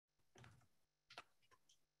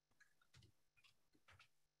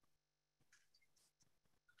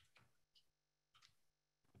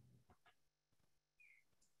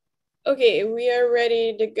Okay, we are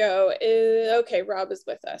ready to go. Okay, Rob is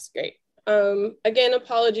with us. Great. Again,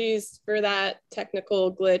 apologies for that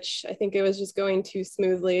technical glitch. I think it was just going too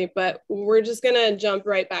smoothly, but we're just gonna jump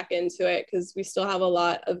right back into it because we still have a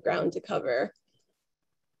lot of ground to cover.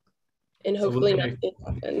 And hopefully nothing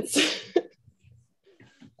happens.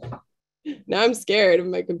 Now I'm scared of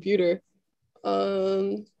my computer.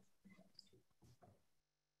 Where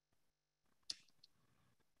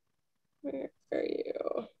are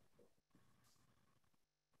you?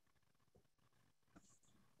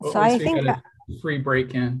 So I think that free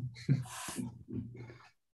break in.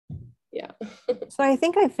 Yeah. So I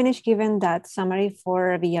think I finished giving that summary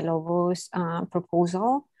for Villalobos'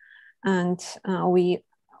 proposal, and we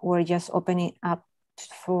were just opening up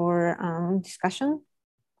for discussion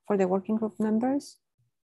for the working group members.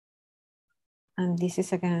 And this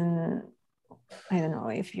is again, I don't know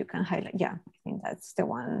if you can highlight. Yeah, I think that's the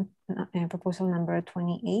one, proposal number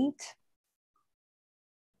 28.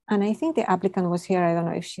 And I think the applicant was here. I don't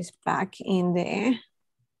know if she's back in the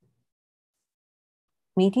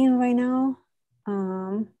meeting right now,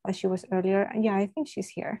 but she was earlier. Yeah, I think she's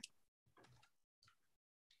here.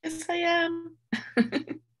 Yes, I am.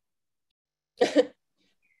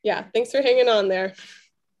 Yeah, thanks for hanging on there.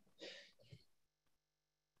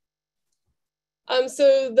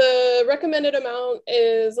 So the recommended amount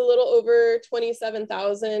is a little over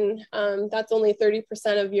 27,000. That's only 30%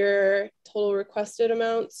 of your total requested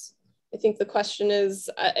amounts. I think the question is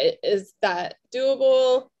that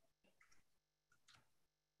doable?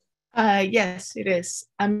 Yes, it is.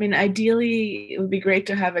 I mean, ideally, it would be great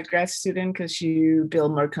to have a grad student because you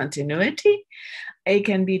build more continuity. It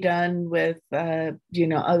can be done with,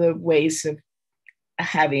 other ways of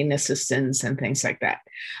having assistance and things like that.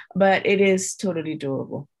 But it is totally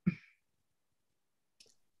doable.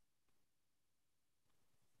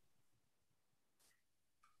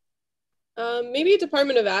 Maybe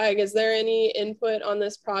Department of Ag, is there any input on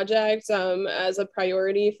this project as a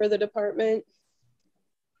priority for the department?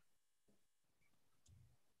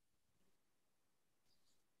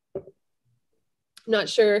 Not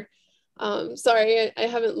sure. Sorry, I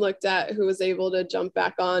haven't looked at who was able to jump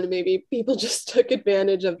back on. Maybe people just took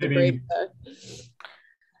advantage of the break.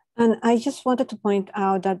 And I just wanted to point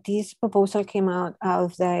out that this proposal came out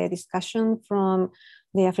of the discussion from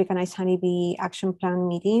the Africanized Honeybee Action Plan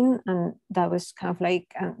meeting. And that was kind of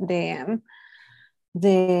like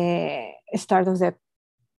the start of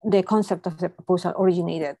the concept of the proposal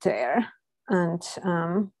originated there. And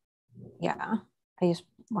yeah, I just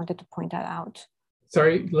wanted to point that out.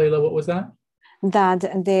 Sorry, Leila, what was that? That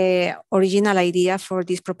the original idea for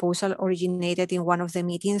this proposal originated in one of the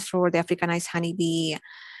meetings for the Africanized Honeybee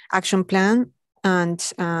Action Plan. And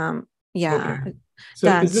yeah. Okay.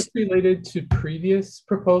 So is this related to previous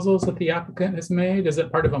proposals that the applicant has made? Is it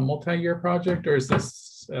part of a multi-year project, or is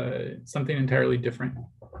this something entirely different?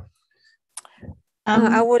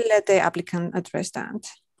 I will let the applicant address that.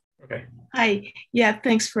 Okay. Hi. Yeah,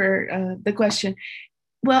 thanks for the question.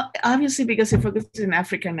 Well, obviously, because it focuses on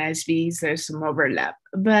Africanized bees, there's some overlap.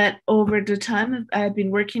 But over the time, I've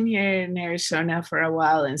been working here in Arizona for a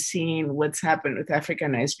while and seeing what's happened with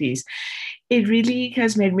Africanized bees. It really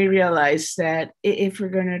has made me realize that if we're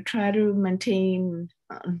going to try to maintain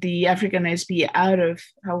the Africanized bee out of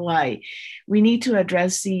Hawaii, we need to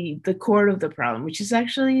address the core of the problem, which is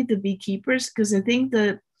actually the beekeepers, because I think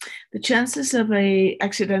the chances of a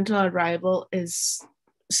accidental arrival is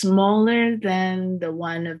smaller than the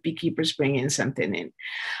one of beekeepers bringing something in.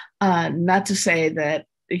 Not to say that,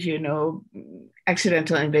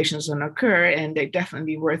 accidental invasions don't occur, and they're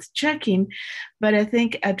definitely worth checking, but I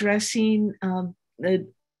think addressing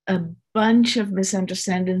a bunch of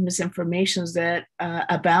misunderstandings, misinformations that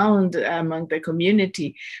abound among the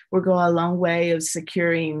community will go a long way of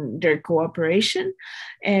securing their cooperation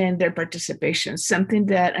and their participation. Something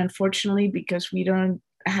that, unfortunately, because we don't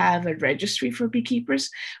have a registry for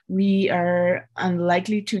beekeepers, we are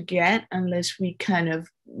unlikely to get unless we kind of,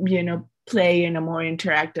 play in a more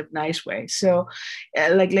interactive, nice way. So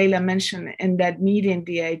like Leila mentioned in that meeting,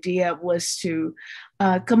 the idea was to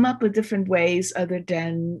come up with different ways other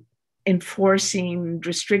than enforcing,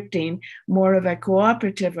 restricting, more of a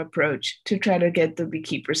cooperative approach to try to get the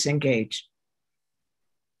beekeepers engaged.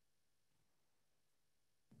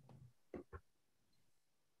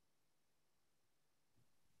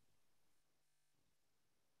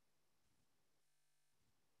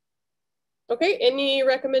 Okay, any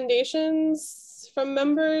recommendations from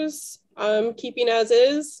members? Keeping as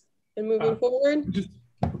is and moving forward? Just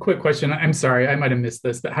a quick question. I'm sorry, I might have missed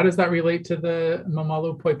this, but how does that relate to the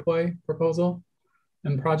Mamalu Poi Poi proposal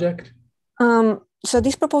and project? so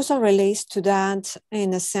this proposal relates to that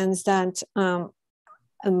in the sense that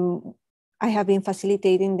I have been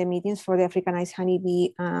facilitating the meetings for the Africanized honeybee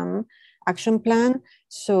action plan.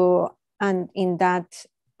 So, and in that,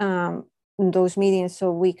 in those meetings,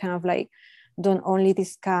 so we kind of like don't only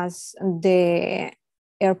discuss the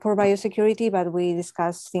airport biosecurity, but we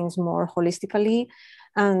discuss things more holistically.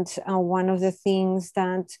 And one of the things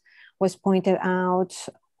that was pointed out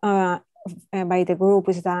by the group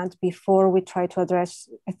is that before we try to address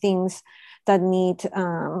things that need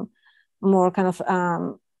more kind of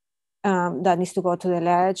that needs to go to the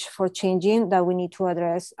ledge for changing, that we need to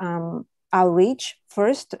address outreach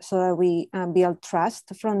first, so that we build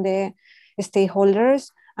trust from the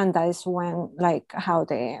stakeholders. And that is when, like, how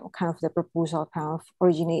the kind of the proposal kind of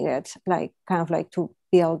originated, like kind of like to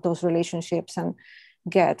build those relationships and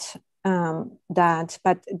get that.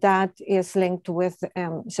 But that is linked with,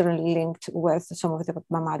 certainly linked with some of the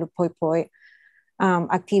Mamalu Poi Poi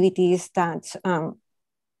activities that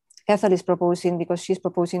Ethel is proposing, because she's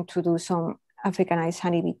proposing to do some Africanized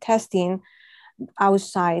honeybee testing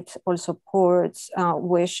outside also ports,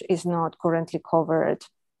 which is not currently covered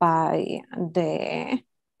by the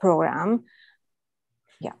program.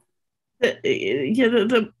 Yeah.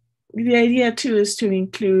 The idea too is to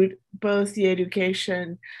include both the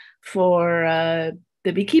education for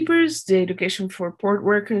the beekeepers, the education for port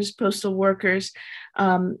workers, postal workers,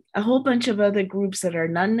 a whole bunch of other groups that are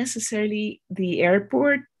not necessarily the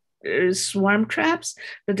airport swarm traps,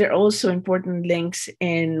 but they're also important links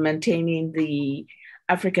in maintaining the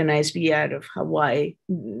Africanized bee out of Hawaii.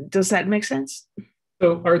 Does that make sense?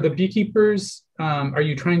 So are the beekeepers, are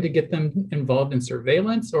you trying to get them involved in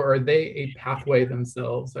surveillance, or are they a pathway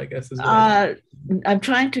themselves, I guess is what I'm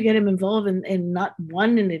trying to get them involved in not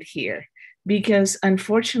wanting it here, because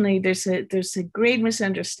unfortunately there's a great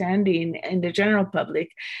misunderstanding in the general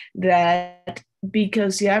public that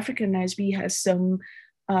because the Africanized bee has some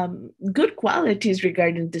good qualities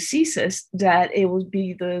regarding diseases, that it will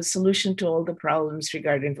be the solution to all the problems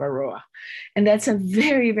regarding varroa. And that's a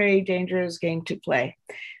very, very dangerous game to play.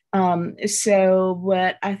 So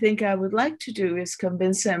what I think I would like to do is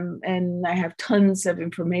convince them, and I have tons of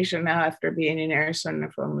information now after being in Arizona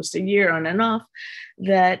for almost a year on and off,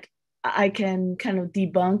 that I can kind of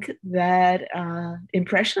debunk that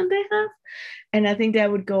impression they have. And I think that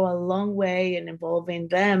would go a long way in involving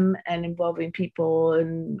them and involving people.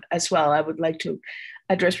 And as well, I would like to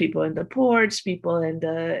address people in the ports, people in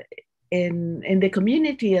the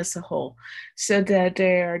community as a whole, so that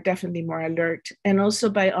they are definitely more alert. And also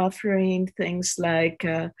by offering things like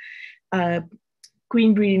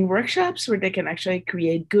queen breeding workshops where they can actually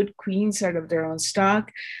create good queens out of their own stock,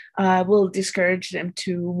 will discourage them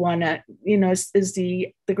to want to,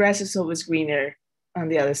 the grass is always greener on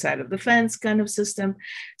the other side of the fence kind of system.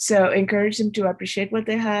 So encourage them to appreciate what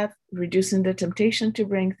they have, reducing the temptation to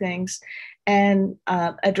bring things, and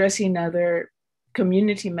addressing other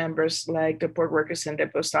community members like the port workers and the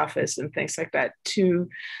post office and things like that to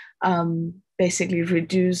basically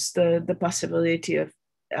reduce the possibility of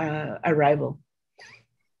arrival.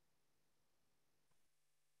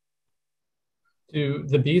 Do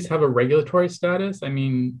the bees have a regulatory status? I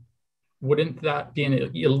mean, wouldn't that be an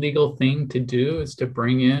illegal thing to do, is to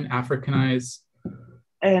bring in Africanized?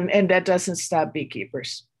 And that doesn't stop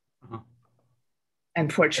beekeepers. Uh-huh.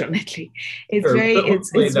 Unfortunately, it's sure,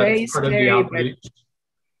 it's very scary,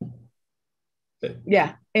 but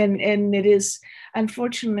yeah, and it is,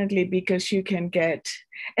 unfortunately, because you can get,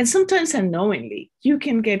 and sometimes unknowingly, you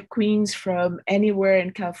can get queens from anywhere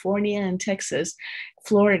in California and Texas,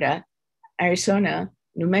 Florida, Arizona,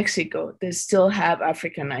 New Mexico, they still have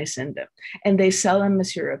Africanized in them, and they sell them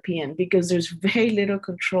as European because there's very little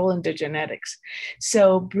control in the genetics.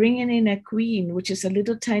 So bringing in a queen, which is a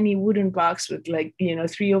little tiny wooden box with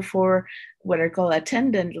 3 or 4 what are called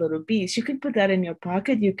attendant little bees, you can put that in your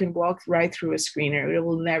pocket. You can walk right through a screener. It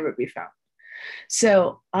will never be found.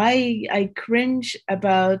 So I cringe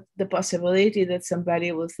about the possibility that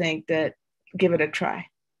somebody will think that, give it a try.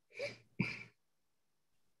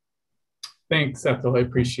 Thanks, Ethel. I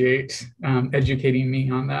appreciate educating me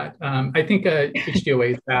on that. I think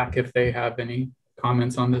HDOA is back if they have any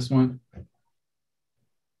comments on this one.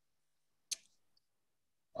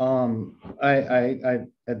 I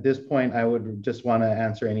at this point, I would just want to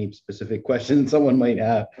answer any specific questions someone might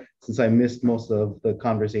have, since I missed most of the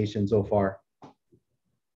conversation so far.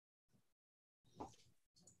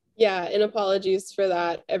 Yeah, and apologies for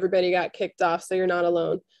that. Everybody got kicked off, so you're not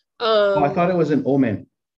alone. Oh, I thought it was an omen.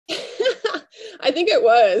 I think it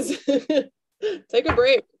was. Take a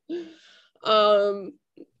break.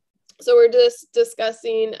 So we're just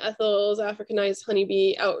discussing Ethel's Africanized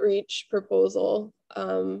honeybee outreach proposal.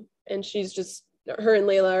 And she's just, her and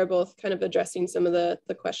Layla are both kind of addressing some of the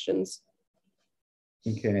questions.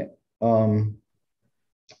 Okay.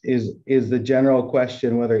 Is the general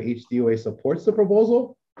question whether HDOA supports the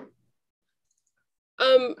proposal?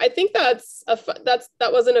 I think that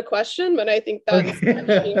wasn't a question, but I think that's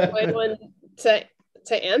okay. a fine one to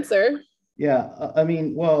answer. Yeah, I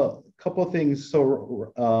mean, well, a couple of things.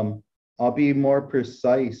 So I'll be more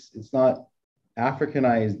precise. It's not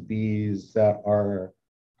Africanized bees that are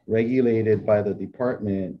regulated by the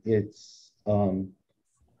department. It's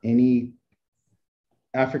any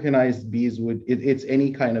Africanized bees it's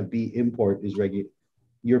any kind of bee import is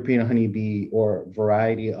European honeybee or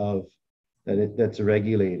variety of that's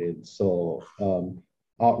regulated. So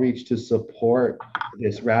outreach to support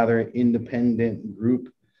this rather independent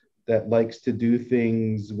group that likes to do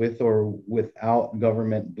things with or without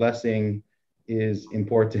government blessing is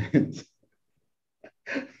important.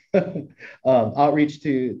 Outreach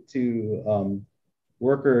to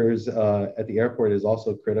workers at the airport is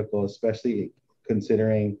also critical, especially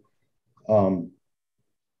considering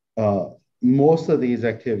most of these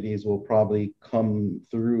activities will probably come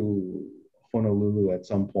through Honolulu at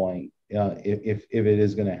some point, if it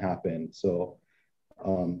is going to happen. So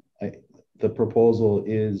the proposal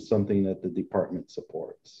is something that the department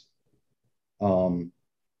supports. And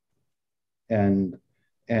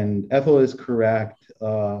Ethel is correct.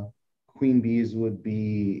 Queen bees would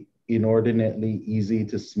be inordinately easy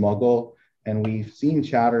to smuggle. And we've seen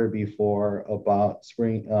chatter before about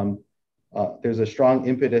there's a strong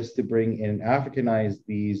impetus to bring in Africanized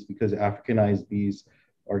bees because Africanized bees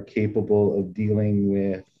are capable of dealing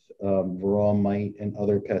with varroa mite and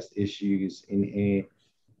other pest issues in a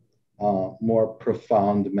more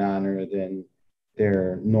profound manner than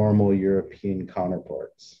their normal European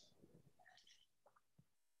counterparts.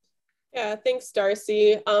 Yeah, thanks,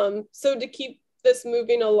 Darcy. So to keep this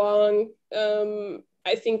moving along,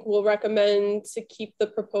 I think we'll recommend to keep the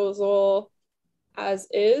proposal as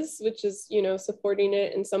is, which is, supporting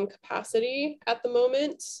it in some capacity at the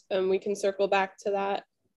moment. We can circle back to that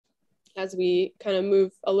as we kind of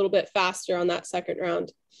move a little bit faster on that second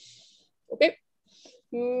round. Okay,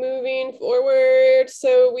 moving forward.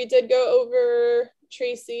 So we did go over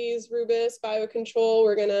Tracy's Rubus biocontrol.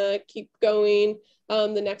 We're gonna keep going.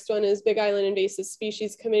 The next one is Big Island Invasive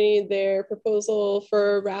Species Committee, their proposal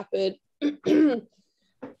for rapid ohia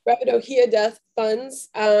death funds.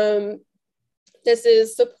 This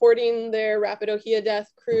is supporting their rapid ohia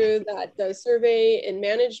death crew that does survey and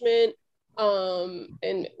management,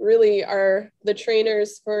 and really are the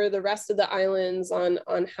trainers for the rest of the islands on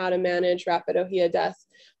how to manage rapid ohia death.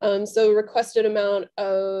 So requested amount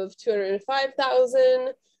of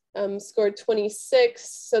 205,000, scored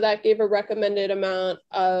 26. So that gave a recommended amount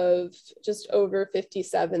of just over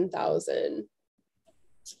 57,000.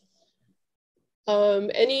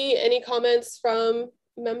 Any comments from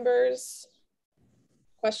members?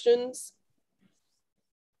 Questions?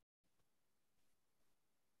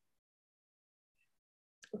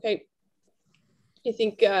 Okay, I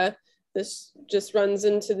think this just runs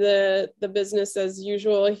into the business as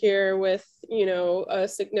usual here with, a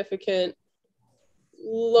significant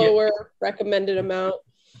lower recommended amount.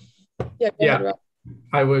 Yeah, go ahead, Rob.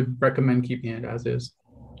 I would recommend keeping it as is.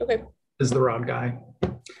 Okay. Is the Rob guy.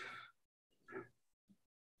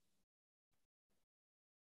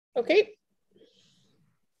 Okay.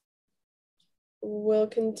 We'll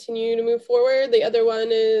continue to move forward. The other one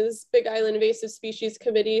is Big Island Invasive Species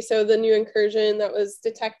Committee. So the new incursion that was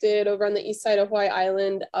detected over on the east side of Hawaii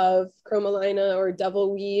Island of chromalina or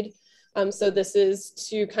devilweed. So this is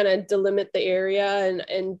to kind of delimit the area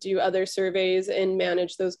and do other surveys and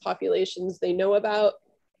manage those populations they know about.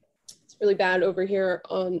 It's really bad over here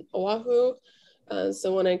on Oahu.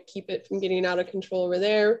 So want to keep it from getting out of control over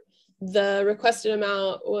there. The requested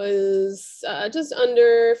amount was just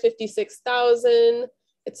under 56,000.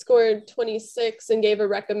 It scored 26 and gave a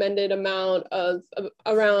recommended amount of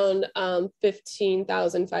around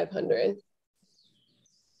 15,500.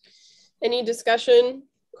 Any discussion,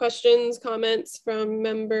 questions, comments from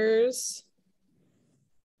members?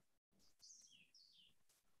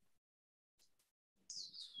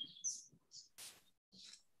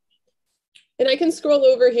 And I can scroll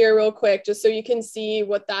over here real quick just so you can see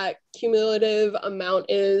what that cumulative amount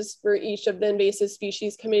is for each of the invasive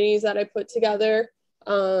species committees that I put together.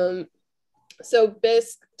 So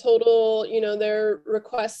BISC total, they're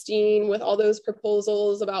requesting with all those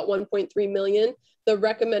proposals about 1.3 million. The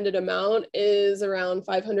recommended amount is around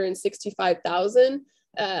 565,000.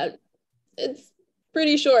 It's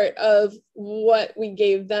pretty short of what we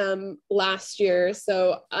gave them last year.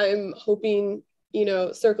 So I'm hoping, you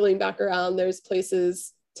know, circling back around, there's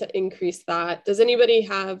places to increase that. Does anybody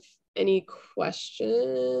have any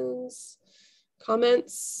questions,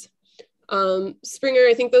 comments? Springer,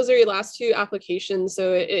 I think those are your last two applications.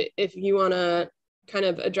 So if you want to kind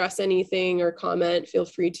of address anything or comment, feel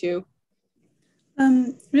free to.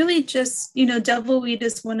 Really just, you know, devilweed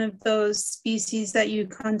is one of those species that you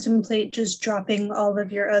contemplate just dropping all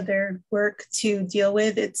of your other work to deal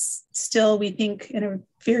with. It's still, we think, in a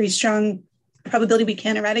very strong probability we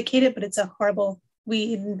can eradicate it, but it's a horrible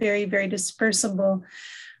weed and very, very dispersible.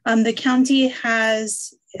 The county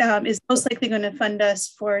is most likely going to fund us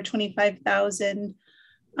for $25,000.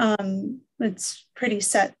 It's pretty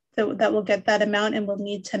set that we'll get that amount, and we'll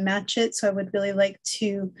need to match it. So I would really like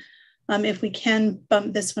to, if we can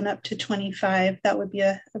bump this one up to 25, that would be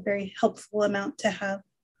a very helpful amount to have.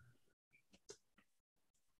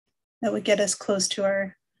 That would get us close to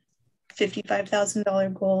our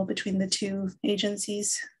 $55,000 goal between the two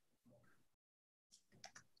agencies.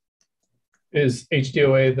 Is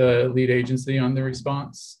HDOA the lead agency on the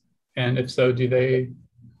response? And if so, do they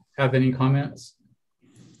have any comments?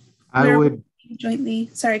 I would jointly,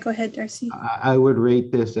 sorry, go ahead, Darcy. I would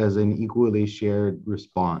rate this as an equally shared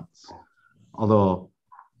response. Although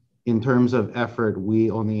in terms of effort,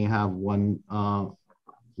 we only have one,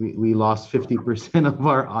 we lost 50% of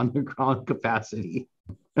our on-the-ground capacity.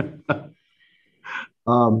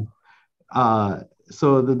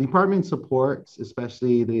 So the department supports,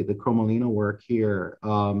 especially the Cromalina work here.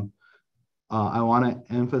 I want to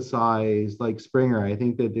emphasize, like Springer, I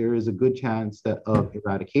think that there is a good chance that of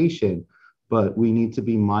eradication, but we need to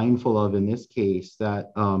be mindful of, in this case,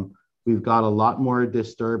 that we've got a lot more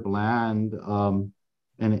disturbed land, and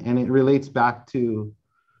it relates back to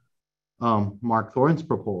Mark Thorne's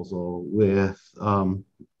proposal with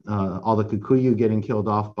all the Kikuyu getting killed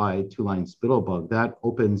off by two-line spittlebug. That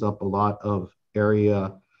opens up a lot of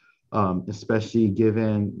area, especially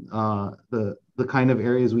given the kind of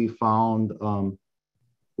areas we found,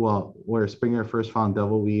 well, where Springer first found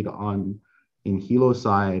devilweed in Hilo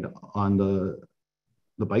side on the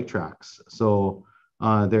bike tracks. So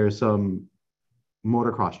there's some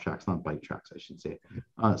motocross tracks, not bike tracks, I should say.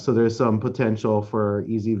 So there's some potential for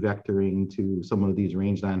easy vectoring to some of these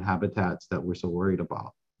rangeland habitats that we're so worried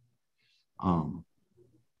about.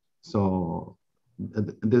 So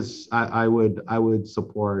this, I would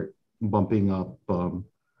support bumping up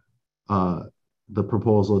the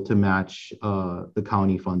proposal to match the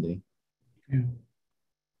county funding. Yeah.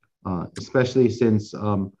 Especially since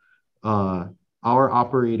our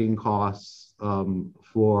operating costs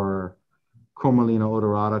for Cromalina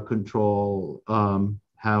odorata control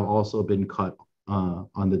have also been cut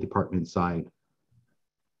on the department side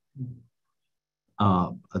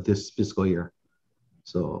this fiscal year.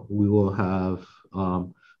 So we will have,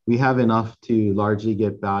 we have enough to largely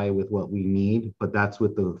get by with what we need, but that's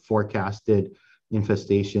with the forecasted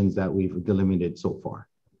infestations that we've delimited so far.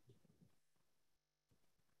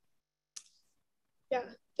 Yeah,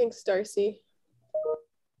 thanks, Darcy.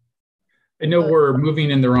 I know we're moving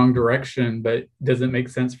in the wrong direction, but does it make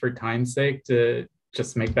sense for time's sake to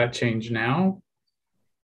just make that change now?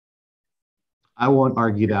 I won't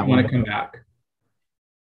argue that. I want to come back.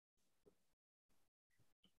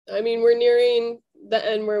 I mean, we're nearing the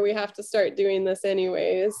end where we have to start doing this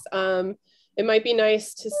anyways. It might be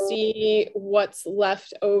nice to see what's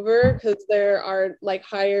left over, because there are like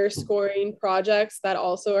higher scoring projects that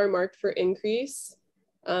also are marked for increase.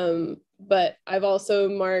 But I've also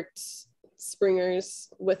marked Springer's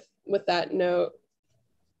with that note.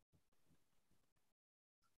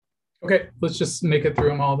 Okay, let's just make it through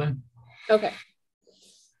them all then. Okay.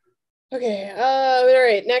 Okay, all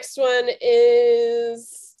right, next one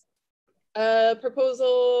is a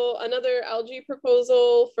proposal, another algae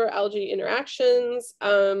proposal for algae interactions.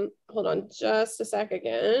 Hold on just a sec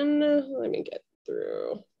again. Let me get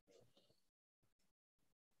through.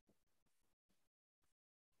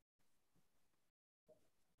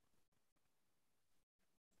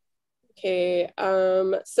 Okay,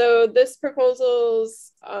 so this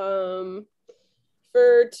proposal's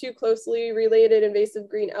for two closely related invasive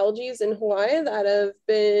green algae in Hawaii that have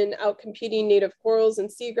been outcompeting native corals and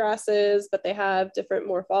seagrasses, but they have different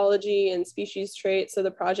morphology and species traits. So the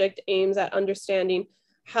project aims at understanding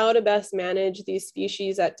how to best manage these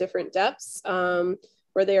species at different depths,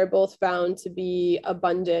 where they are both found to be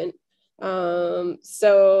abundant.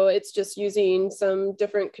 So it's just using some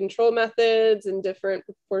different control methods and different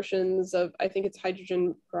proportions of, I think it's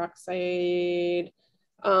hydrogen peroxide,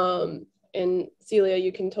 and Celia,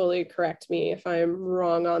 you can totally correct me if I'm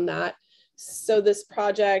wrong on that. So this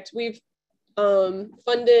project, we've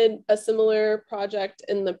funded a similar project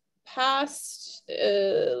in the past.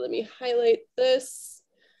 Let me highlight this.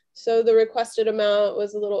 So the requested amount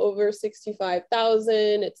was a little over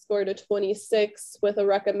 65,000. It scored a 26 with a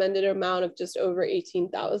recommended amount of just over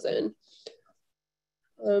 18,000.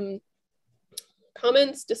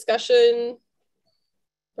 Comments, discussion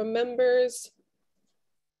from members?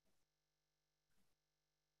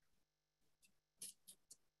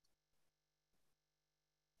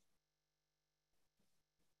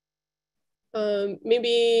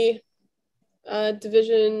 Maybe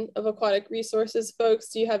Division of Aquatic Resources folks,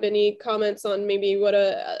 do you have any comments on maybe what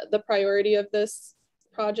the priority of this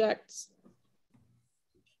project?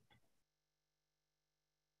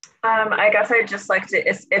 I guess I'd just like to,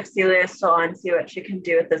 if Celia is still on, see what she can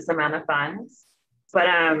do with this amount of funds. But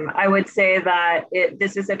I would say that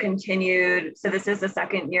this is a continued, so this is the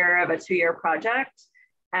second year of a 2-year project.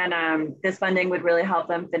 And this funding would really help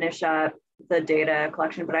them finish up the data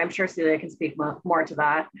collection, but I'm sure Celia can speak more to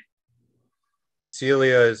that.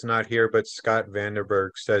 Celia is not here, but Scott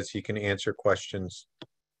Vanderberg says he can answer questions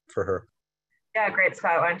for her. Yeah, great,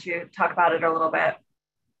 Scott. Why don't you talk about it a little bit?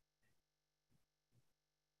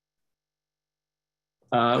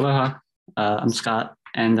 Aloha, I'm Scott,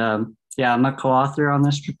 and yeah, I'm a co-author on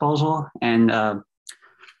this proposal, and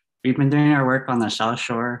we've been doing our work on the South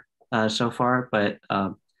Shore so far, but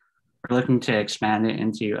we're looking to expand it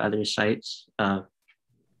into other sites. Our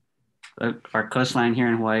coastline here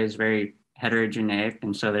in Hawaii is very heterogeneous,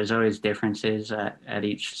 and so there's always differences at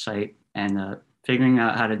each site, and figuring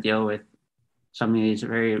out how to deal with some of these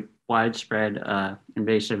very widespread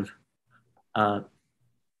invasive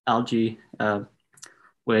algae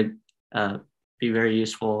would be very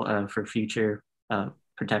useful for future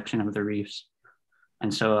protection of the reefs.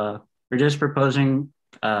 And so we're just proposing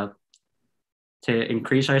to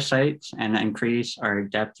increase our sites and increase our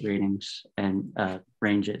depth ratings and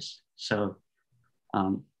ranges. So,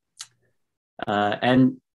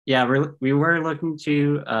 and yeah, we were looking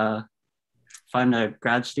to fund a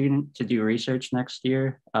grad student to do research next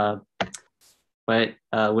year. But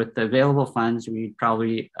with the available funds, we'd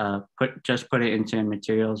probably put it into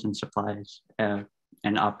materials and supplies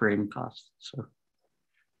and operating costs. So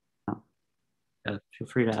feel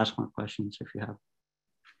free to ask more questions if you have.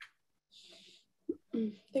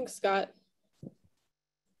 Thanks, Scott.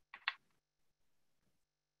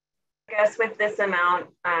 I guess with this amount,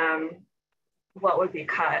 what would be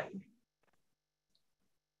cut?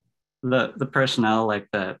 The personnel, like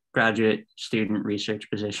the graduate student research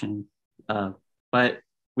position. But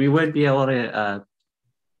we would be able to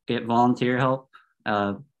get volunteer help,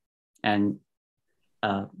 and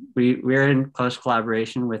we're in close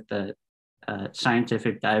collaboration with the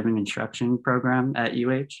scientific diving instruction program at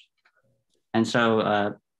UH. And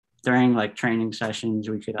so during like training sessions,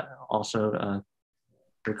 we could also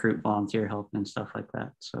recruit volunteer help and stuff like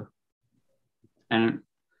that. So, and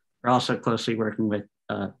we're also closely working with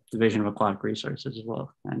Division of Aquatic Resources as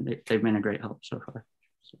well. And they've been a great help so far.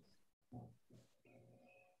 So.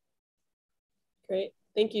 Great,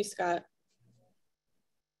 thank you, Scott.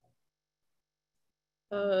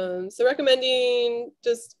 So recommending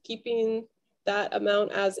just keeping that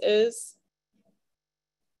amount as is.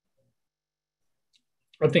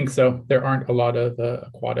 I think so. There aren't a lot of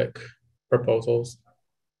aquatic proposals.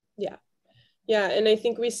 Yeah, yeah, and I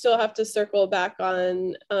think we still have to circle back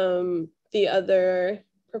on the other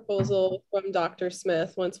proposal from Dr.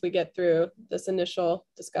 Smith once we get through this initial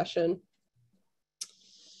discussion.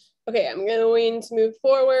 Okay, I'm going to move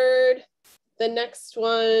forward. The next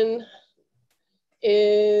one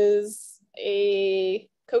is a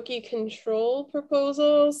Koki control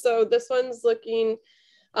proposal. So this one's looking,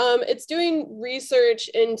 it's doing research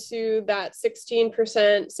into that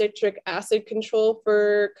 16% citric acid control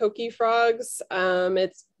for Koki frogs.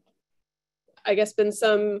 It's, I guess, been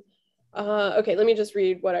some, okay, let me just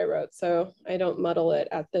read what I wrote so I don't muddle it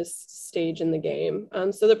at this stage in the game.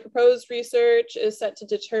 So the proposed research is set to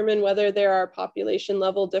determine whether there are population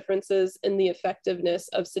level differences in the effectiveness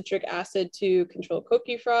of citric acid to control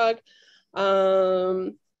Koki frog.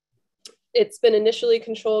 It's been initially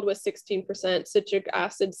controlled with 16% citric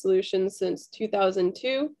acid solution since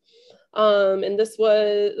 2002. And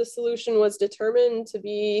the solution was determined to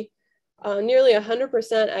be nearly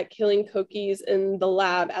 100% at killing Kokis in the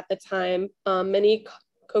lab at the time. Many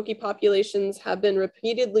Koki populations have been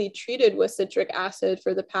repeatedly treated with citric acid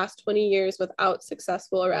for the past 20 years without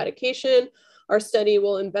successful eradication. Our study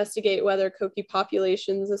will investigate whether Koki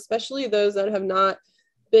populations, especially those that have not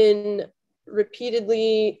been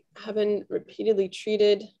repeatedly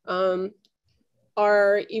treated,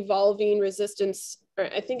 are evolving resistance or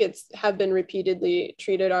I think have been repeatedly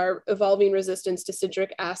treated our evolving resistance to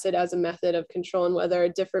citric acid as a method of control and whether a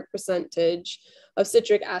different percentage of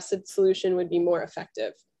citric acid solution would be more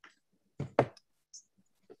effective.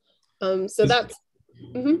 So that's,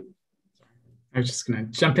 I was just going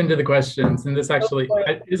to jump into the questions, and this actually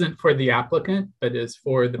isn't for the applicant, but is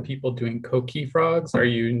for the people doing coqui frogs. Are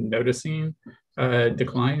you noticing a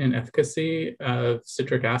decline in efficacy of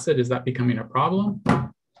citric acid? Is that becoming a problem?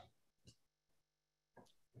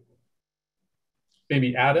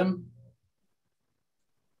 Maybe Adam?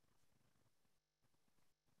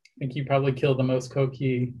 I think you probably killed the most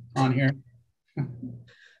coqui on here.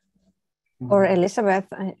 Or Elizabeth,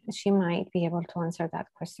 she might be able to answer that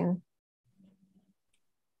question.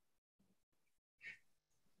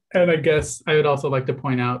 And I guess I would also like to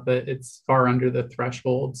point out that it's far under the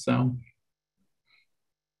threshold. So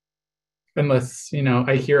unless, you know,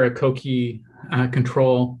 I hear a coqui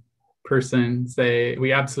control person say,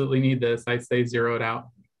 we absolutely need this, I say zero it out.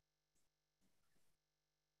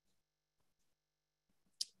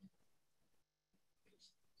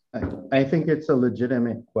 I think it's a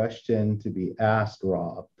legitimate question to be asked,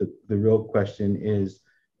 Rob. The real question is,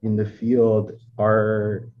 in the field,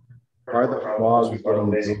 are the frogs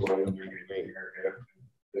getting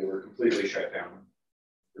they were completely shut down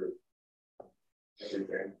for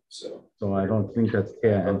everything. So I don't think that's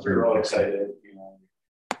the answer. We're all excited, you know.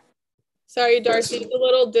 Sorry, Darcy, it's a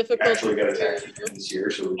little difficult. Actually got a text this year,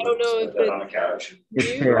 so I don't know if it's on the couch.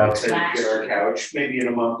 We're all excited to get our couch, maybe in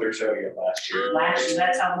a month or so. Yeah, last year.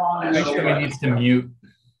 That's how long. I think somebody needs to mute.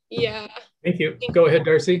 Yeah. Thank you. Go ahead,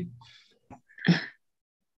 Darcy.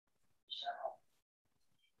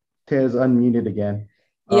 Tez unmuted again.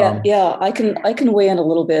 Yeah, I can weigh in a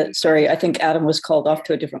little bit. Sorry, I think Adam was called off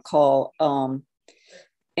to a different call.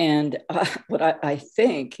 And what I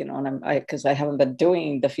think, you know, and because I haven't been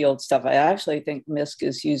doing the field stuff, I actually think HISC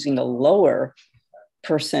is using a lower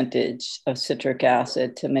percentage of citric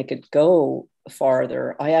acid to make it go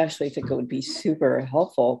farther. I actually think it would be super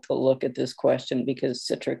helpful to look at this question because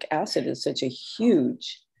citric acid is such a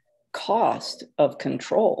huge cost of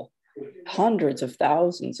control. Hundreds of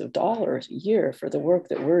thousands of dollars a year for the work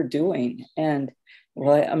that we're doing. And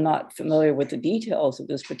well, I'm not familiar with the details of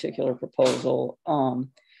this particular proposal.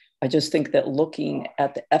 I just think that looking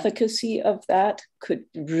at the efficacy of that could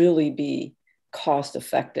really be cost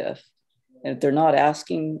effective. And if they're not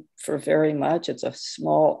asking for very much, it's a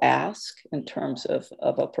small ask in terms of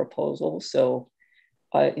a proposal. So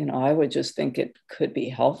I would just think it could be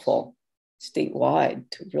helpful statewide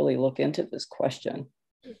to really look into this question.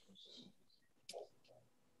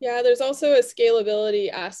 Yeah, there's also a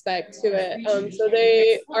scalability aspect to it. So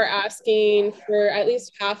they are asking for at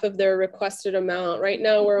least half of their requested amount. Right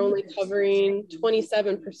now, we're only covering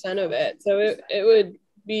 27% of it. So it would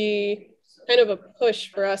be kind of a push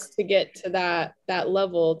for us to get to that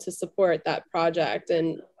level to support that project.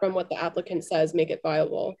 And from what the applicant says, make it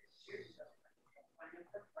viable.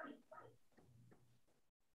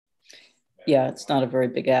 Yeah, it's not a very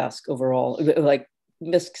big ask overall. Like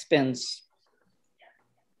HISC spends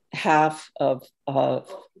half of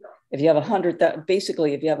if you have 100, that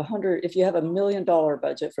basically if you have $1 million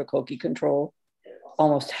budget for coqui control,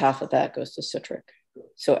 almost half of that goes to citric.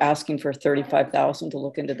 So asking for 35,000 to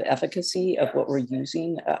look into the efficacy of what we're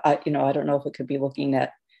using, I don't know if it could be looking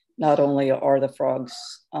at not only are the frogs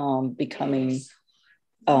becoming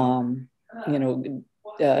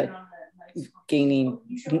gaining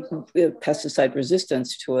pesticide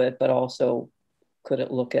resistance to it, but also could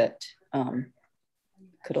it look at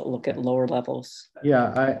lower levels?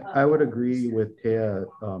 Yeah, I would agree with Thea.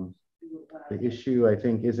 The issue, I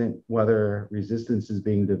think, isn't whether resistance is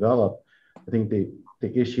being developed. I think the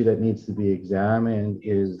issue that needs to be examined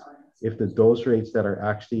is if the dose rates that are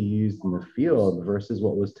actually used in the field versus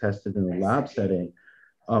what was tested in the lab setting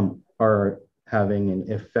are having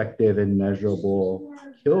an effective and measurable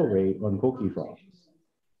kill rate on coqui frogs.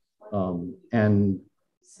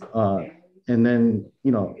 And then,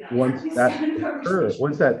 once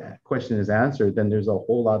that question is answered, then there's a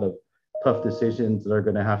whole lot of tough decisions that are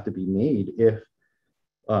going to have to be made. If,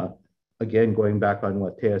 again, going back on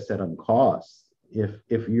what Thea said on costs,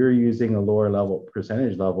 if you're using a lower level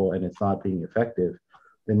percentage level and it's not being effective,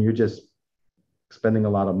 then you're just spending a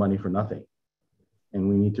lot of money for nothing. And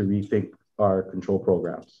we need to rethink our control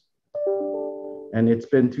programs. And it's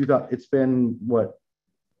been what?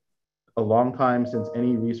 A long time since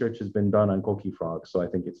any research has been done on coqui frogs, so I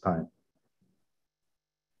think it's time.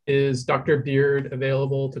 Is Dr. Beard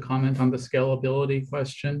available to comment on the scalability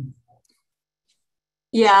question?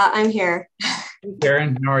 Yeah, I'm here.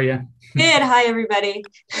 Karen, how are you? Good. Hi, everybody.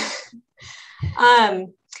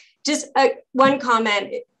 just one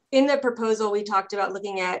comment. In the proposal, we talked about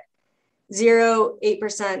looking at 0,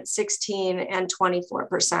 8%, 16, and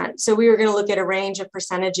 24%. So we were going to look at a range of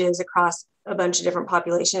percentages across a bunch of different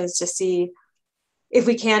populations to see if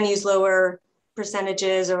we can use lower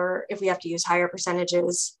percentages or if we have to use higher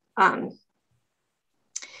percentages.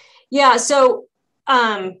 Yeah, so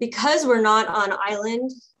because we're not on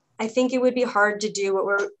island, I think it would be hard to do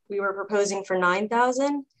what we were proposing for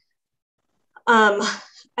 9,000.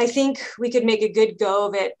 I think we could make a good go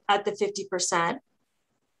of it at the 50%.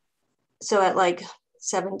 So at like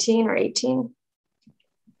 17 or 18.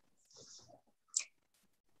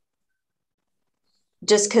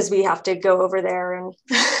 Just because we have to go over there and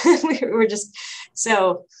we're just,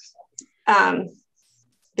 so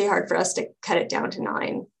be hard for us to cut it down to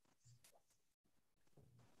 9.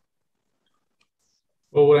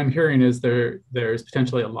 Well, what I'm hearing is there's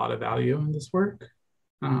potentially a lot of value in this work.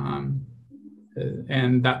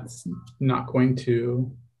 And that's not going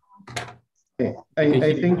to make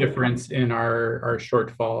a huge difference in our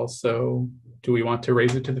shortfall. So do we want to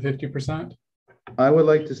raise it to the 50%? I would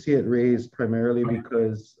like to see it raised primarily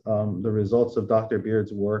because the results of Dr.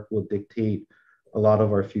 Beard's work will dictate a lot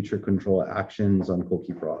of our future control actions on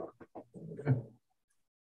Coqui frog. Okay.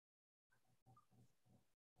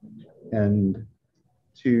 And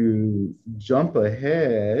to jump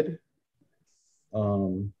ahead,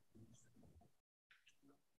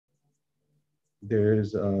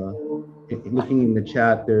 there's looking in the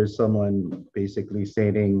chat, there's someone basically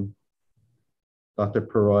stating, Dr.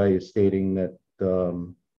 Peroy is stating that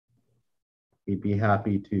he'd be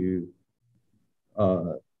happy to,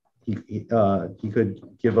 he could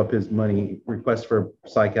give up his money, request for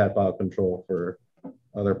SciCat biocontrol for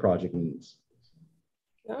other project needs.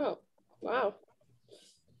 Oh, wow.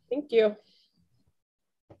 Thank you.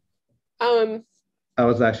 I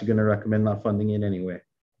was actually going to recommend not funding it anyway.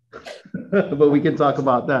 But we can talk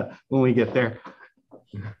about that when we get there.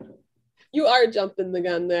 You are jumping the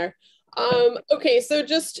gun there. Okay, so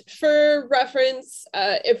just for reference,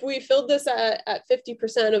 if we filled this at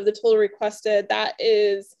 50% of the total requested, that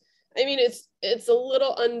is, I mean, it's a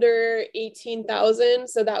little under 18,000.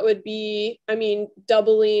 So that would be, I mean,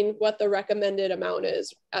 doubling what the recommended amount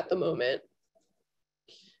is at the moment.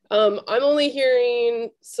 I'm only hearing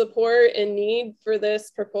support and need for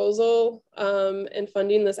this proposal and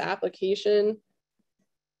funding this application.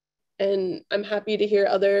 And I'm happy to hear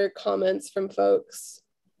other comments from folks.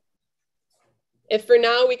 If for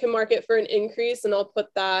now we can mark it for an increase, and I'll put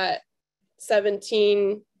that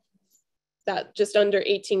 17, that just under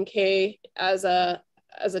 18K as a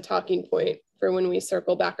talking point for when we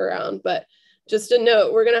circle back around. But just a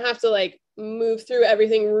note, we're gonna have to like move through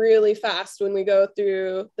everything really fast when we go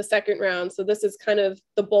through the second round. So this is kind of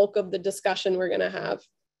the bulk of the discussion we're gonna have.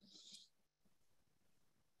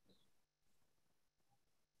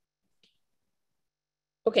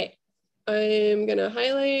 Okay, I'm gonna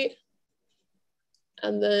highlight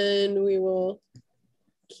and then we will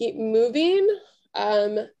keep moving.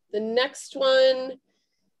 The next one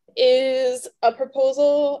is a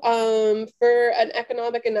proposal for an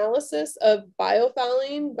economic analysis of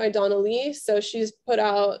biofouling by Donna Lee. So she's put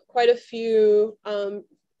out quite a few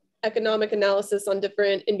economic analysis on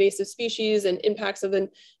different invasive species and impacts of an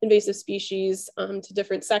invasive species to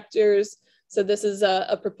different sectors. So this is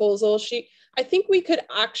a proposal. I think we could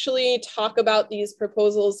actually talk about these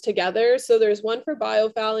proposals together. So there's one for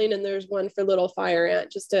biofouling and there's one for little fire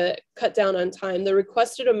ant, just to cut down on time. The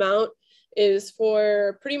requested amount is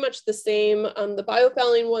for pretty much the same. The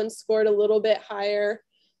biofouling one scored a little bit higher.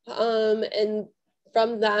 And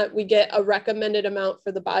from that, we get a recommended amount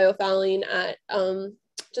for the biofouling at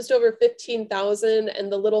just over 15,000.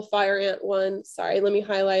 And the little fire ant one, sorry, let me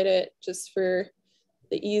highlight it just for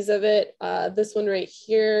the ease of it. This one right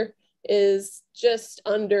here is just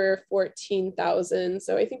under 14,000.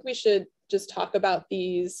 So I think we should just talk about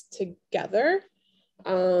these together.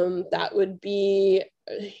 That would be,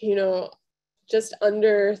 you know, just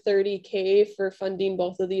under 30K for funding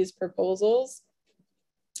both of these proposals.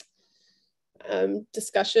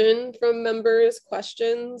 Discussion from members,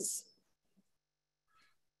 questions.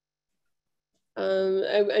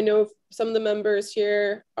 I know some of the members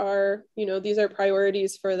here are, you know, these are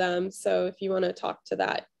priorities for them. So if you want to talk to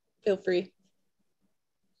that, feel free.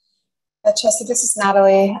 Chelsea, this is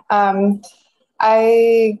Natalie.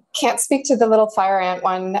 I can't speak to the little fire ant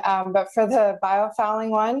one, but for the biofouling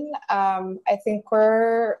one, I think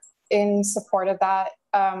we're in support of that.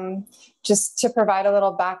 Just to provide a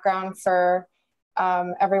little background for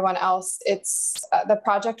everyone else, it's the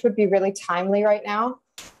project would be really timely right now.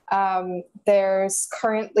 There's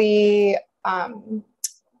currently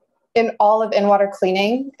in all of in-water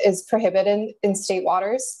cleaning is prohibited in state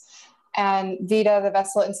waters. And VITA, the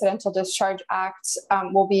Vessel Incidental Discharge Act,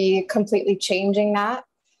 will be completely changing that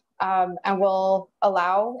and will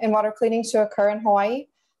allow in-water cleaning to occur in Hawaii.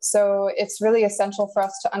 So it's really essential for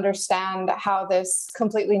us to understand how this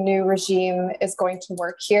completely new regime is going to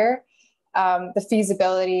work here, the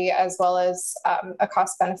feasibility, as well as a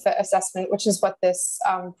cost-benefit assessment, which is what this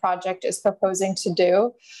project is proposing to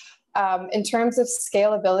do. In terms of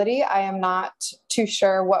scalability, I am not too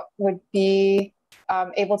sure what would be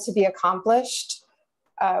able to be accomplished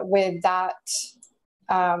with that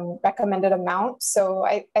recommended amount. So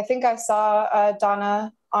I think I saw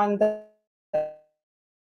Donna on the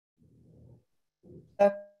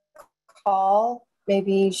call.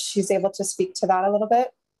 Maybe she's able to speak to that a little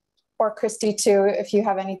bit. Or Christy too, if you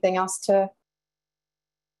have anything else to.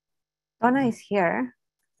 Donna is here.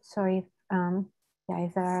 So if,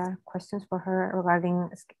 if there are questions for her regarding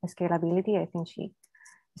scalability, I think she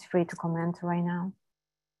is free to comment right now.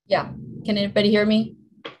 Yeah, can anybody hear me?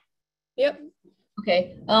 Yep.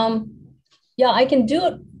 Okay, yeah, I can do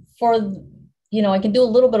it for, I can do a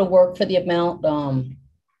little bit of work for the amount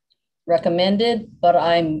recommended, but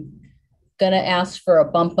I'm gonna ask for a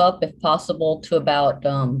bump up if possible to about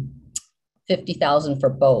 50,000 for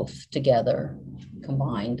both together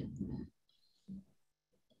combined.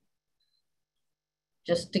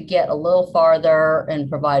 Just to get a little farther and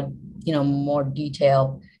provide, more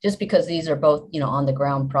detail, just because these are both, on the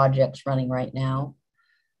ground projects running right now.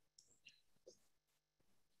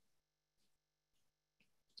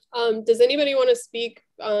 Does anybody want to speak,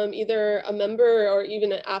 either a member or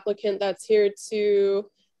even an applicant that's here to,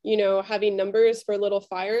 having numbers for Little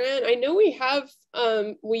Fire Ant? I know we have,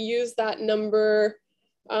 we use that number,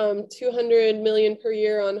 200 million per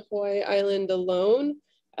year on Hawaii Island alone.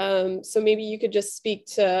 So maybe you could just speak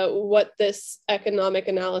to what this economic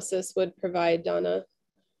analysis would provide, Donna.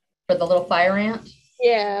 For the Little Fire Ant?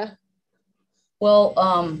 Yeah. Well,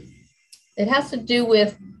 it has to do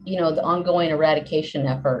with, the ongoing eradication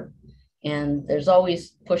effort. And there's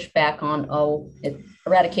always pushback on,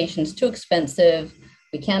 eradication is too expensive,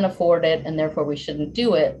 we can't afford it, and therefore we shouldn't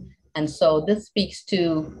do it. And so this speaks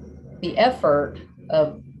to the effort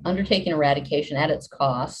of undertaking eradication at its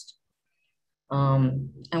cost,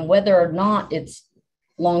 and whether or not it's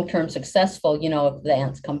long-term successful, if the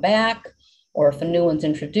ants come back or if a new one's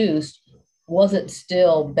introduced, was it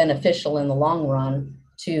still beneficial in the long run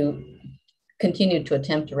to continue to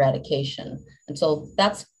attempt eradication? And so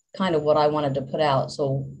that's kind of what I wanted to put out.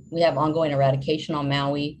 So we have ongoing eradication on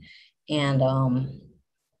Maui, and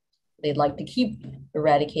they'd like to keep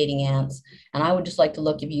eradicating ants. And I would just like to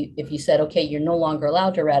look, if you said, okay, you're no longer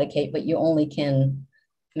allowed to eradicate, but you only can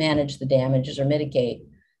manage the damages or mitigate,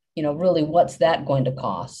 really what's that going to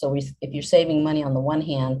cost? So if you're saving money on the one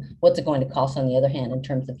hand, what's it going to cost on the other hand in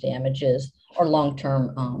terms of damages or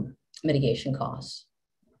long-term mitigation costs?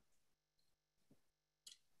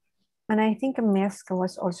 And I think HISC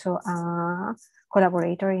was also a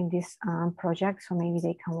collaborator in this project, so maybe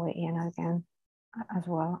they can weigh in again as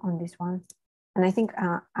well on this one. And I think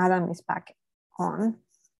Adam is back on.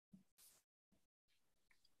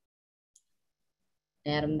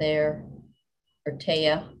 Adam there, or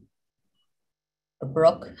Taya, or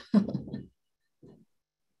Brooke.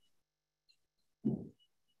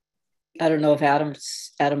 I don't know if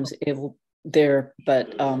Adam's able there,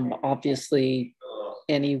 but obviously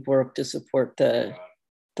any work to support the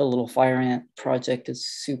Little Fire Ant project is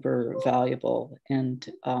super valuable,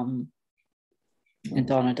 and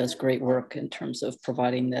Donna does great work in terms of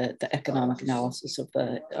providing the economic analysis of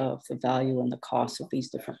the value and the cost of these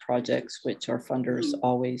different projects, which our funders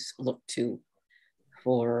always look to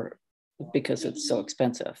for, because it's so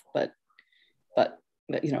expensive. But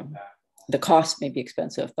the cost may be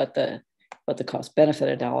expensive, but the cost benefit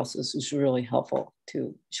analysis is really helpful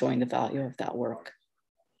to showing the value of that work.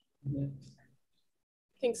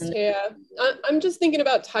 Thanks, Taya. I'm just thinking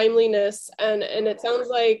about timeliness, and it sounds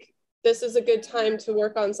like this is a good time to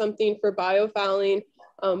work on something for biofouling.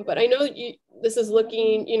 But I know this is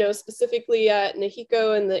looking, specifically at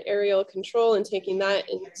Nahiko and the aerial control and taking that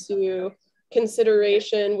into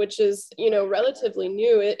consideration, which is, relatively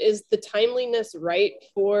new. Is the timeliness right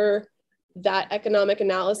for that economic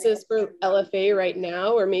analysis for LFA right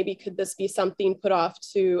now? Or maybe could this be something put off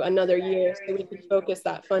to another year so we could focus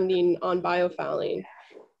that funding on biofouling?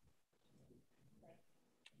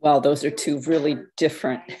 Well, those are two really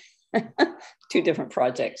different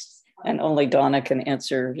projects, and only Donna can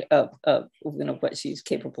answer what she's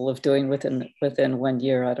capable of doing within 1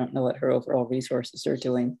 year. I don't know what her overall resources are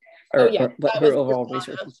doing, or what her overall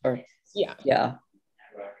resources are. Yeah.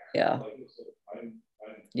 Yeah.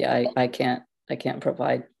 yeah, I can't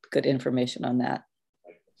provide good information on that.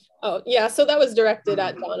 Oh, yeah, so that was directed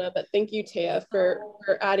at Donna, but thank you, Taya, for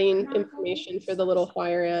adding information for the little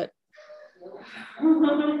fire ant.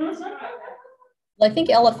 Well, I think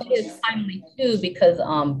LFA is timely too, because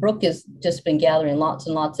Brooke has just been gathering lots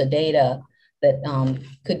and lots of data that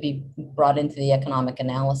could be brought into the economic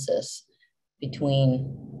analysis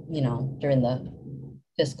between, you know, during the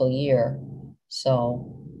fiscal year.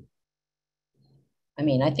 So, I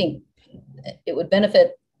mean, I think it would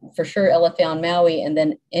benefit for sure LFA on Maui, and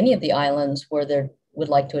then any of the islands where they would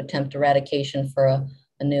like to attempt eradication for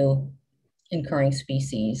a new incurring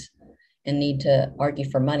species and need to argue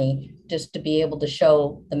for money, just to be able to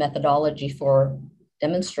show the methodology for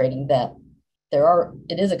demonstrating that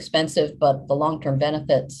it is expensive, but the long-term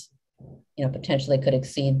benefits, you know, potentially could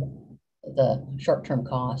exceed the short-term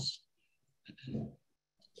costs.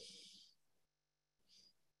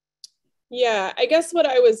 Yeah, I guess what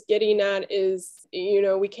I was getting at is, you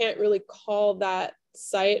know, we can't really call that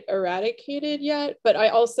site eradicated yet, but I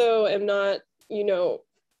also am not, you know,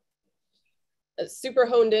 super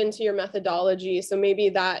honed into your methodology. So maybe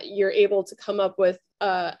that you're able to come up with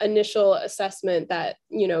initial assessment that,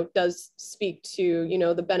 you know, does speak to, you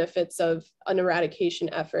know, the benefits of an eradication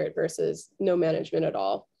effort versus no management at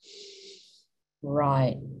all.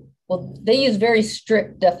 Right. Well, they use very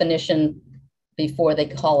strict definition before they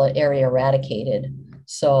call an area eradicated.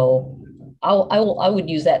 So I would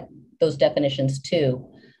use those definitions too,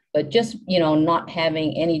 but just, you know, not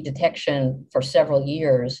having any detection for several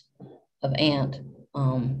years of ant,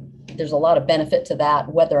 there's a lot of benefit to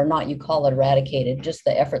that, whether or not you call it eradicated, just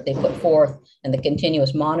the effort they put forth and the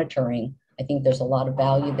continuous monitoring. I think there's a lot of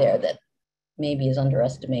value there that maybe is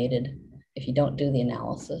underestimated if you don't do the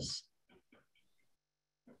analysis.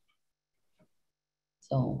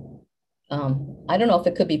 So I don't know if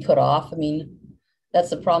it could be put off. I mean,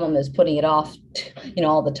 that's the problem, is putting it off, you know,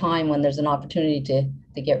 all the time when there's an opportunity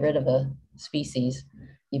to get rid of a species.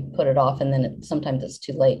 You put it off, and then sometimes it's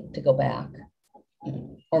too late to go back,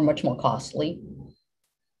 or much more costly.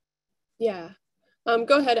 Yeah.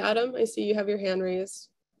 Go ahead, Adam. I see you have your hand raised.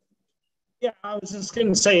 Yeah, I was just going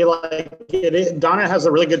to say, like, Donna has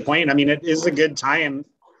a really good point. I mean, it is a good time.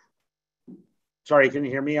 Sorry, can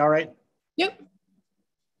you hear me all right? Yep.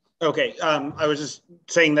 Okay, I was just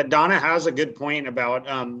saying that Donna has a good point about,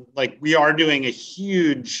 like, we are doing a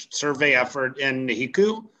huge survey effort in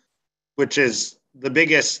Nahiku, which is the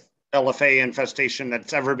biggest LFA infestation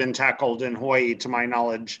that's ever been tackled in Hawaii, to my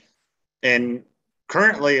knowledge. And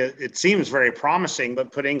currently it seems very promising,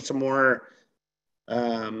 but putting some more,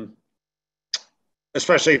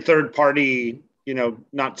 especially third party, you know,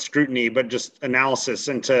 not scrutiny, but just analysis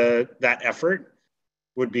into that effort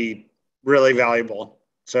would be really valuable.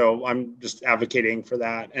 So I'm just advocating for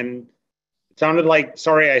that. And it sounded like,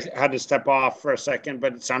 sorry, I had to step off for a second,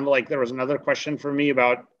 but it sounded like there was another question for me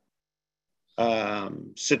about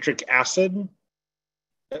citric acid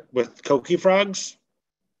with coqui frogs.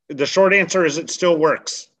 The short answer is it still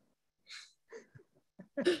works.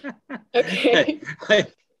 Okay.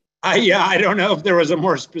 I don't know if there was a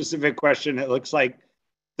more specific question. It looks like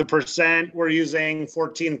the percent we're using,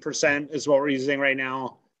 14% is what we're using right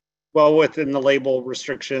now, well within the label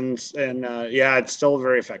restrictions, and yeah, it's still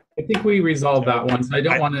very effective. I think we resolved that one, so I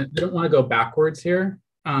don't want to go backwards here.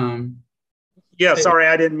 Yeah, sorry,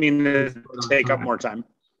 I didn't mean to take up more time.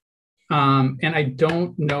 And I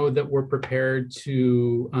don't know that we're prepared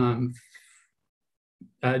to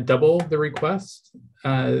double the request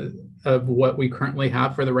of what we currently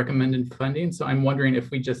have for the recommended funding. So I'm wondering if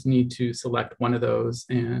we just need to select one of those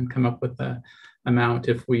and come up with the amount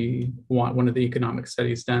if we want one of the economic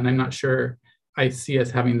studies done. I'm not sure I see us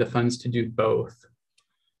having the funds to do both.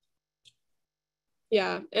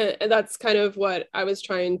 Yeah, and that's kind of what I was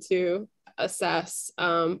trying to assess,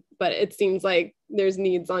 but it seems like there's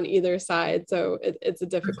needs on either side, so it's a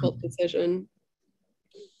difficult decision.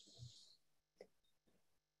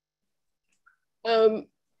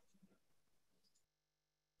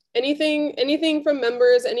 Anything from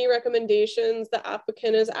members, any recommendations? The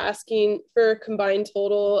applicant is asking for a combined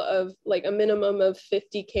total of like a minimum of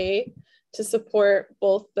 50K to support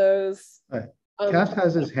both those. Cass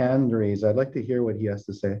has his hand raised. I'd like to hear what he has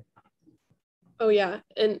to say. Oh yeah,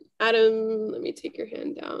 and Adam, let me take your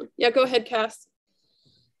hand down. Yeah, go ahead, Cass.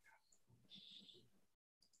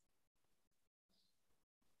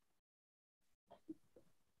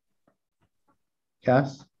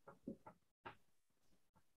 Cass?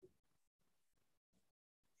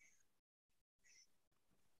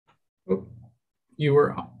 Oh, you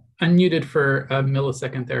were unmuted for a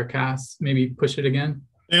millisecond there, Cass. Maybe push it again.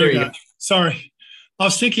 There we go. Sorry. I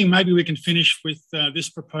was thinking maybe we can finish with this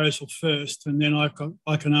proposal first, and then I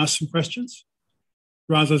can ask some questions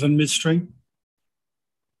rather than midstream.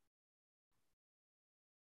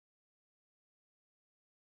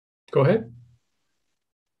 Go ahead.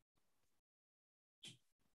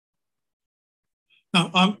 No,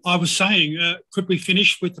 I was saying, could we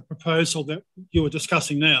finish with the proposal that you were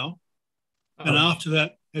discussing now? And after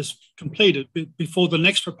that is completed, before the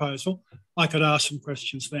next proposal, I could ask some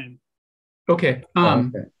questions then. Okay.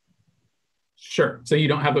 Sure. So you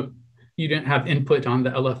didn't have input on the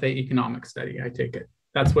LFA economic study, I take it.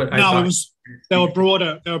 That's what I thought. They were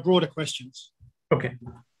broader questions. Okay.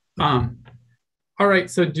 All right.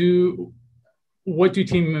 So what do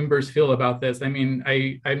team members feel about this? I mean,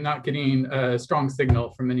 I'm not getting a strong signal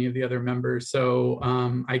from any of the other members. So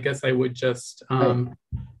I guess I would just go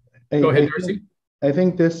ahead, Darcy. I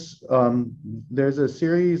think this, there's a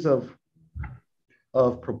series of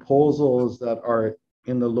proposals that are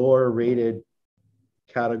in the lower rated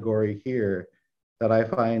category here that I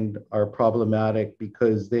find are problematic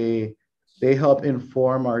because they help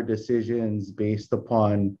inform our decisions based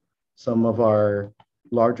upon some of our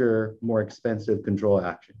larger, more expensive control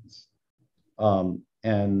actions. And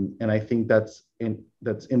I think that's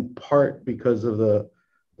in part because of the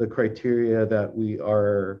criteria that we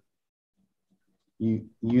are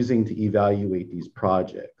using to evaluate these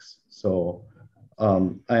projects. So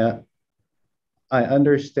I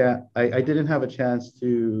understand, I didn't have a chance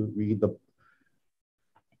to read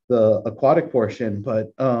the aquatic portion,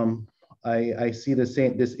 but I see this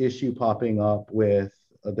issue popping up with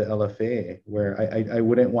the LFA, where I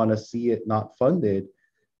wouldn't want to see it not funded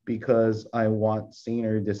because I want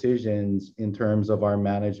saner decisions in terms of our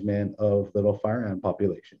management of little fire ant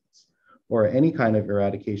populations or any kind of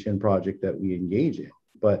eradication project that we engage in.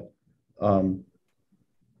 But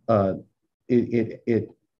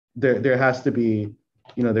there has to be,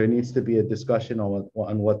 there needs to be a discussion on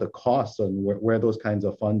what the costs and where those kinds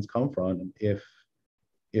of funds come from if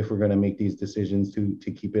we're going to make these decisions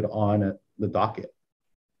to keep it on the docket.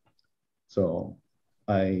 So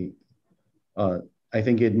I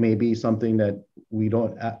think it may be something that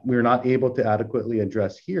we're not able to adequately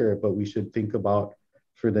address here, but we should think about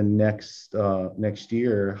for the next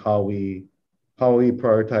year how we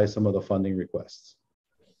prioritize some of the funding requests.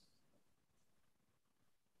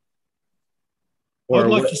 I'd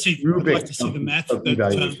like to see the math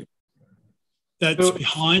that's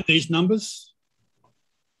behind these numbers.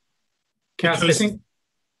 Cass, I think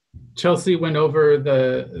Chelsea went over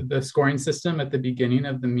the scoring system at the beginning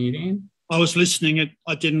of the meeting. I was listening.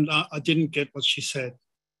 I didn't get what she said.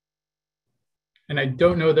 And I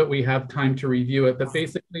don't know that we have time to review it, but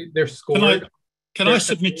basically they're scored. Can I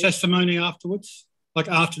submit testimony afterwards, like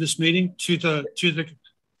after this meeting, to the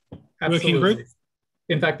working group?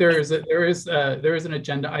 In fact, there is an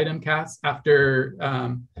agenda item, Cass, after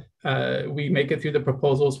we make it through the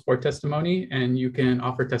proposals for testimony, and you can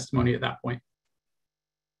offer testimony at that point.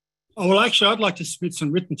 Oh, well, actually, I'd like to submit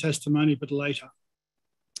some written testimony, but later.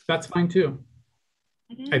 That's fine too,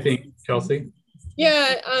 I think, Chelsea.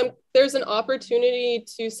 Yeah, there's an opportunity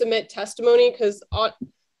to submit testimony because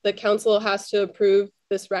the council has to approve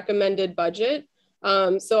this recommended budget.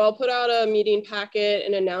 So I'll put out a meeting packet,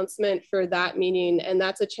 an announcement for that meeting, and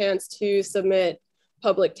that's a chance to submit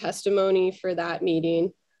public testimony for that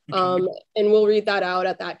meeting. And we'll read that out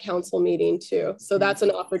at that council meeting too. So that's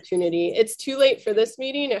an opportunity. It's too late for this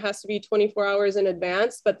meeting. It has to be 24 hours in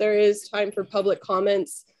advance, but there is time for public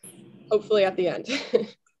comments, hopefully at the end.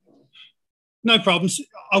 No problems.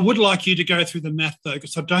 I would like you to go through the math though,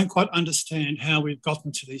 because I don't quite understand how we've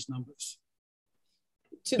gotten to these numbers.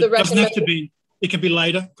 To the it doesn't have to be. It could be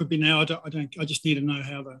later. Could be now. I just need to know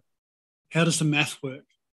how does the math work.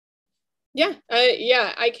 Yeah,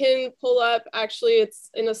 I can pull up. Actually, it's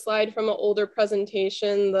in a slide from an older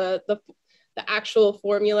presentation. The actual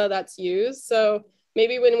formula that's used. So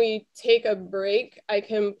maybe when we take a break, I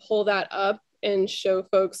can pull that up and show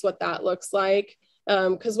folks what that looks like.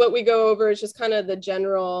 Because what we go over is just kind of the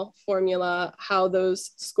general formula, how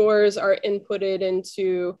those scores are inputted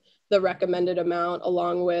into the recommended amount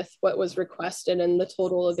along with what was requested and the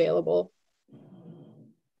total available.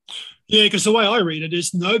 Yeah, because the way I read it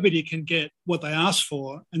is nobody can get what they ask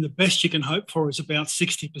for, and the best you can hope for is about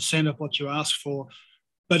 60% of what you ask for.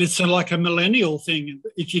 But it's like a millennial thing.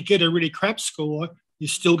 If you get a really crap score, you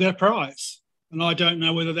still get a prize. And I don't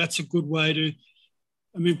know whether that's a good way to,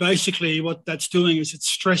 I mean, basically what that's doing is it's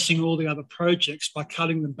stressing all the other projects by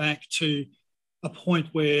cutting them back to a point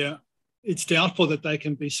where it's doubtful that they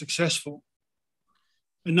can be successful.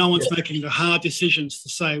 And no one's making the hard decisions to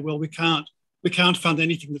say, well, we can't fund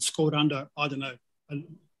anything that's scored under, I don't know,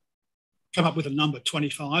 come up with a number,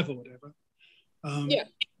 25 or whatever. Yeah.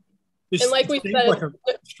 This and like we seems said, like a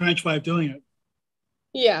strange way of doing it.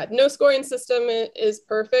 Yeah, no scoring system is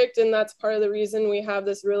perfect. And that's part of the reason we have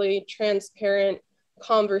this really transparent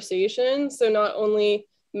conversation. So not only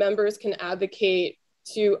members can advocate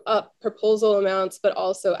to up proposal amounts, but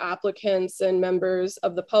also applicants and members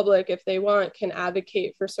of the public, if they want, can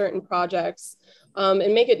advocate for certain projects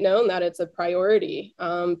and make it known that it's a priority.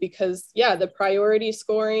 Because yeah, the priority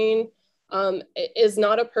scoring is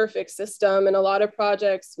not a perfect system. And a lot of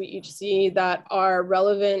projects we each see that are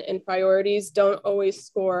relevant and priorities don't always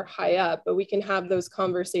score high up, but we can have those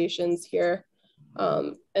conversations here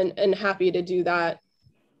and happy to do that.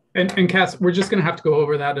 And Cass, we're just going to have to go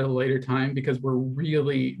over that at a later time because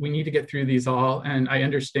we need to get through these all. And I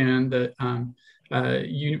understand that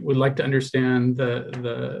you would like to understand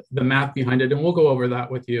the math behind it, and we'll go over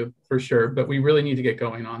that with you for sure. But we really need to get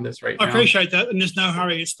going on this right now. I appreciate that, and there's no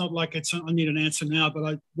hurry. It's not like I need an answer now, but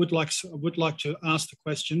I would like to ask the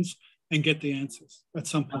questions and get the answers at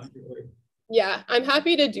some point. Absolutely. Yeah, I'm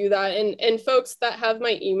happy to do that. And folks that have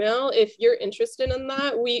my email, if you're interested in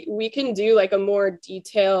that, we can do like a more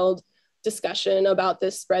detailed discussion about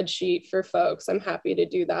this spreadsheet for folks. I'm happy to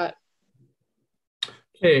do that.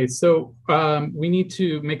 Okay, so we need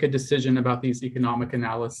to make a decision about these economic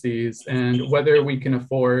analyses and whether we can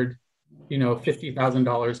afford,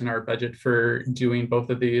 $50,000 in our budget for doing both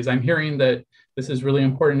of these. I'm hearing that this is really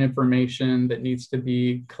important information that needs to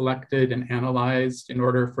be collected and analyzed in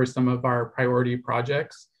order for some of our priority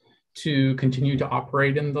projects to continue to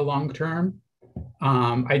operate in the long term.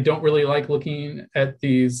 I don't really like looking at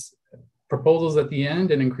these proposals at the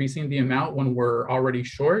end and increasing the amount when we're already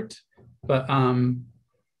short, but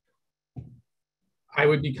I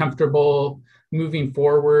would be comfortable moving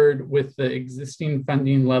forward with the existing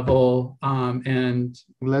funding level and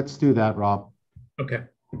let's do that, Rob. Okay.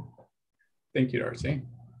 Thank you, Darcy.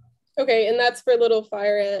 Okay, and that's for Little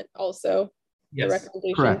Fire Ant also. Yes, the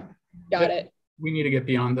recommendation. Correct. Got it. We need to get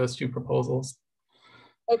beyond those two proposals.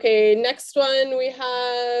 Okay, next one we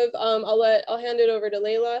have, I'll hand it over to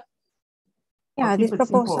Layla. Yeah, this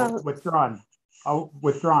proposal. Withdrawn. Oh,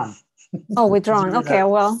 withdrawn. Oh, withdrawn. Okay,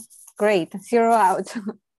 well, great. 0 out.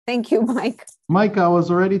 Thank you, Mike. Mike, I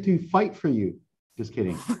was ready to fight for you. Just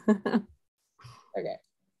kidding. Okay.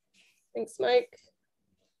 Thanks, Mike.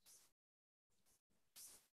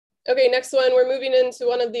 Okay, next one, we're moving into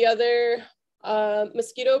one of the other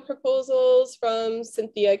mosquito proposals from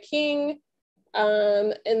Cynthia King.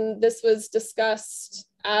 And this was discussed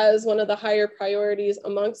as one of the higher priorities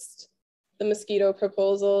amongst the mosquito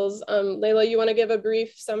proposals. Layla, you want to give a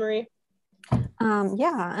brief summary?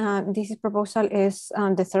 This proposal is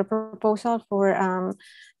the third proposal for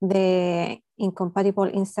the incompatible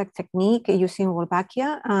insect technique using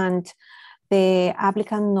Wolbachia, and the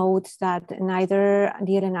applicant notes that neither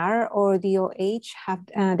DLNR or DOH have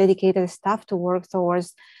dedicated staff to work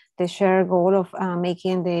towards the shared goal of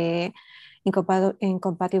making the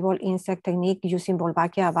incompatible insect technique using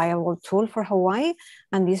Wolbachia a viable tool for Hawaii.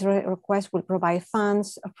 And this request will provide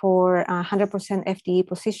funds for 100% FTE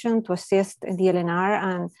position to assist DLNR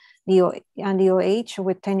and DOH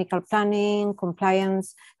with technical planning,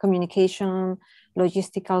 compliance, communication,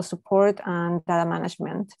 logistical support, and data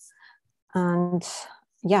management. And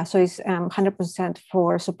yeah, so it's 100%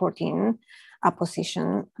 for supporting a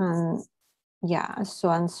position. And yeah,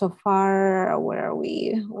 so far, where are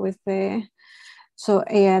we with the,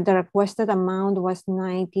 the requested amount was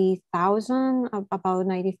 90,000, about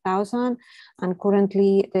 90,000. And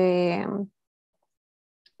currently the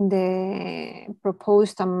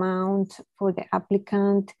proposed amount for the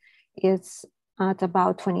applicant is at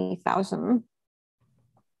about 20,000.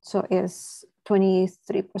 So it's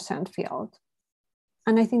 23% filled.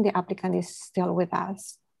 And I think the applicant is still with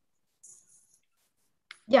us.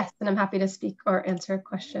 Yes, and I'm happy to speak or answer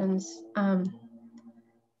questions.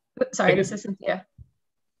 Sorry, this is Cynthia.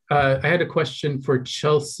 I had a question for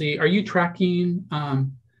Chelsea. Are you tracking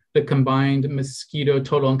the combined mosquito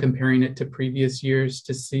total and comparing it to previous years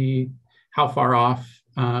to see how far off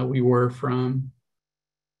we were from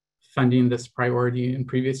funding this priority in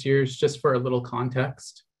previous years, just for a little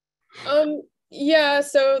context? Yeah,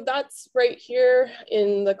 so that's right here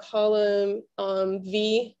in the column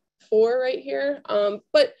V4 right here.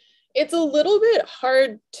 But it's a little bit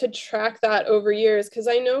hard to track that over years because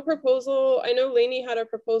I know Lainey had a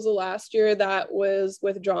proposal last year that was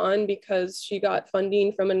withdrawn because she got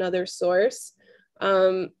funding from another source.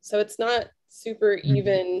 So it's not super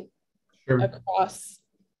even across.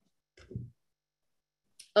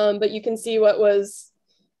 But you can see what was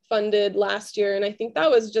funded last year. And I think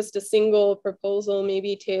that was just a single proposal,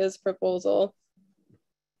 maybe Taya's proposal.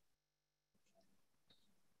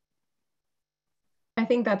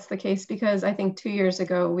 think that's the case because I think 2 years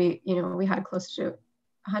ago, we had close to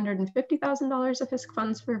 $150,000 of HISC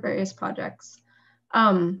funds for various projects.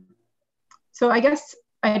 So I guess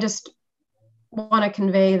I just want to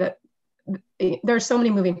convey that there's so many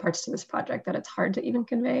moving parts to this project that it's hard to even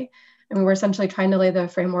convey. I mean, we're essentially trying to lay the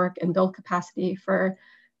framework and build capacity for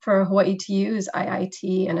Hawaii to use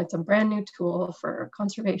IIT, and it's a brand new tool for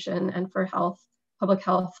conservation and for health, public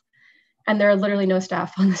health. And there are literally no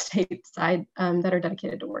staff on the state side that are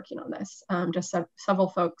dedicated to working on this, just several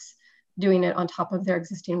folks doing it on top of their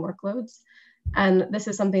existing workloads. And this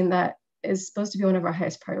is something that is supposed to be one of our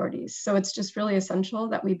highest priorities. So it's just really essential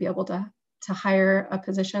that we be able to hire a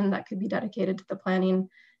position that could be dedicated to the planning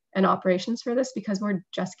and operations for this, because we're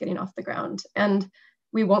just getting off the ground. And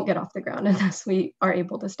we won't get off the ground unless we are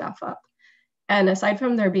able to staff up. And aside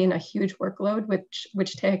from there being a huge workload,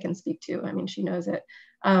 which Taya can speak to, I mean, she knows it,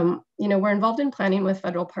 we're involved in planning with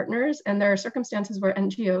federal partners, and there are circumstances where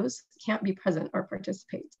NGOs can't be present or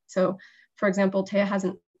participate. So for example, Taya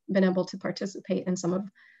hasn't been able to participate in some of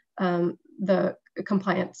the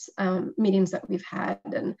compliance meetings that we've had,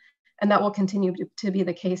 and that will continue to be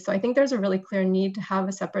the case. So I think there's a really clear need to have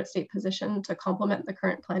a separate state position to complement the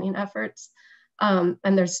current planning efforts.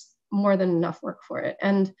 And there's more than enough work for it.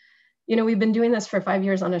 And, we've been doing this for 5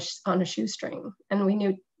 years on a shoestring, and we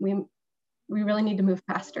knew we really need to move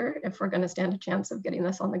faster if we're going to stand a chance of getting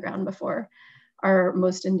this on the ground before our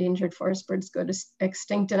most endangered forest birds go to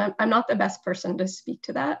extinct. And I'm not the best person to speak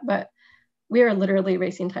to that, but we are literally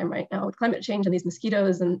racing time right now with climate change and these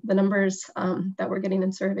mosquitoes and the numbers that we're getting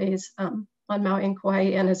in surveys on Maui and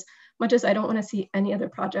Kauai. And as much as I don't want to see any other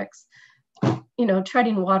projects,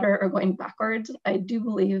 treading water or going backwards, I do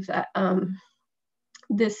believe that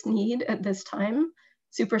this need at this time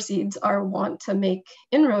supersedes our want to make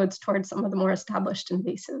inroads towards some of the more established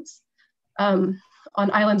invasives on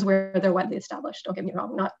islands where they're widely established. Don't get me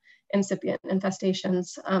wrong, not incipient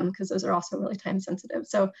infestations, because those are also really time sensitive.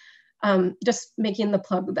 So just making the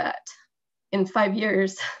plug that in 5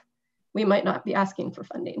 years, we might not be asking for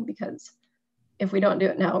funding, because if we don't do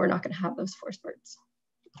it now, we're not going to have those forest birds.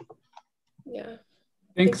 Yeah.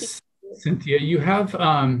 Thanks, Cynthia. You have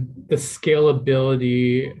the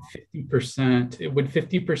scalability 50%. Would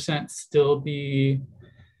 50% still be?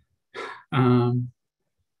 I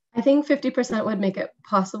think 50% would make it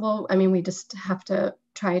possible. I mean, we just have to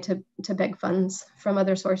try to beg funds from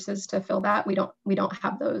other sources to fill that. We don't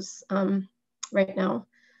have those right now.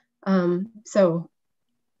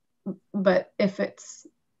 But if it's,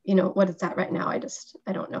 what it's at right now, I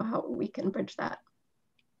don't know how we can bridge that.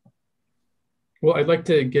 Well, I'd like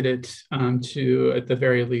to get it to, at the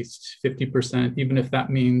very least, 50%, even if that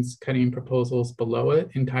means cutting proposals below it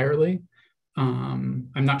entirely. I'm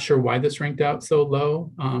not sure why this ranked out so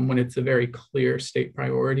low when it's a very clear state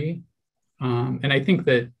priority. And I think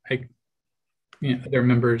that other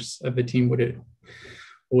members of the team would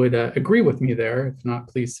agree with me there. If not,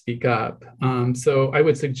 please speak up. So I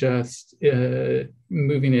would suggest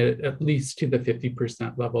moving it at least to the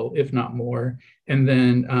 50% level, if not more. And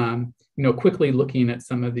then, quickly looking at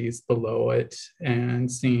some of these below it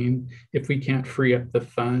and seeing if we can't free up the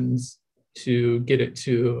funds to get it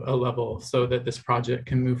to a level so that this project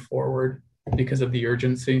can move forward because of the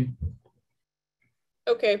urgency.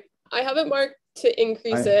 Okay, I have it marked to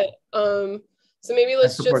increase it. So maybe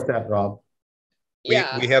let's I support that, Rob.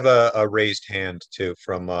 Yeah. We have a raised hand too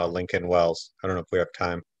from Lincoln Wells. I don't know if we have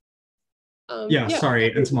time. Yeah,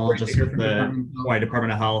 sorry, entomologist with the Hawaii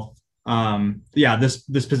Department of Health. Yeah,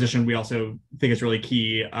 this position we also think is really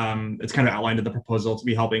key. It's kind of outlined in the proposal to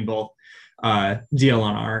be helping both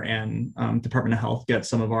DLNR and Department of Health get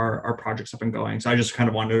some of our projects up and going. So I just kind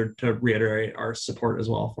of wanted to reiterate our support as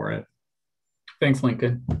well for it. Thanks,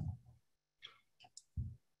 Lincoln.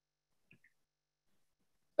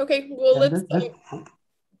 Okay, well, let's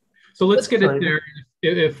get it there.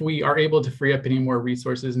 If we are able to free up any more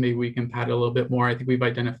resources, maybe we can pad a little bit more. I think we've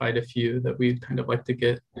identified a few that we'd kind of like to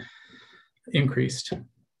get increased.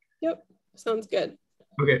 Yep, sounds good.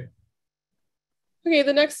 Okay. Okay,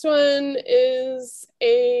 the next one is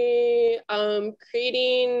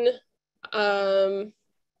creating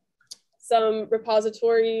some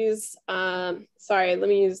repositories. Sorry, let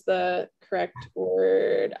me use the correct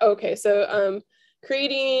word. Okay, so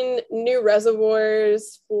creating new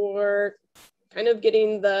reservoirs for kind of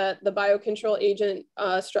getting the biocontrol agent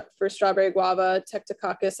for strawberry guava,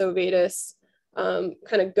 Tectococcus ovatus,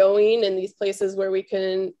 kind of going in these places where we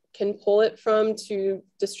can pull it from to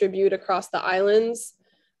distribute across the islands.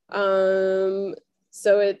 So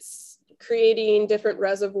it's creating different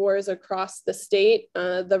reservoirs across the state.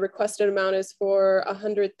 The requested amount is for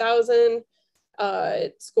 100,000.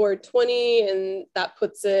 It scored 20, and that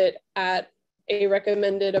puts it at a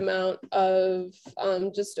recommended amount of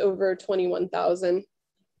just over 21,000.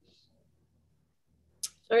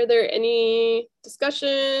 Are there any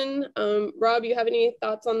discussion? Rob, you have any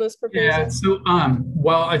thoughts on this proposal? Yeah, so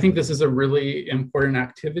well, I think this is a really important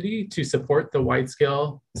activity to support the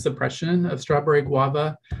wide-scale suppression of strawberry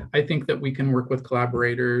guava. I think that we can work with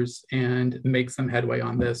collaborators and make some headway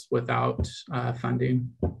on this without funding.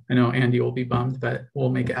 I know Andy will be bummed, but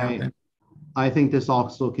we'll make it happen. I think this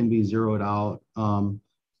also can be zeroed out.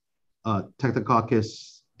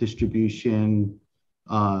 Tetracoccus distribution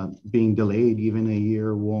being delayed even a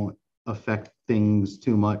year won't affect things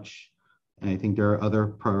too much. And I think there are other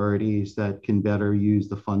priorities that can better use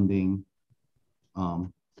the funding.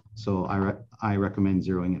 So I recommend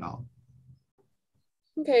zeroing it out.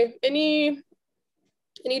 Okay, any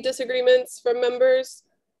disagreements from members?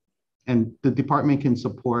 And the department can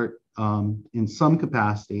support in some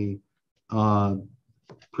capacity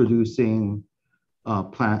producing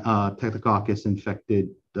Tetracoccus infected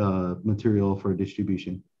material for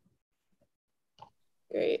distribution.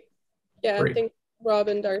 Great. Yeah, Great. I think Rob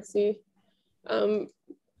and Darcy.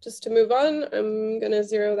 Just to move on, I'm gonna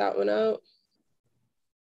zero that one out.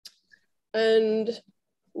 And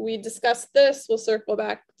we discussed this, we'll circle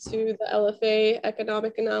back to the LFA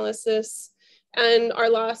economic analysis. And our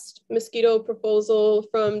last mosquito proposal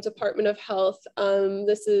from Department of Health.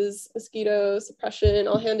 This is mosquito suppression.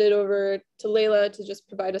 I'll hand it over to Leila to just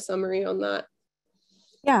provide a summary on that.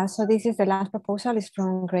 Yeah, so this is the last proposal. It's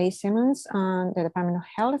from Grace Simmons and the Department of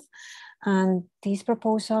Health. And this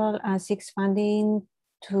proposal seeks funding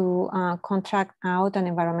to contract out an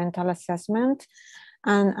environmental assessment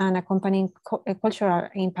and an accompanying cultural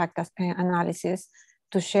impact analysis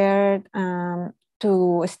to share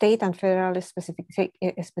to state and federal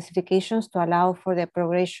specifications to allow for the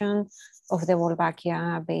progression of the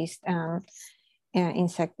Wolbachia-based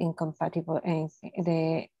insect incompatible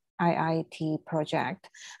the IIT project.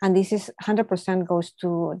 And this is 100% goes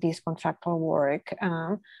to this contractual work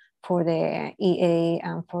for the EA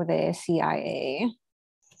and for the CIA.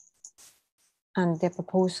 And the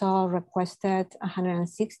proposal requested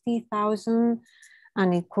 160,000,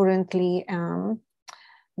 and it currently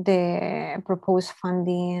the proposed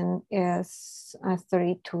funding is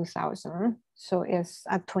 32,000, so it's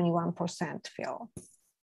at 21% fill.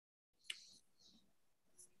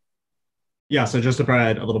 Yeah, so just to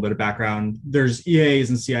provide a little bit of background, there's EAs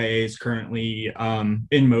and CIAs currently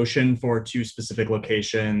in motion for 2 specific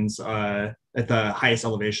locations at the highest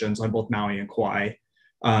elevations on both Maui and Kauai.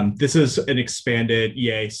 This is an expanded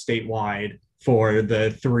EA statewide for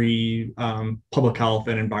the 3 public health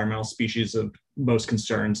and environmental species of most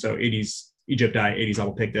concern, so Aedes aegypti, Aedes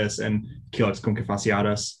albopictus, and Culex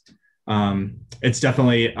concafaciatus. It's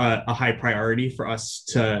definitely a high priority for us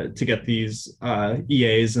to get these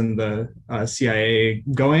EAs and the CIA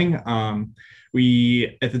going.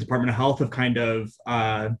 We at the Department of Health have kind of,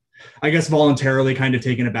 I guess, voluntarily kind of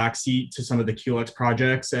taken a backseat to some of the Culex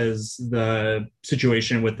projects as the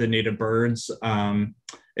situation with the native birds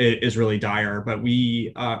is really dire. But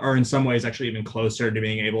we are in some ways actually even closer to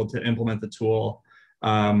being able to implement the tool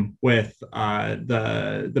with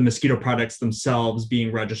the mosquito products themselves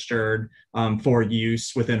being registered for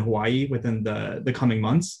use within Hawaii within the coming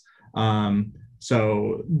months.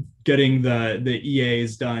 So getting the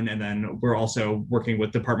EAs done, and then we're also working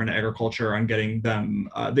with Department of Agriculture on getting them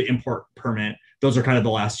the import permit. Those are kind of the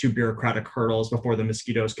last 2 bureaucratic hurdles before the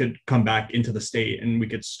mosquitoes could come back into the state and we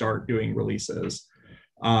could start doing releases.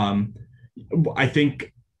 I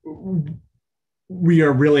think we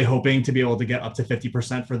are really hoping to be able to get up to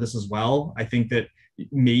 50% for this as well. I think that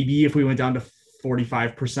maybe if we went down to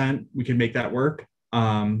 45%, we could make that work.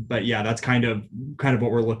 But yeah, that's kind of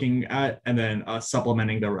what we're looking at, and then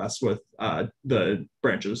supplementing the rest with the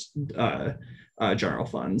branches general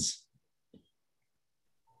funds.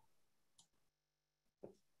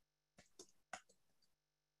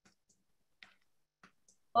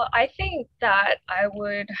 Well, I think that I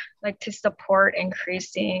would like to support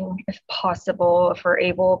increasing, if possible, if we're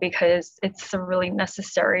able, because it's a really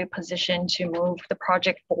necessary position to move the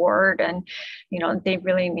project forward. And, you know, they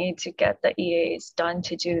really need to get the EAs done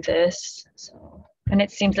to do this. So, and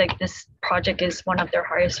it seems like this project is one of their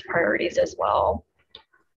highest priorities as well.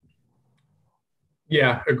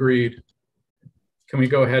 Yeah, agreed. Can we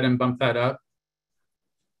go ahead and bump that up?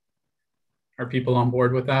 Are people on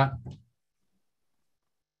board with that?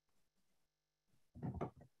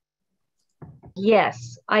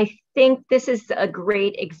 Yes, I think this is a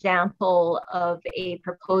great example of a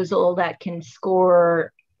proposal that can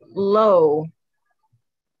score low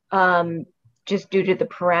just due to the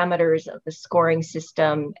parameters of the scoring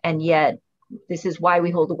system. And yet this is why we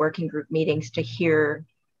hold the working group meetings, to hear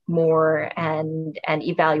more and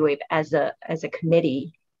evaluate as a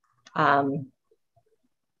committee, and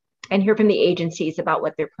hear from the agencies about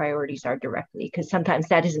what their priorities are directly, because sometimes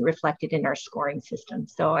that isn't reflected in our scoring system.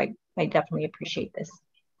 So I definitely appreciate this.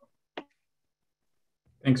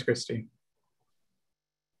 Thanks, Christy.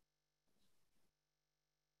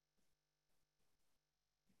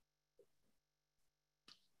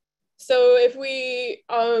 So if we,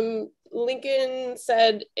 Lincoln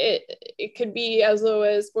said it could be as low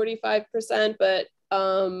as 45%, but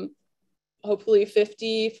hopefully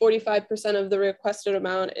 45% of the requested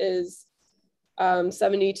amount is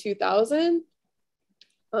 72,000.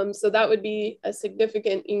 So that would be a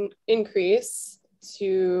significant increase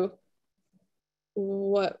to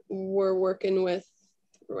what we're working with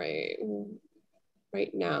right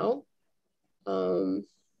now.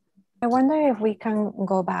 I wonder if we can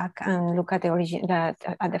go back and look at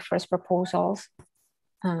the first proposals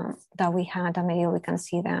that we had, and maybe we can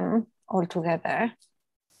see them all together.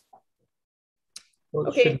 Well,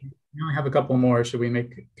 okay. We only have a couple more. Should we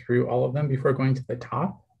make it through all of them before going to the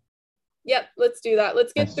top? Yep, let's do that.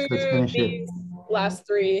 Let's get through these last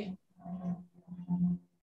three.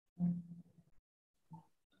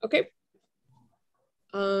 Okay.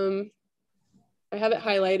 I have it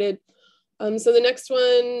highlighted. So the next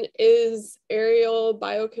one is aerial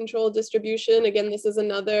biocontrol distribution. Again, this is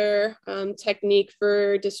another technique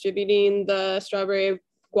for distributing the strawberry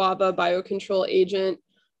guava biocontrol agent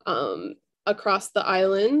across the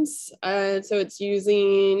islands. So it's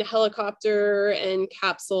using helicopter and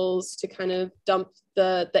capsules to kind of dump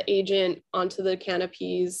the agent onto the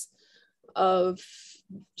canopies of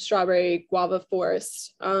strawberry guava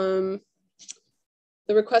forest.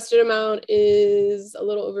 The requested amount is a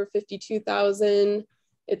little over 52,000.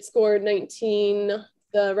 It scored 19.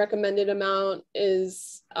 The recommended amount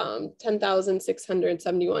is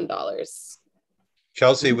 $10,671.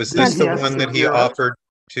 Chelsea, was this the one that he offered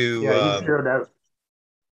to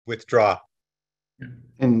withdraw?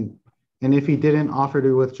 And if he didn't offer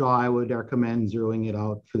to withdraw, I would recommend zeroing it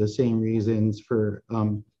out for the same reasons for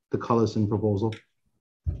the Cullison proposal.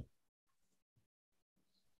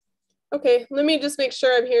 Okay, let me just make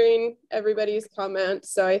sure I'm hearing everybody's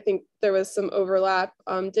comments. So I think there was some overlap.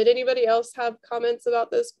 Did anybody else have comments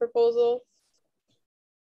about this proposal?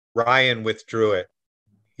 Ryan withdrew it.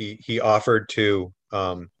 He offered to,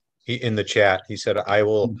 in the chat, he said, I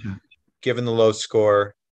will, given the low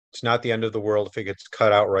score, it's not the end of the world if it gets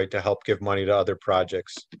cut outright to help give money to other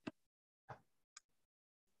projects.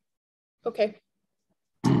 Okay.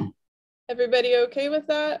 Everybody okay with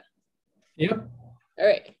that? Yep. All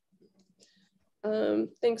right.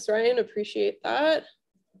 Thanks, Ryan. Appreciate that.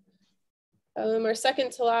 Our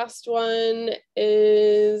second to last one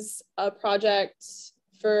is a project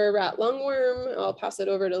for rat lungworm. I'll pass it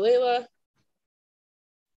over to Layla.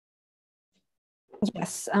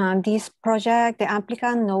 Yes, this project, the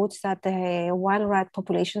applicant notes that the wild rat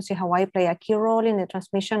populations in Hawaii play a key role in the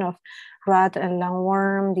transmission of rat and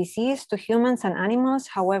lungworm disease to humans and animals.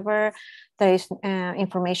 However, there is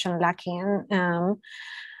information lacking.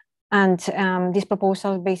 This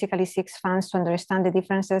proposal basically seeks funds to understand the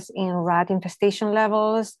differences in rat infestation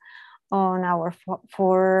levels on our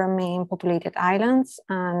four main populated islands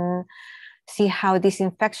and see how these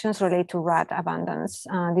infections relate to rat abundance.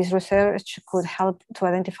 This research could help to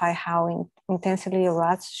identify how intensively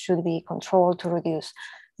rats should be controlled to reduce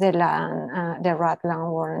the rat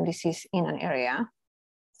lungworm disease in an area.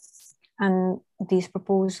 And this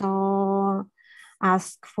proposal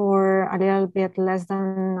ask for a little bit less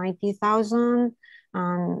than 90,000,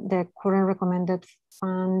 and the current recommended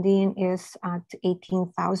funding is at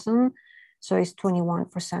 18,000, so it's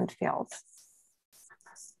 21% filled.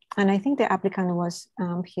 And I think the applicant was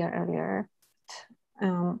here earlier. I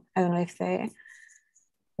don't know if the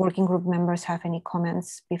working group members have any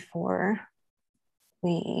comments before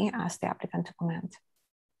we ask the applicant to comment.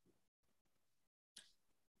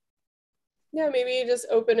 Yeah, maybe just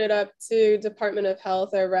open it up to Department of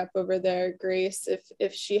Health, our rep over there, Grace,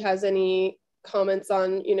 if she has any comments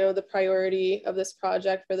on, you know, the priority of this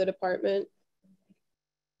project for the department.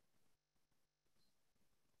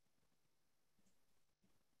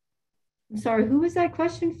 Sorry, who was that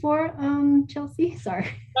question for, Chelsea? Sorry,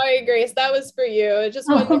 Grace, that was for you. I just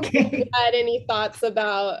wondered if you had any thoughts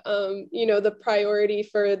about, you know, the priority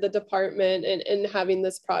for the department and having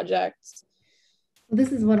this project.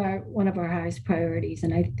 This is one of our highest priorities,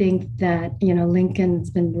 and I think that, you know, Lincoln's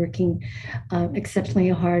been working exceptionally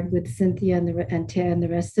hard with Cynthia and Ted and the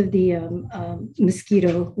rest of the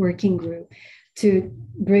mosquito working group to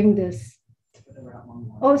bring this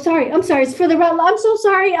Oh, sorry. I'm sorry. It's for the rat. I'm so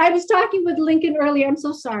sorry. I was talking with Lincoln earlier. I'm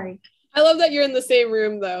so sorry. I love that you're in the same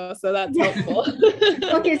room though, so that's helpful.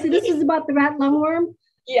 Okay, so this is about the rat lungworm?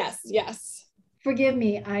 Yes, yes. Forgive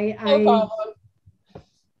me. No problem.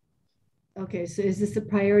 Okay, so is this a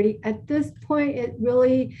priority? At this point, it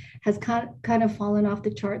really has kind of fallen off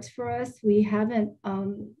the charts for us. We haven't,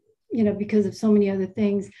 because of so many other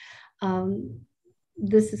things,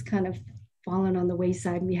 this has kind of fallen on the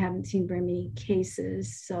wayside. We haven't seen very many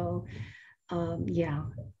cases. So, yeah.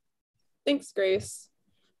 Thanks, Grace.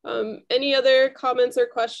 Any other comments or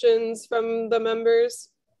questions from the members?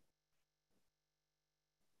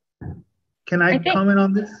 Can I comment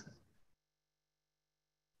on this?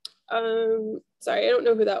 Sorry, I don't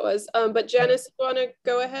know who that was. But Janice, you want to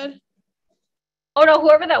go ahead? Oh no,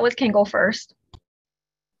 whoever that was can go first.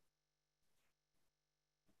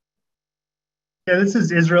 Yeah, this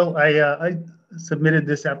is Israel. I submitted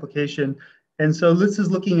this application. And so this is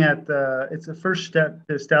looking at, it's a first step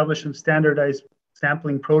to establish some standardized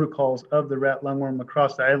sampling protocols of the rat lungworm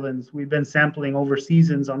across the islands. We've been sampling over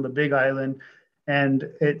seasons on the Big Island, and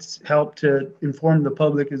it's helped to inform the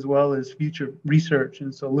public as well as future research.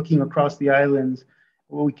 And so looking across the islands,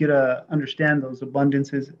 we could understand those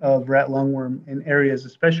abundances of rat lungworm in areas,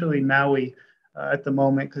 especially Maui at the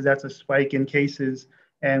moment, because that's a spike in cases,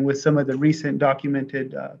 and with some of the recent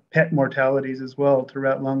documented pet mortalities as well to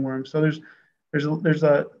rat lungworm. So there's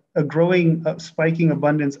a growing spiking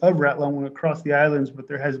abundance of rat lungworm across the islands, but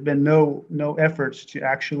there has been no efforts to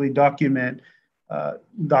actually document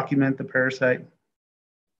the parasite.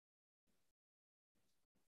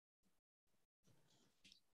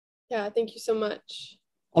 Yeah, thank you so much.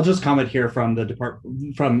 I'll just comment here from the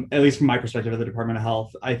department, at least from my perspective of the Department of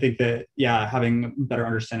Health. I think that, yeah, having a better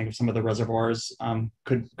understanding of some of the reservoirs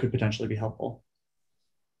could potentially be helpful.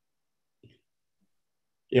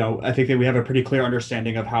 I think that we have a pretty clear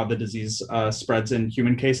understanding of how the disease spreads in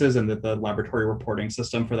human cases, and that the laboratory reporting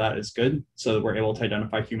system for that is good, so that we're able to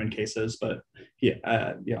identify human cases. But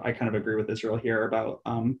I kind of agree with Israel here about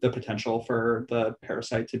the potential for the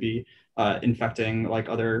parasite to be infecting like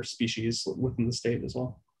other species within the state as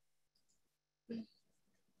well.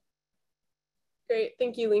 Great,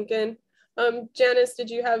 thank you, Lincoln. Janice, did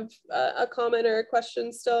you have a comment or a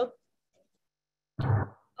question still?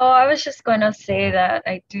 Oh, I was just going to say that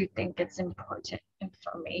I do think it's important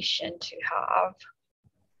information to have.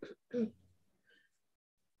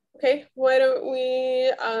 Okay, why don't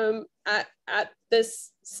we, at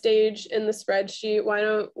this stage in the spreadsheet, why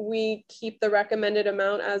don't we keep the recommended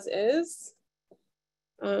amount as is?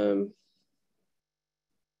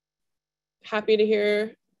 Happy to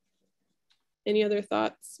hear any other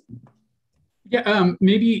thoughts. Yeah,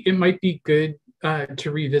 maybe it might be good to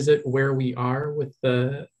revisit where we are with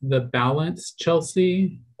the balance,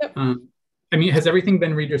 Chelsea. Yep. I mean, has everything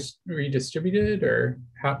been redistributed, or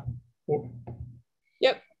how?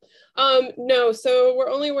 Yep. No, so we're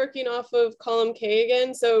only working off of column K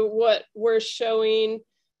again. So what we're showing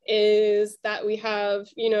is that we have,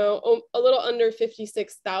 a little under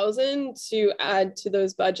 56,000 to add to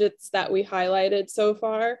those budgets that we highlighted so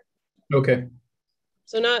far. Okay.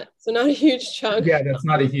 So not a huge chunk. Yeah, that's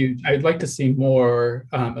not a huge. I'd like to see more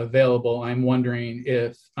available. I'm wondering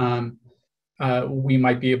if we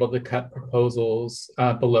might be able to cut proposals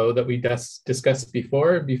below that we discussed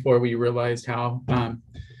before we realized how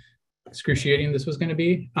excruciating this was going to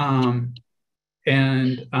be. I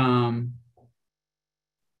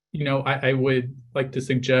would like to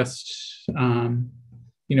suggest,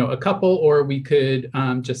 a couple, or we could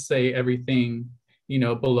just say everything,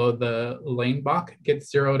 below the lane block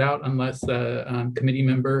gets zeroed out, unless a committee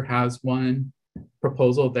member has one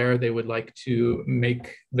proposal there they would like to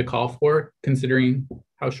make the call for, considering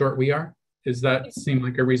how short we are. Does that seem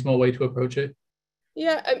like a reasonable way to approach it?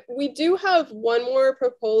 Yeah, we do have one more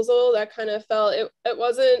proposal that kind of fell. It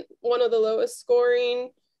wasn't one of the lowest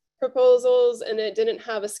scoring proposals, and it didn't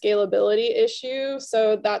have a scalability issue.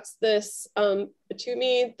 So that's this, to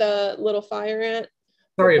me, the little fire ant.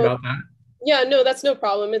 Sorry about that. Yeah, no, that's no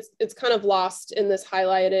problem. It's kind of lost in this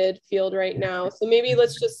highlighted field right now. So maybe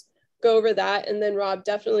let's just go over that, and then Rob,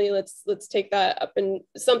 definitely let's take that up, and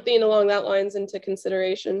something along that lines into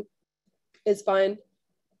consideration is fine.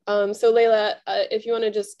 So Leila, if you want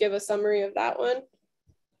to just give a summary of that one.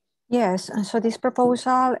 Yes, so this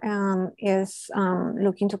proposal is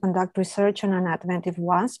looking to conduct research on an adventive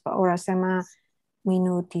wasp, Orasema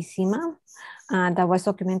minutissima, that was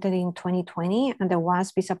documented in 2020, and the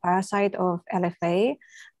wasp is a parasite of LFA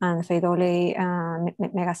and Pheidole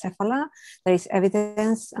megacephala. There is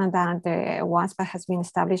evidence that the wasp has been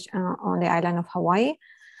established on the island of Hawaii.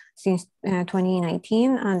 since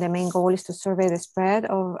 2019. And the main goal is to survey the spread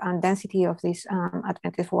of and density of this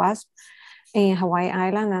adventist wasp in Hawaii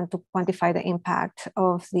Island and to quantify the impact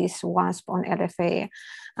of this wasp on LFA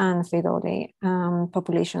and Pheidole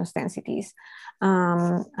populations densities.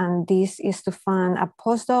 And this is to fund a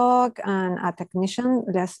postdoc and a technician,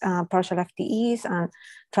 less partial FTEs, and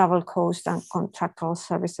travel costs and contractual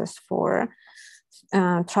services for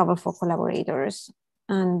travel for collaborators.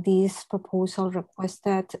 And this proposal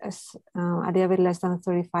requested a little bit less than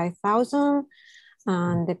 35,000,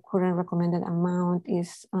 and the current recommended amount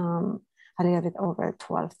is a little bit over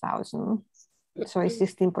 12,000. So it's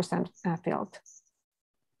 16% filled.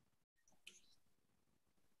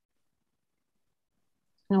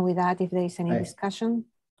 And with that, if there is any discussion.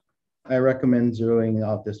 I recommend zeroing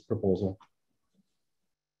out this proposal.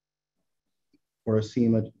 Or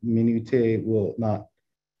SEMA minutiae will not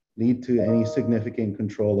lead to any significant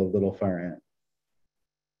control of little fire ant.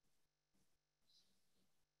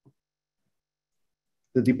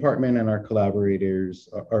 The department and our collaborators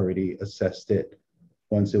already assessed it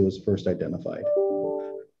once it was first identified.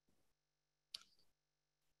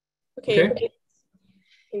 Okay.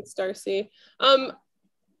 Thanks, Darcy.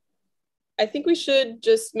 I think we should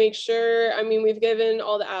just make sure, I mean, we've given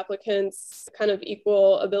all the applicants kind of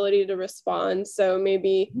equal ability to respond. So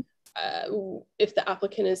maybe if the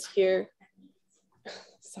applicant is here,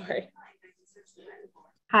 sorry.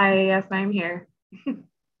 Hi, yes, I'm here.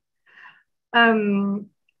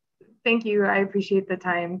 Thank you. I appreciate the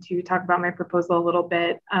time to talk about my proposal a little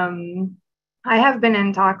bit. I have been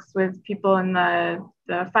in talks with people in the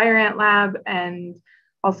Fire Ant Lab and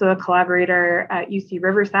also a collaborator at UC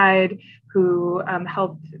Riverside who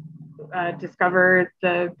helped discover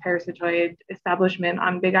the parasitoid establishment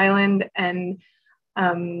on Big Island. And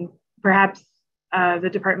perhaps the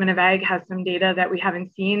Department of Ag has some data that we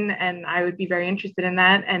haven't seen, and I would be very interested in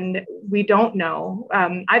that. And we don't know.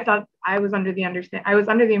 I was under the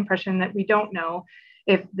impression that we don't know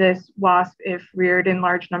if this wasp, if reared in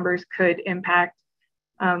large numbers, could impact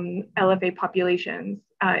LFA populations.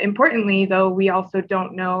 Importantly, though, we also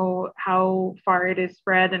don't know how far it is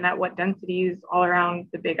spread and at what densities all around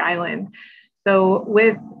the Big Island. So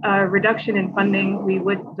with a reduction in funding, we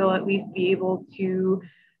would still at least be able to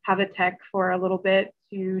have a tech for a little bit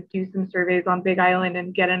to do some surveys on Big Island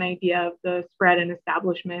and get an idea of the spread and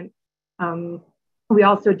establishment. We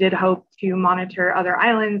also did hope to monitor other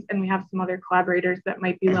islands, and we have some other collaborators that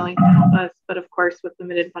might be willing to help us, but of course with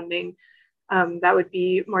limited funding, that would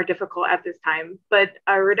be more difficult at this time. But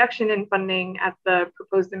a reduction in funding at the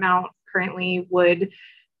proposed amount currently would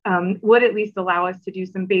at least allow us to do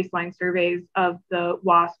some baseline surveys of the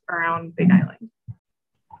wasp around Big Island.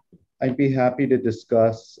 I'd be happy to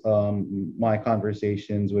discuss my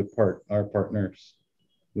conversations with our partners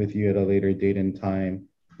with you at a later date and time.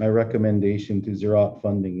 My recommendation to zero out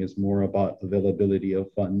funding is more about availability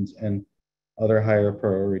of funds and other higher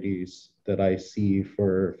priorities that I see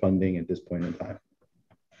for funding at this point in time.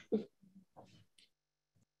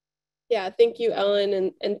 Yeah, thank you,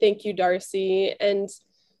 Ellen, and thank you, Darcy. And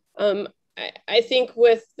I think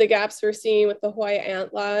with the gaps we're seeing with the Hawaii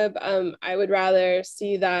Ant Lab, I would rather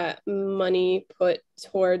see that money put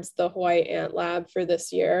towards the Hawaii Ant Lab for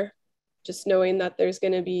this year, just knowing that there's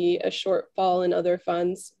going to be a shortfall in other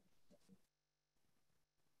funds.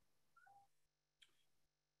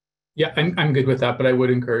 Yeah, I'm good with that, but I would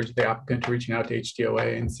encourage the applicant to reaching out to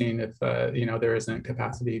HDOA and seeing if there isn't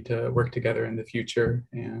capacity to work together in the future,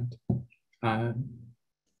 and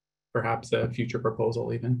perhaps a future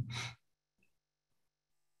proposal even.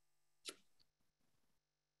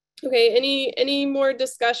 Okay, any more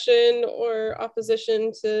discussion or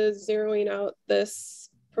opposition to zeroing out this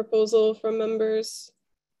proposal from members?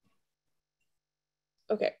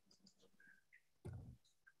 Okay.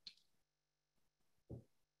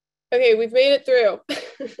 Okay, we've made it through.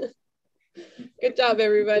 Good job,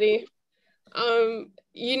 everybody.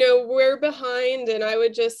 We're behind, and I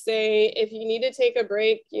would just say if you need to take a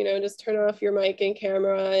break, just turn off your mic and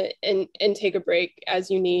camera and take a break as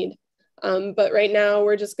you need. But right now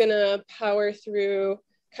we're just gonna power through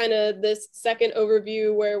kind of this second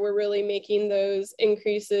overview where we're really making those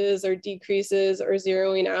increases or decreases or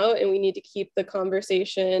zeroing out, and we need to keep the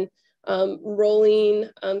conversation rolling.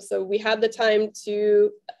 So we had the time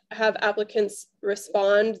to have applicants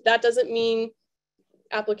respond. That doesn't mean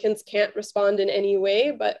applicants can't respond in any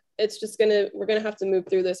way, but it's just we're gonna have to move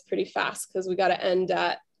through this pretty fast because we got to end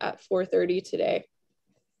at 4:30 today.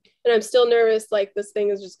 And I'm still nervous, like this thing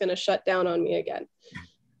is just gonna shut down on me again.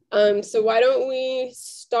 So why don't we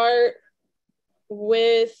start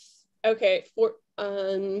with, okay, for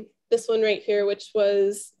this one right here, which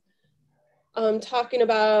was talking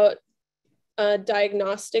about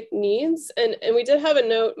diagnostic needs. And we did have a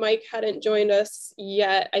note, Mike hadn't joined us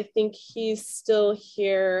yet. I think he's still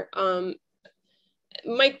here.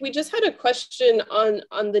 Mike, we just had a question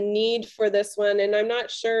on the need for this one, and I'm not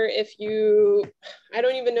sure if you, I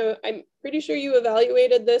don't even know, I'm pretty sure you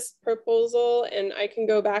evaluated this proposal, and I can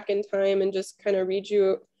go back in time and just kind of read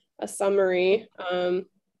you a summary. I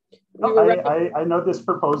know this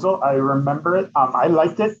proposal. I remember it. I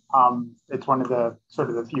liked it. It's one of the sort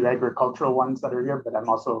of the few agricultural ones that are here, but I'm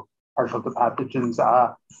also partial to pathogens.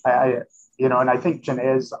 And I think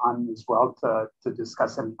Janae is on as well to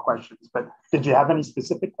discuss any questions. But did you have any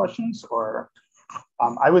specific questions? Or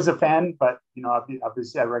I was a fan, but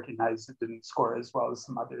obviously I recognize it didn't score as well as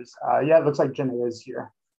some others. Yeah, it looks like Janae is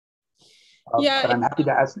here. Yeah, but I'm happy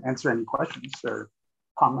to answer any questions or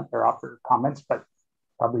comment or offer comments. But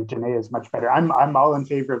probably Janae is much better. I'm all in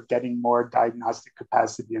favor of getting more diagnostic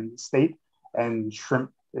capacity in the state, and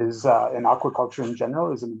shrimp is and aquaculture in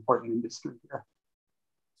general is an important industry here.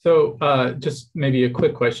 So just maybe a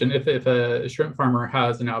quick question. If a shrimp farmer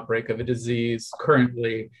has an outbreak of a disease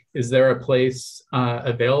currently, is there a place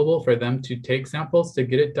available for them to take samples to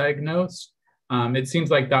get it diagnosed? It seems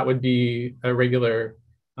like that would be a regular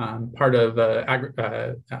part of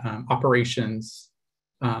operations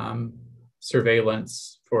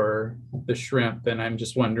surveillance for the shrimp. And I'm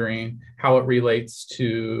just wondering how it relates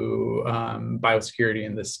to biosecurity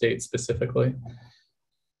in the state specifically.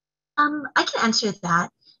 I can answer that.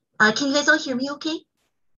 Can you guys all hear me okay?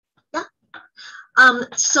 Yeah.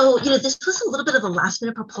 So, this was a little bit of a last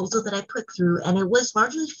minute proposal that I put through, and it was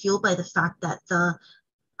largely fueled by the fact that the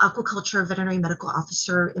aquaculture veterinary medical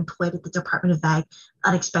officer employed at the Department of Ag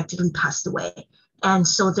unexpectedly passed away. And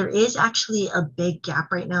so there is actually a big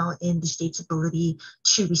gap right now in the state's ability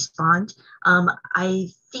to respond. I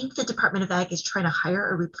think the Department of Ag is trying to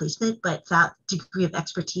hire a replacement, but that degree of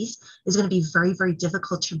expertise is going to be very, very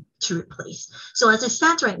difficult to replace. So as it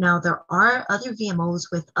stands right now, there are other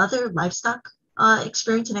VMOs with other livestock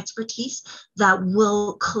experience and expertise that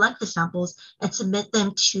will collect the samples and submit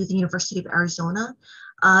them to the University of Arizona.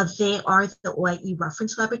 They are the OIE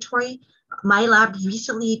reference laboratory. My lab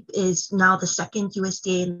recently is now the second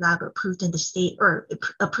USDA lab approved in the state or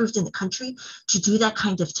approved in the country to do that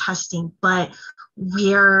kind of testing. But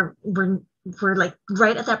we're like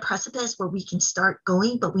right at that precipice where we can start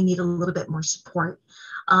going, but we need a little bit more support.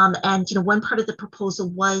 And one part of the proposal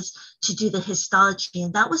was to do the histology,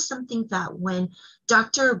 and that was something that when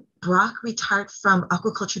Dr. Brock retired from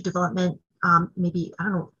aquaculture development, maybe, I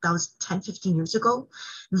don't know, that was 10, 15 years ago,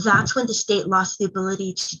 that's when the state lost the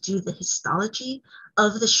ability to do the histology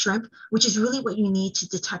of the shrimp, which is really what you need to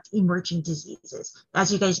detect emerging diseases.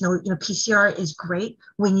 As you guys know, PCR is great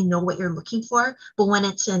when you know what you're looking for, but when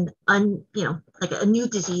it's like a new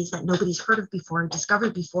disease that nobody's heard of before,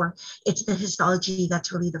 discovered before, it's the histology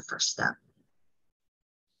that's really the first step.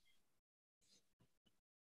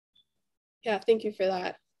 Yeah, thank you for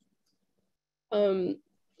that.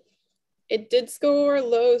 It did score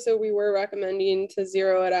low, so we were recommending to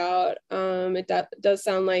zero it out. It does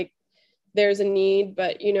sound like there's a need,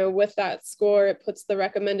 but with that score, it puts the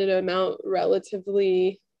recommended amount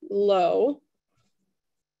relatively low.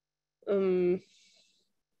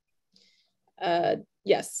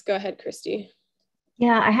 Yes, go ahead, Christy.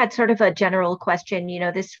 Yeah, I had sort of a general question.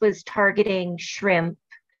 This was targeting shrimp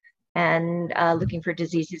and looking for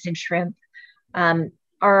diseases in shrimp.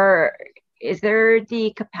 Is there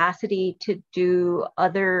the capacity to do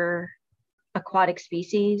other aquatic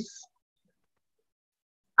species?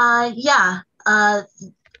 Yeah.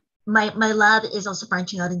 My lab is also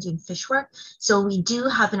branching out and doing fish work. So we do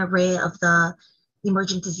have an array of the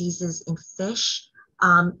emergent diseases in fish.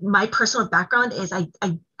 My personal background is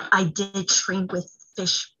I did train with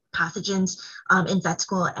fish pathogens in vet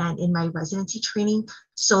school and in my residency training.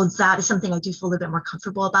 So that is something I do feel a little bit more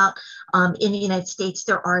comfortable about. In the United States,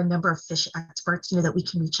 there are a number of fish experts, that we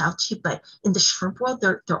can reach out to, but in the shrimp world,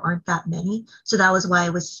 there aren't that many. So that was why I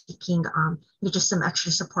was seeking just some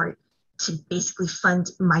extra support to basically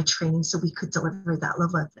fund my training so we could deliver that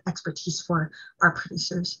level of expertise for our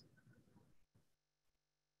producers.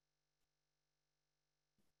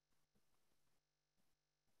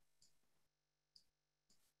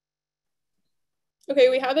 Okay,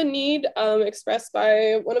 we have a need expressed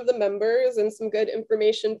by one of the members and some good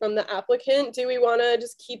information from the applicant. Do we want to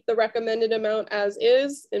just keep the recommended amount as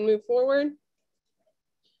is and move forward?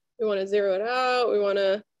 We want to zero it out. We want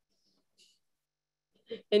to,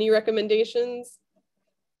 any recommendations?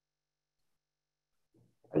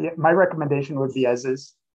 Yeah, my recommendation would be as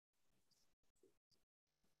is.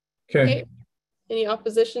 Okay. Any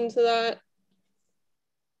opposition to that?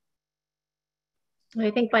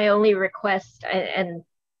 I think my only request, and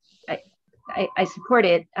I support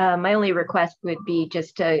it. My only request would be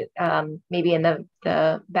just to maybe in the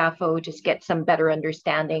BAFO just get some better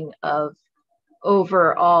understanding of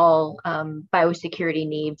overall biosecurity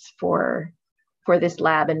needs for this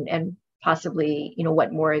lab, and possibly, you know,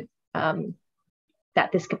 what more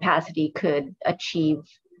that this capacity could achieve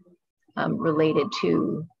related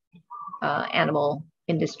to animal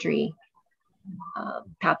industry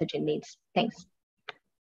pathogen needs. Thanks.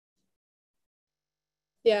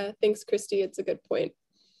 Yeah, thanks, Christy. It's a good point.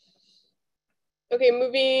 Okay,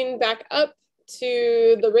 moving back up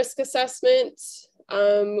to the risk assessment.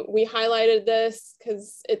 We highlighted this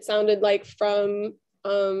because it sounded like from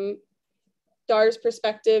DAR's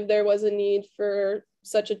perspective, there was a need for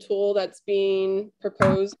such a tool that's being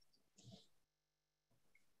proposed.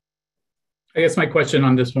 I guess my question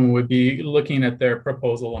on this one would be, looking at their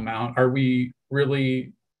proposal amount, are we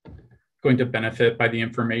really going to benefit by the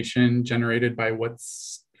information generated by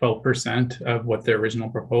what's 12% of what the original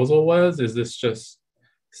proposal was? Is this just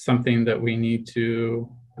something that we need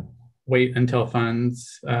to wait until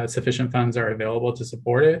funds, sufficient funds are available to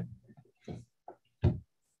support it?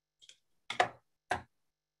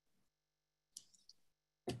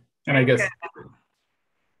 And I guess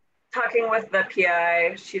talking with the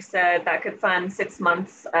PI, she said that could fund 6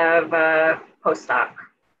 months of postdoc.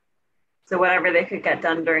 So whatever they could get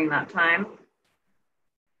done during that time.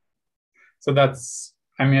 So that's,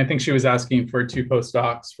 I mean, I think she was asking for 2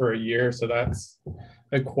 postdocs for a year. So that's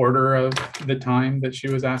a quarter of the time that she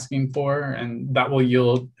was asking for. And that will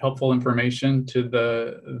yield helpful information to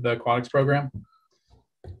the aquatics program.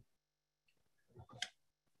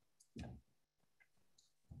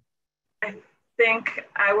 I think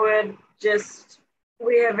I would just,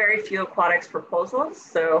 we have very few aquatics proposals.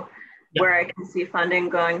 So where I can see funding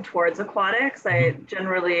going towards aquatics, I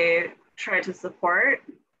generally try to support.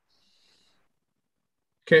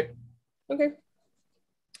 Okay. Okay.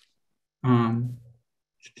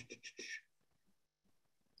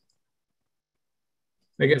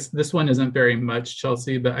 I guess this one isn't very much,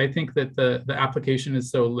 Chelsea, but I think that the application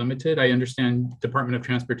is so limited. I understand Department of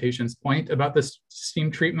Transportation's point about this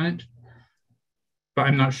steam treatment, but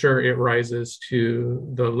I'm not sure it rises to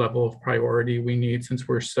the level of priority we need since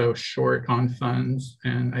we're so short on funds.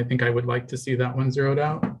 And I think I would like to see that one zeroed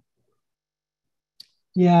out.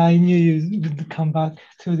 Yeah, I knew you would come back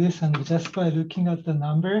to this, and just by looking at the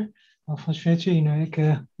number, unfortunately, you know, like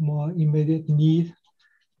a more immediate need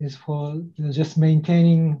is for, you know, just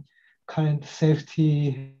maintaining current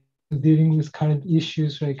safety, dealing with current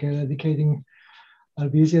issues like eradicating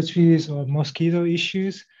albizia trees or mosquito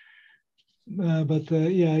issues. But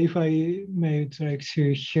yeah, if I may like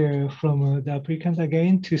to hear from the applicant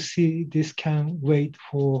again to see this can wait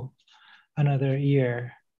for another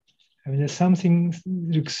year. I mean, there's something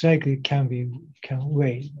looks like it can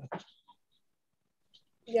wait.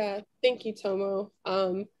 Yeah, thank you, Tomo.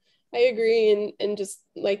 I agree, and just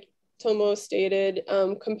like Tomo stated,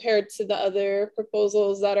 compared to the other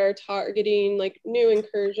proposals that are targeting like new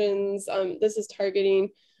incursions, this is targeting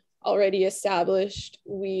already established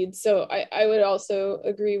weeds. So I would also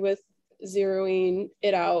agree with zeroing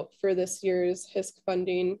it out for this year's HISC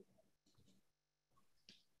funding.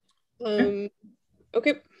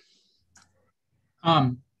 Okay.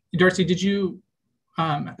 Darcy, did you,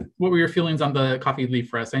 what were your feelings on the coffee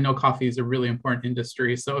leaf rest? I know coffee is a really important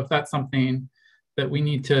industry. So if that's something that we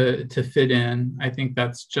need to fit in, I think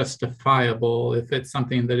that's justifiable if it's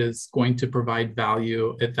something that is going to provide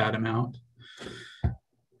value at that amount.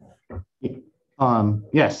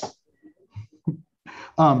 Yes.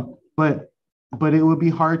 But it would be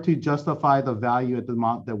hard to justify the value at the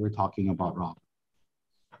amount that we're talking about, Rob.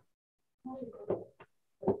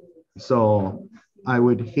 So I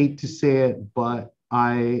would hate to say it, but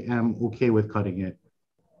I am okay with cutting it.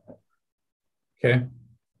 Okay.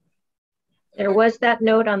 There was that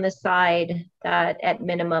note on the side that at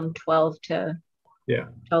minimum 12 to yeah.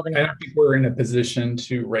 12 and I don't think we're in a position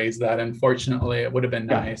to raise that. Unfortunately, it would have been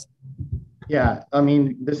nice. Yeah, I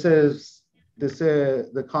mean, this is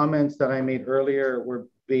the comments that I made earlier were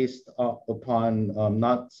based upon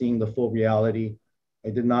not seeing the full reality. I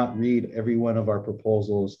did not read every one of our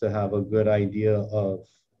proposals to have a good idea of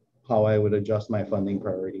how I would adjust my funding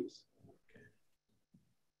priorities.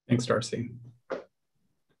 Thanks, Darcy.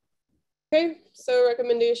 Okay, so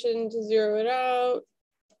recommendation to zero it out,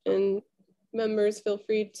 and members feel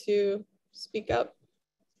free to speak up.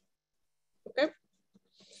 Okay.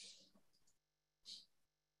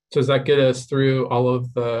 So does that get us through all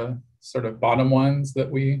of the sort of bottom ones that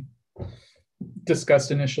we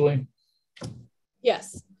discussed initially?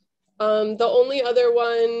 Yes. The only other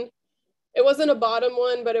one It wasn't a bottom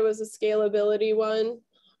one, but it was a scalability one.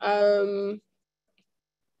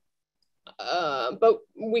 But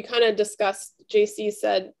we kind of discussed, JC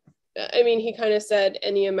said, I mean, he kind of said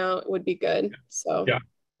any amount would be good. So yeah,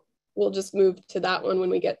 we'll just move to that one when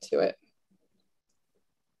we get to it.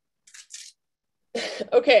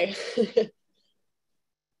 Okay.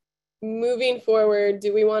 Moving forward,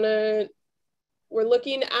 do we want to, we're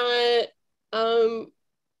looking at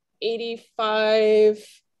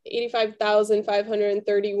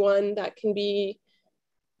 85,531 that can be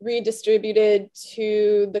redistributed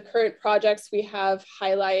to the current projects we have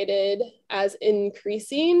highlighted as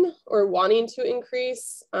increasing or wanting to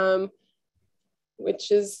increase, which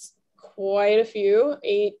is quite a few,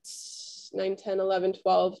 8, 9, 10, 11,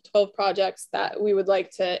 12 projects that we would like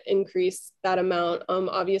to increase that amount.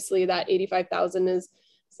 Obviously that 85,000 is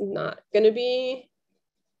not going to be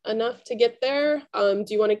enough to get there. Do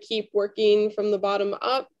you want to keep working from the bottom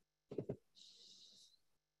up?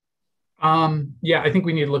 Yeah, I think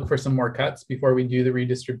we need to look for some more cuts before we do the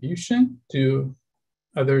redistribution. Do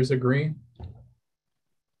others agree?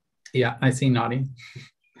 Yeah, I see nodding.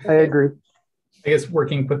 I agree. I guess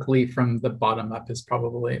working quickly from the bottom up is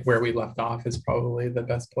probably where we left off, is probably the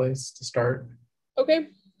best place to start. Okay,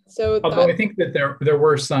 so although I think that there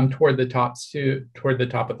were some toward the top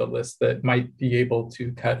of the list that might be able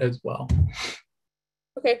to cut as well.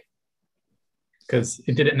 Okay. Because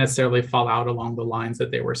it didn't necessarily fall out along the lines that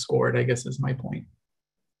they were scored, I guess is my point.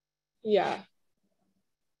 Yeah.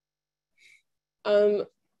 Let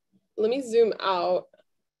me zoom out.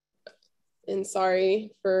 And sorry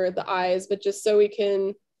for the eyes, but just so we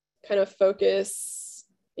can kind of focus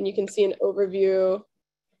and you can see an overview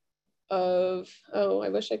of, oh, I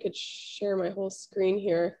wish I could share my whole screen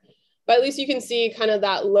here, but at least you can see kind of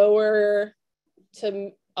that lower to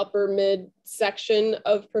upper mid section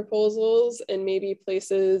of proposals and maybe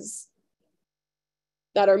places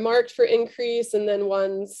that are marked for increase and then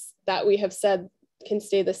ones that we have said can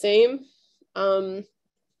stay the same.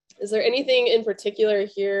 Is there anything in particular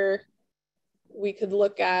here we could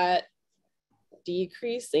look at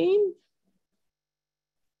decreasing?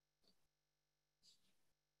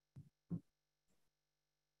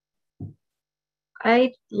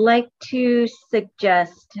 I'd like to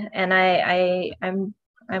suggest, and I'm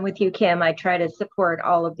with you, Kim. I try to support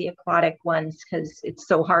all of the aquatic ones because it's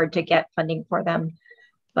so hard to get funding for them.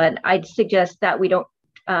 But I'd suggest that we don't,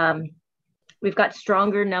 we've got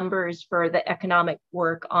stronger numbers for the economic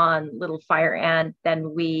work on little fire ant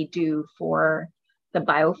than we do for the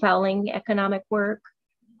biofouling economic work.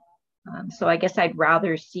 So I guess I'd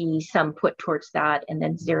rather see some put towards that and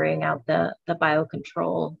then zeroing out the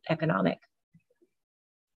biocontrol economic.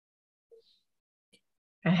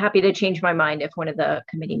 I'm happy to change my mind if one of the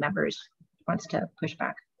committee members wants to push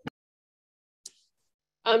back.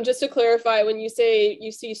 Just to clarify, when you say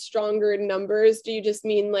you see stronger numbers, do you just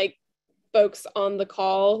mean like folks on the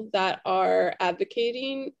call that are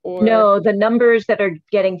advocating, or? No, the numbers that are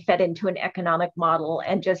getting fed into an economic model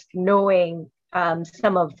and just knowing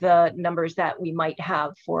some of the numbers that we might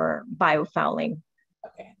have for biofouling.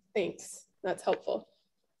 Okay, thanks. That's helpful.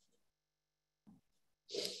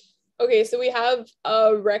 Okay, so we have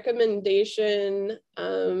a recommendation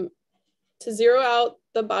to zero out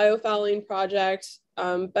the biofouling project,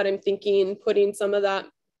 but I'm thinking putting some of that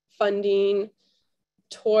funding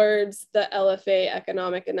towards the LFA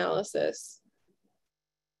economic analysis.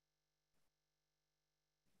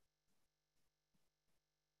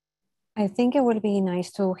 I think it would be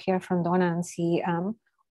nice to hear from Donna and see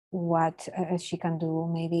what she can do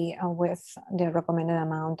maybe with the recommended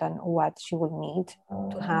amount and what she will need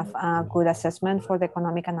to have a good assessment for the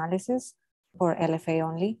economic analysis for LFA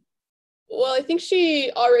only. Well, I think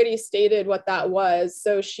she already stated what that was.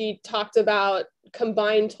 So she talked about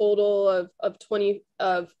combined total of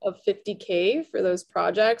 50K for those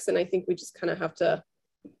projects. And I think we just kind of have to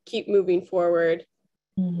keep moving forward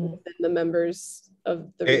within the members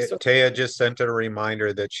of the resource. Taya just sent a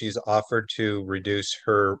reminder that she's offered to reduce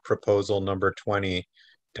her proposal number 20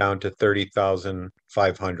 down to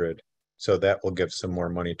 30,500. So that will give some more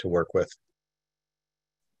money to work with.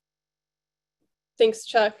 Thanks,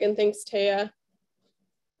 Chuck, and thanks, Taya.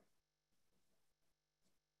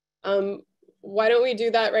 Why don't we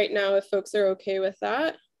do that right now if folks are okay with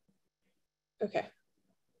that? Okay.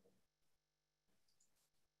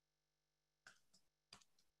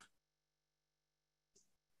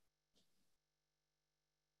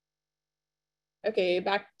 Okay,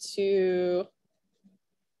 back to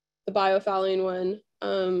the biofouling one.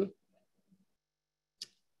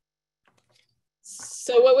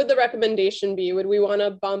 So what would the recommendation be? Would we want to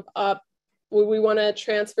bump up would we want to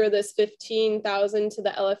transfer this 15,000 to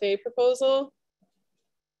the LFA proposal?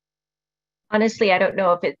 Honestly, I don't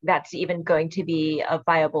know if that's even going to be a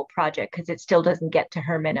viable project because it still doesn't get to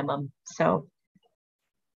her minimum. So.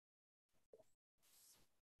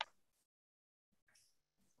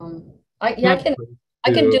 I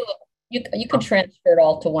can do it. You can transfer it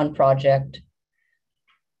all to one project.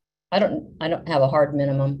 I don't have a hard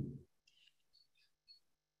minimum.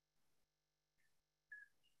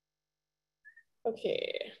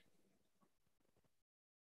 Okay.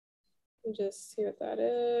 Let me just see what that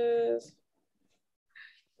is.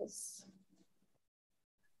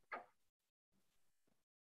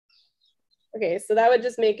 Okay, so that would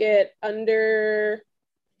just make it under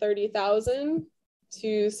 30,000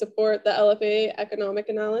 to support the LFA economic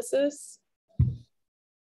analysis.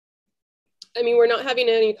 I mean, we're not having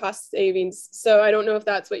any cost savings, so I don't know if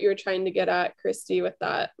that's what you were trying to get at, Christy, with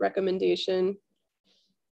that recommendation.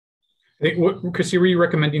 I think, Christy, were you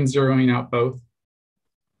recommending zeroing out both?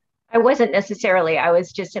 I wasn't necessarily. I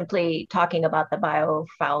was just simply talking about the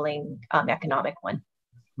biofouling economic one.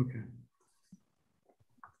 Okay.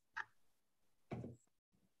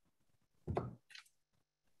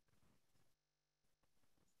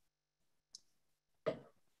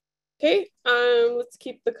 Okay, let's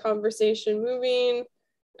keep the conversation moving.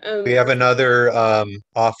 We have another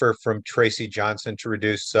offer from Tracy Johnson to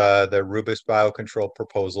reduce the Rubus biocontrol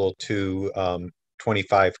proposal to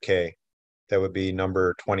 $25K. That would be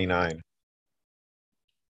number 29.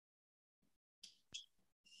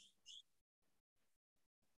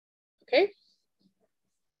 Okay.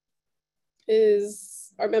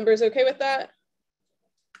 Are members okay with that?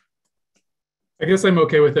 I guess I'm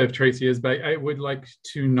okay with it if Tracy is, but I would like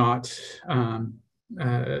to not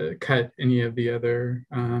cut any of the other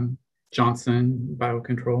Johnson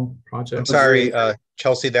biocontrol projects. I'm sorry,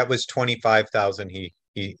 Chelsea, that was 25,000 he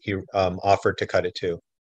offered to cut it to.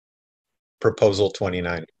 Proposal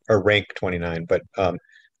 29 or rank 29, but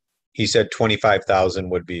he said 25,000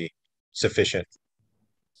 would be sufficient.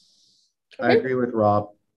 Okay. I agree with Rob.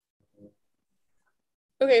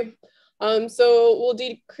 Okay, so we'll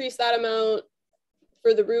decrease that amount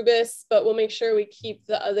for the Rubus, but we'll make sure we keep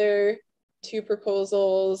the other two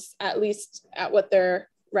proposals at least at what they're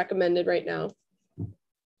recommended right now.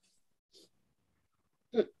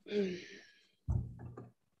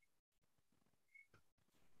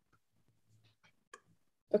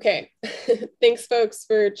 Okay, thanks folks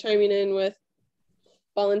for chiming in with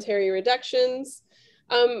voluntary reductions.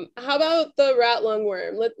 How about the rat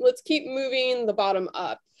lungworm? Let's keep moving the bottom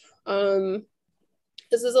up.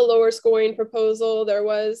 This is a lower scoring proposal. There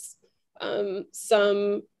was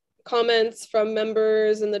some comments from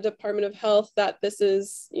members in the Department of Health that this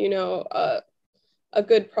is, you know, a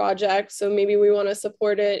good project. So maybe we want to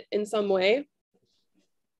support it in some way.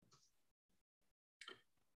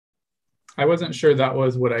 I wasn't sure that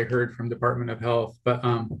was what I heard from Department of Health, but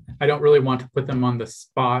I don't really want to put them on the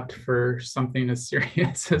spot for something as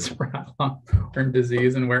serious as rat lungworm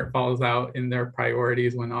disease and where it falls out in their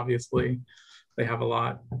priorities when obviously they have a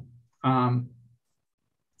lot.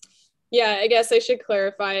 Yeah, I guess I should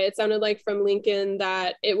clarify. It sounded like from Lincoln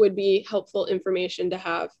that it would be helpful information to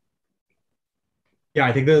have. Yeah,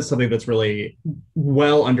 I think that's something that's really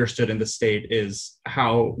well understood in the state is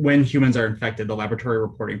how when humans are infected, the laboratory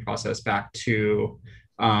reporting process back to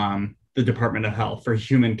the Department of Health for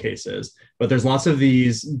human cases. But there's lots of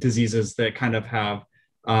these diseases that kind of have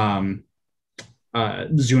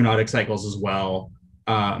zoonotic cycles as well.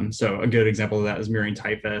 So a good example of that is murine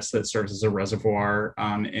typhus that serves as a reservoir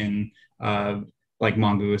in like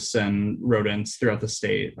mongoose and rodents throughout the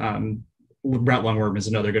state. Rat lungworm is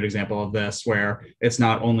another good example of this, where it's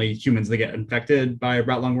not only humans that get infected by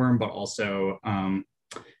rat lungworm, but also,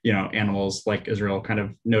 you know, animals like Israel kind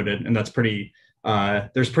of noted. And that's pretty,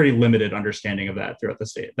 there's pretty limited understanding of that throughout the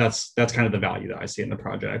state. That's kind of the value that I see in the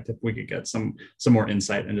project. If we could get some more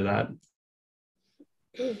insight into that.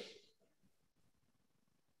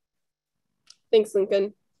 Thanks,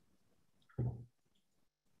 Lincoln.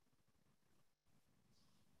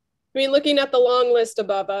 I mean, looking at the long list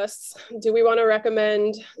above us, do we want to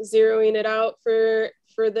recommend zeroing it out for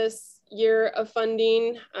this year of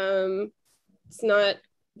funding? It's not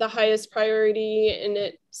the highest priority and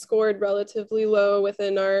it scored relatively low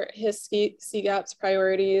within our HISC CGAP's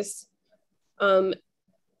priorities.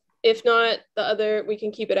 If not, the other, we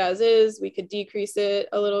can keep it as is. We could decrease it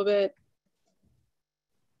a little bit.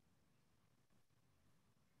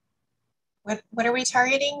 What are we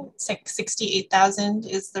targeting? It's like 68,000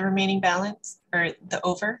 is the remaining balance or the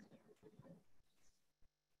over?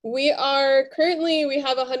 We are currently, we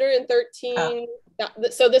have 113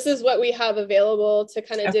 So this is what we have available to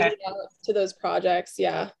kind of divvy out to those projects.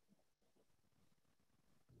 Yeah.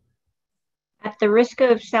 At the risk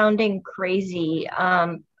of sounding crazy,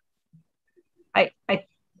 I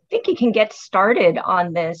think you can get started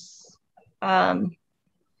on this.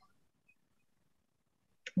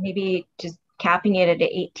 Maybe just capping it at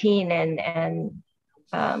 18 and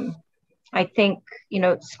I think, you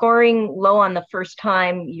know, scoring low on the first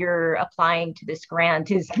time you're applying to this grant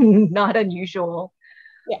is not unusual.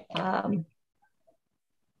 Yeah.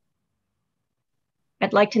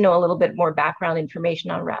 I'd like to know a little bit more background information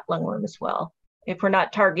on rat lungworm as well. If we're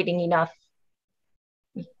not targeting enough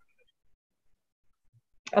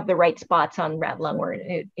of the right spots on rat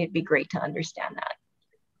lungworm, it'd be great to understand that.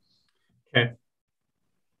 Okay.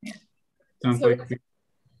 Sounds like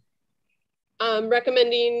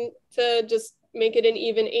recommending to just make it an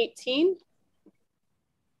even 18.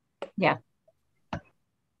 Yeah.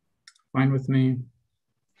 Fine with me.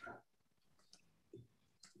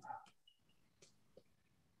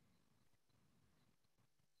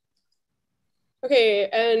 Okay,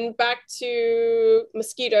 and back to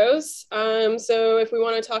mosquitoes. So if we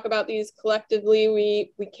want to talk about these collectively,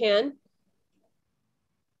 we can.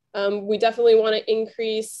 We definitely want to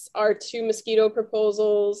increase our 2 mosquito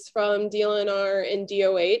proposals from DLNR and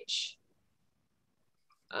DOH.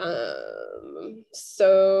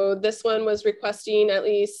 So this one was requesting at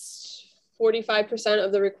least 45%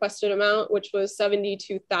 of the requested amount, which was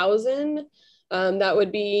 72,000. That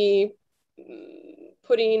would be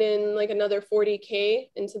putting in like another 40K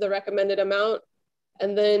into the recommended amount.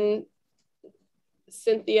 And then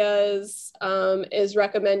Cynthia's is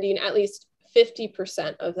recommending at least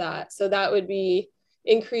 50% of that. So that would be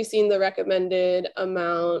increasing the recommended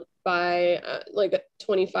amount by like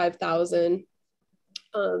 25,000.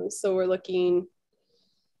 So we're looking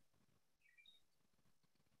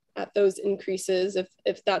at those increases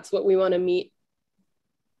if that's what we want to meet.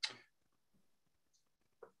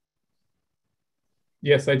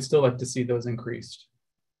 Yes, I'd still like to see those increased,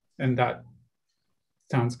 and that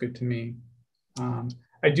sounds good to me.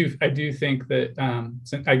 I do think that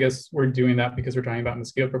I guess we're doing that because we're talking about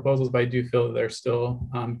mosquito proposals, but I do feel that there's still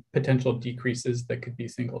potential decreases that could be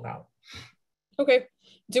singled out. Okay.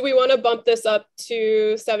 Do we want to bump this up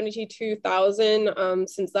to 72,000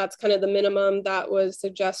 since that's kind of the minimum that was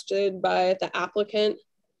suggested by the applicant?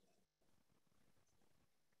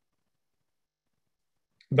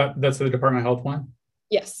 That's the Department of Health one?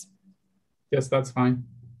 Yes. Yes, that's fine.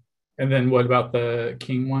 And then what about the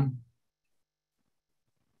King one?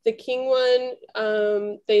 The King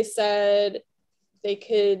one, they said they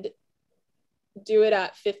could do it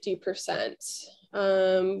at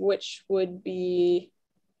 50%, which would be.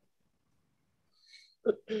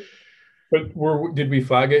 But did we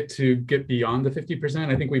flag it to get beyond the 50%?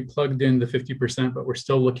 I think we plugged in the 50%, but we're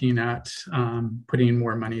still looking at putting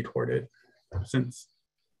more money toward it since.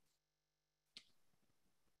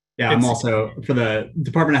 Yeah, I'm also, for the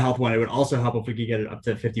Department of Health one, it would also help if we could get it up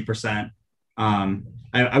to 50%.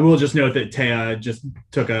 I will just note that Taya just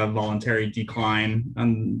took a voluntary decline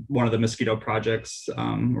on one of the mosquito projects.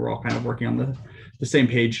 We're all kind of working on the same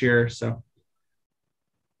page here, so.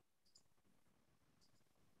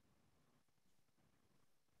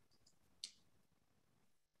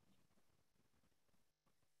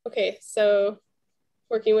 Okay, so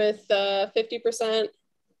working with 50%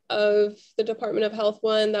 of the Department of Health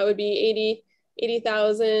one, that would be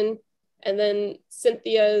 80,000. And then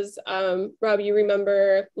Cynthia's, Rob, you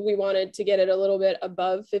remember we wanted to get it a little bit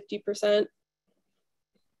above 50%?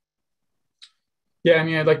 Yeah, I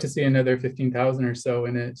mean, I'd like to see another 15,000 or so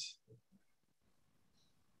in it.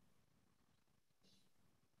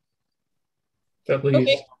 At least.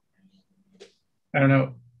 Okay. I don't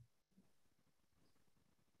know.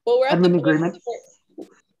 Well, we're at I'm in agreement.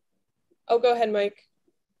 Oh, go ahead, Mike.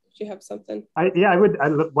 Do you have something? Yeah, I would.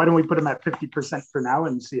 Why don't we put them at 50% for now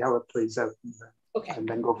and see how it plays out, okay, and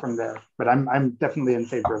then go from there. But I'm definitely in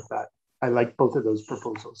favor of that. I like both of those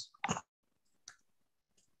proposals.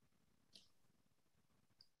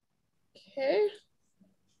 Okay.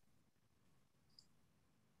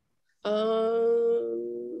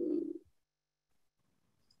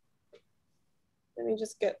 Let me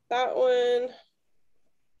just get that one.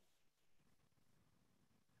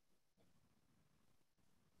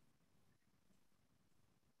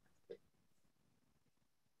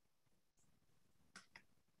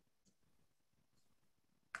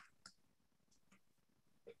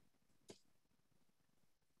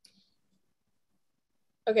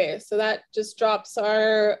 Okay, so that just drops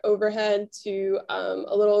our overhead to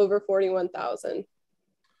a little over 41,000,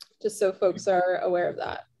 just so folks are aware of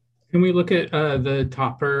that. Can we look at the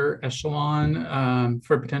topper echelon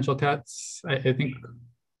for potential cuts? I think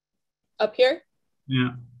up here.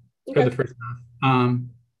 Yeah, okay. For the first half.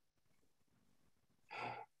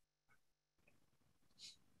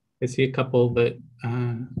 I see a couple that.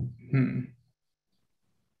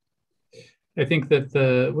 I think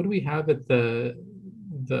that what do we have at the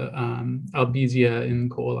Albizia in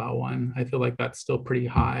Ko'olau one? I feel like that's still pretty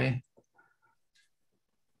high.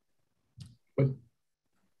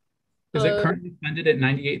 Is it currently funded at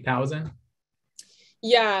 98,000?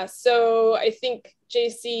 Yeah, so I think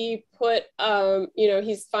JC put, you know,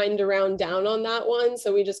 he's fined around down on that one.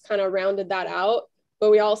 So we just kind of rounded that out,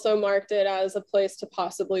 but we also marked it as a place to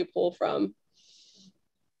possibly pull from.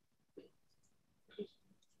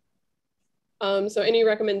 So any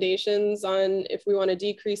recommendations on if we want to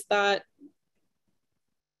decrease that?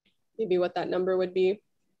 Maybe what that number would be?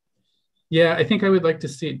 Yeah, I think I would like to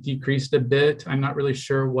see it decreased a bit. I'm not really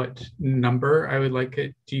sure what number I would like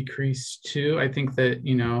it decreased to. I think that,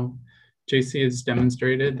 you know, JC has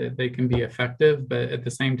demonstrated that they can be effective, but at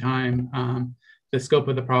the same time, the scope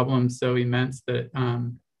of the problem is so immense that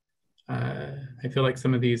I feel like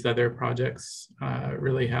some of these other projects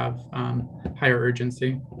really have higher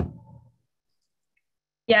urgency.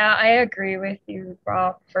 Yeah, I agree with you,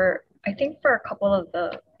 Rob. I think for a couple of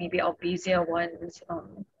the maybe Albizia ones,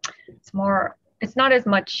 it's not as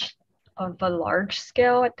much of a large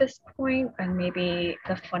scale at this point, and maybe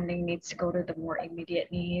the funding needs to go to the more immediate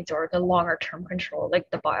needs or the longer term control, like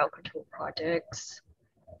the biocontrol projects.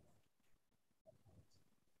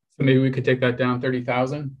 So maybe we could take that down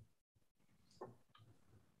 30,000.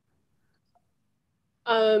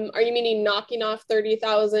 Are you meaning knocking off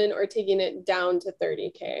 30,000 or taking it down to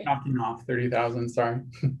 30K? Knocking off 30,000, sorry.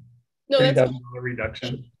 No, that's $30,000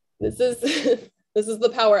 reduction. This is this is the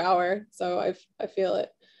power hour, so I feel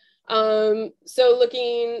it. So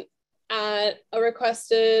looking at a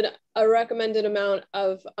recommended amount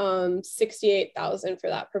of 68,000 for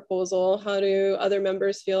that proposal. How do other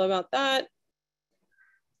members feel about that?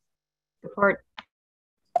 Support.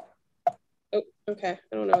 Oh, okay.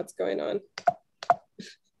 I don't know what's going on.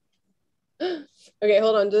 Okay,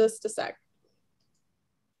 hold on just a sec.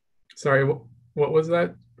 Sorry, what was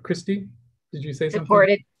that, Christy? Did you say something?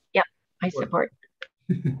 Supported. Yep, I support.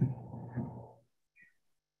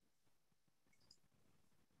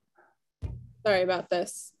 Sorry about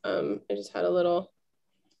this. I just had a little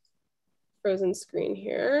frozen screen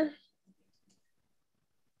here.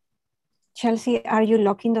 Chelsea, are you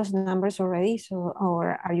locking those numbers already? So,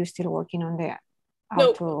 or are you still working on the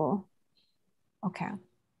Nope. auto? Okay.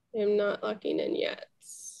 I'm not locking in yet.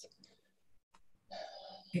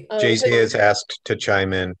 JC has asked to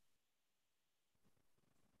chime in.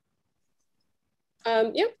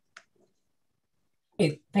 Yep.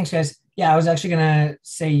 Hey, thanks, guys. Yeah, I was actually gonna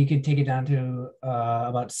say you could take it down to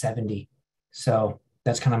about 70. So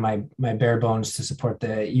that's kind of my bare bones to support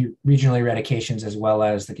the regional eradications as well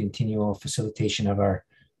as the continual facilitation of our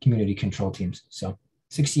community control teams. So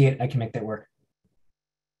 68, I can make that work.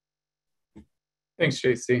 Thanks,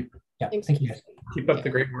 JC. Yeah, thank you guys. Keep up the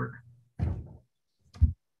great work.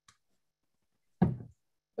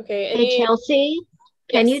 Okay. Hey, Chelsea,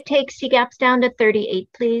 can you take CGAPs down to 38,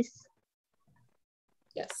 please?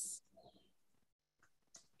 Yes.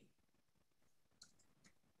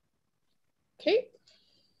 Okay.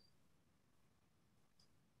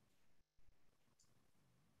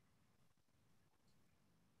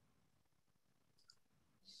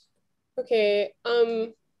 Okay,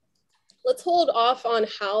 let's hold off on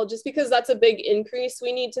HAL just because that's a big increase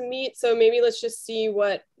we need to meet. So maybe let's just see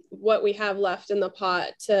what we have left in the pot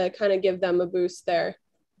to kind of give them a boost there.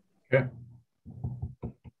 Okay.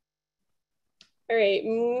 All right,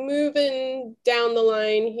 moving down the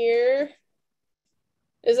line here.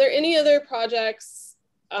 Is there any other projects,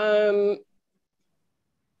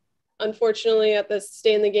 unfortunately at this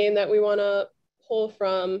stay in the game, that we want to pull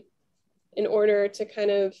from in order to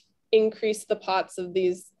kind of increase the pots of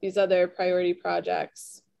these other priority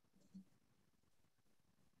projects?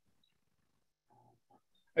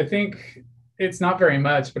 I think it's not very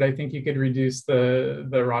much, but I think you could reduce the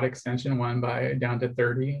rod extension one by down to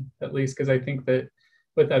 30 at least, because I think that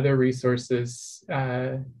with other resources,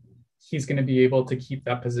 he's going to be able to keep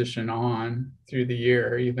that position on through the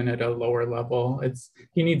year, even at a lower level.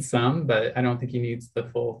 He needs some, but I don't think he needs the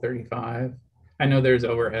full 35. I know there's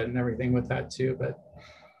overhead and everything with that too,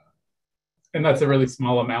 and that's a really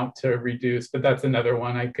small amount to reduce, but that's another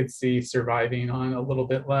one I could see surviving on a little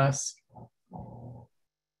bit less.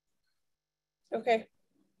 Okay.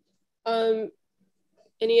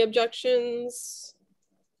 Any objections?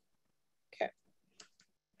 Okay.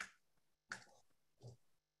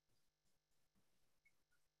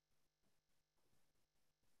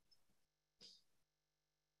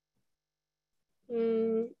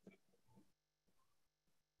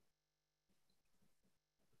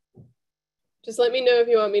 Just let me know if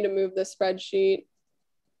you want me to move the spreadsheet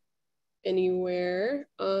anywhere.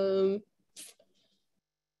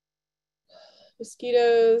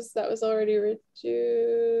 Mosquitoes, that was already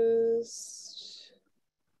reduced.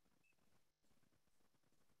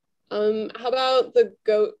 How about the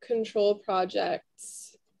goat control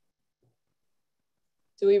projects?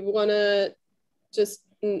 Do we want to just,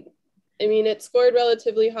 I mean, it scored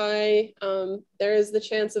relatively high. There is the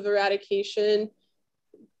chance of eradication.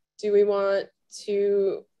 Do we want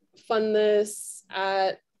to fund this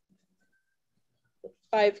at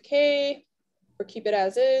 5K or keep it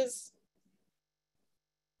as is?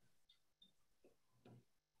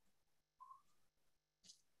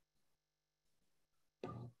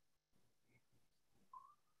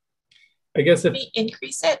 I guess if we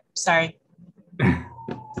increase it, sorry.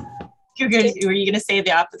 Were you gonna say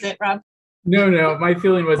the opposite, Rob? No, my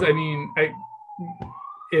feeling was, I mean,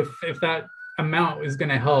 if that amount is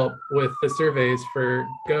gonna help with the surveys for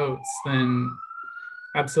goats, then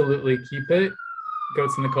absolutely keep it.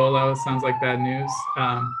 Goats in the cola sounds like bad news.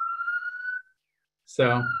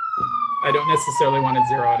 So I don't necessarily want to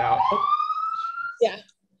zero it out. Oh.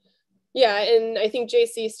 Yeah, and I think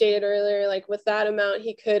JC stated earlier, like with that amount,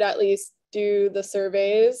 he could at least do the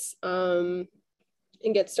surveys and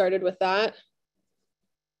get started with that.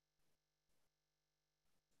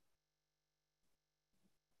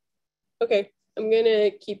 Okay, I'm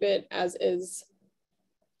gonna keep it as is.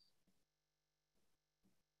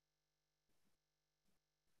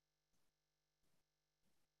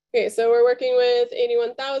 Okay, so we're working with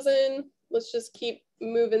 81,000. Let's just keep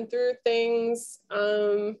moving through things.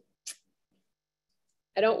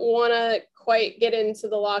 I don't want to quite get into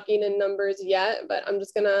the locking in numbers yet, but I'm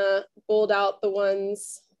just gonna bold out the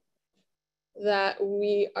ones that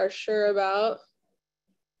we are sure about.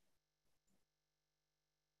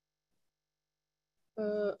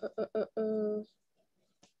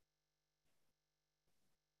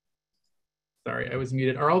 Sorry, I was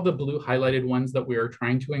muted. Are all the blue highlighted ones that we are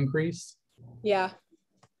trying to increase? Yeah.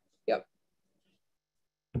 Yep.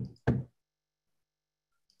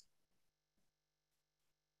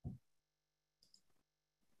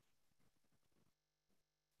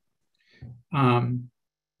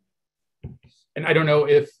 And I don't know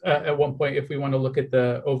if at one point, if we want to look at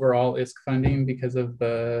the overall HISC funding because of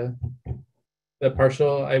the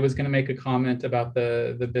partial, I was going to make a comment about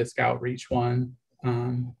the HISC outreach one.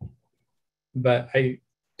 But I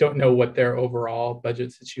don't know what their overall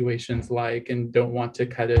budget situation's like and don't want to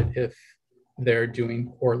cut it if they're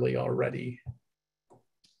doing poorly already.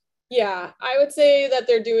 Yeah, I would say that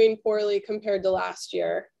they're doing poorly compared to last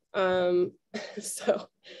year. So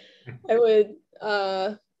I would.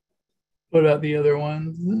 What about the other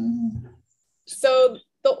ones? So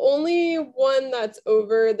the only one that's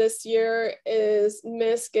over this year is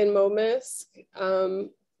MISC and MOMISC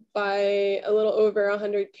by a little over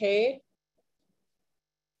 100K.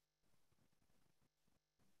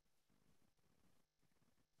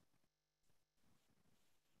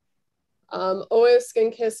 OISC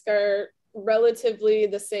and HISC are relatively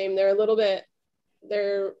the same. They're a little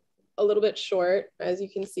bit short, as you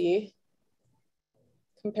can see,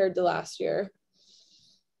 compared to last year.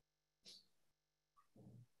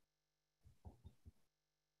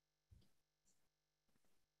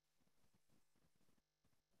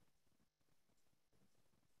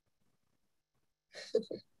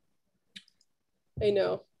 I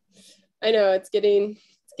know, it's getting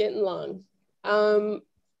long. I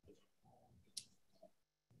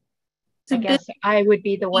guess I would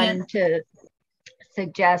be the one to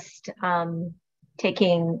suggest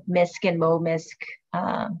taking MISC and MOMISC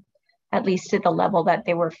at least to the level that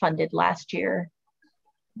they were funded last year.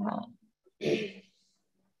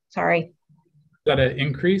 Sorry. Is that an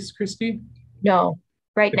increase, Christy? No,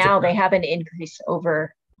 right now they have an increase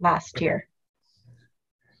over last year.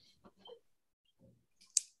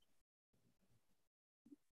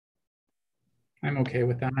 I'm okay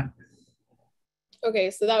with that.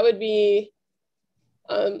 Okay, so that would be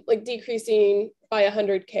like decreasing by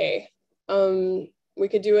 100K. We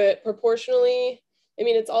could do it proportionally. I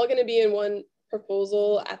mean, it's all going to be in one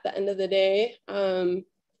proposal at the end of the day.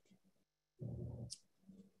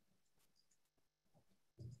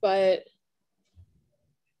 But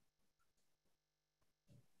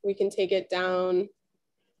we can take it down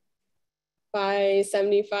by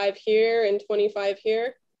 75 here and 25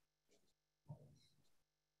 here.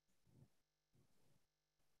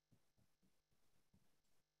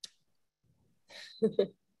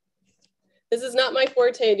 This is not my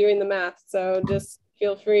forte doing the math, so just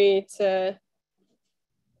feel free to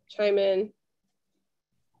chime in.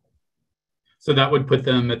 So that would put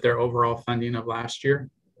them at their overall funding of last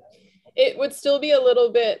year? It would still be a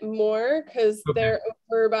little bit more because they're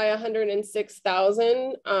over by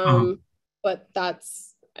 106,000. But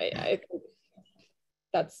that's, I think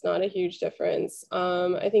that's not a huge difference.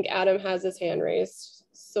 I think Adam has his hand raised.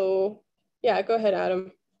 So yeah, go ahead,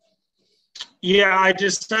 Adam. Yeah, I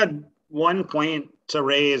just had one point to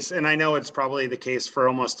raise, and I know it's probably the case for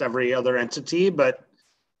almost every other entity, but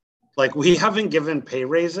like we haven't given pay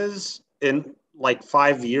raises in like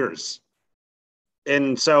 5 years.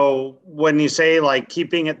 And so when you say like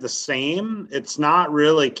keeping it the same, it's not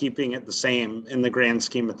really keeping it the same in the grand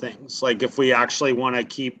scheme of things. Like if we actually want to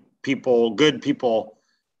keep people, good people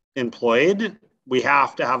employed, we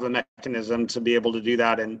have to have a mechanism to be able to do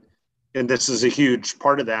that. And this is a huge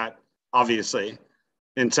part of that, obviously.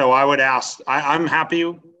 And so I would ask, I'm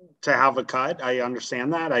happy to have a cut. I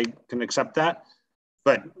understand that. I can accept that.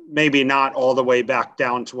 But maybe not all the way back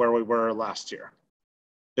down to where we were last year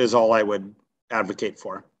is all I would advocate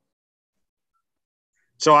for.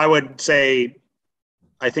 So I would say,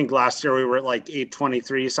 I think last year we were at like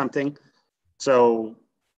 823 something. So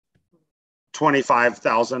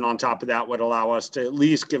 25,000 on top of that would allow us to at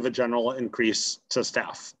least give a general increase to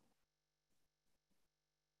staff.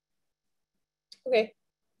 Okay.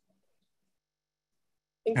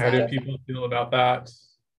 Thanks, How do Adam. people feel about that?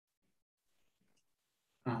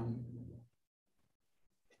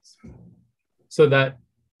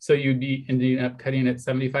 So you'd be ending up cutting at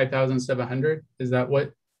 75,700. Is that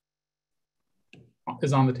what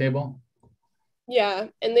is on the table? Yeah,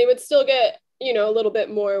 and they would still get, you know, a little bit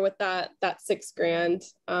more with that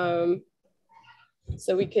 $6,000.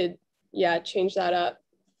 So we could, yeah, change that up.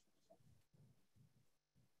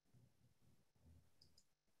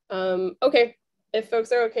 Okay, if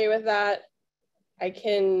folks are okay with that, I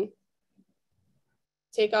can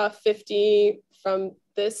take off 50 from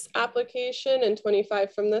this application and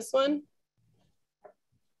 25 from this one.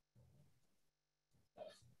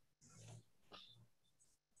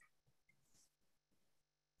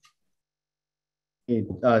 Hey,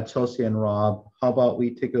 Chelsea and Rob, how about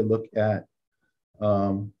we take a look at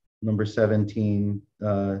number 17,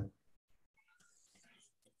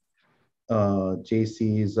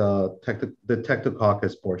 JC's the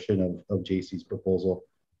Technocaucus portion of JC's proposal,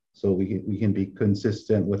 so we can be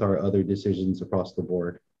consistent with our other decisions across the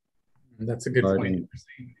board. That's a good point.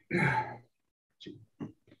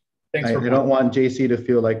 Thanks. I don't want JC to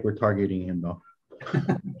feel like we're targeting him though.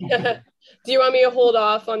 Do you want me to hold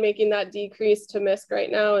off on making that decrease to MISC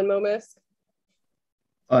right now in MoMISC?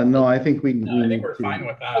 No, I think we I think we're fine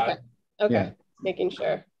with that. Okay, okay. Yeah. Making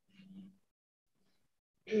sure.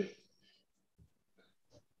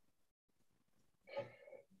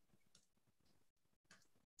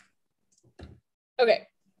 Okay.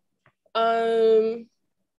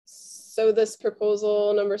 So this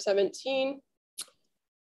proposal number 17,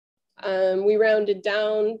 we rounded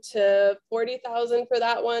down to 40,000 for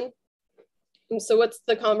that one. And so what's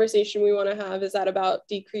the conversation we want to have? Is that about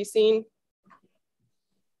decreasing?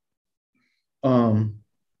 I'd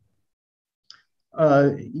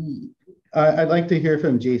like to hear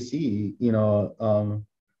from JC, you know,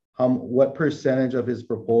 what percentage of his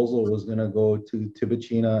proposal was going to go to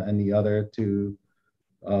Tibicina and the other to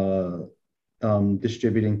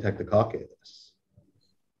distributing Technocaucus?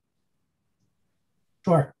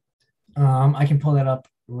 Sure. I can pull that up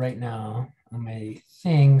right now on my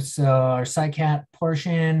thing. So our SciCat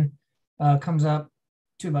portion comes up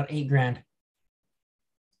to about $8,000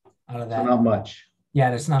 out of that. So not much.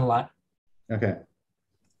 Yeah, that's not a lot. Okay.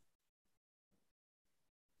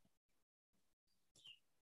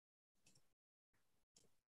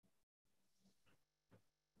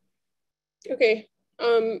 Okay.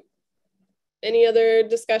 Any other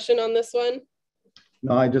discussion on this one?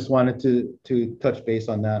 No, I just wanted to touch base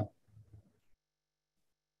on that.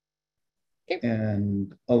 Okay.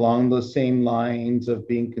 And along the same lines of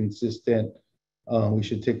being consistent, we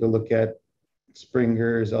should take a look at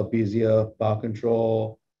Springer's Albizia bow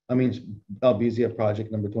control. I mean, Albizia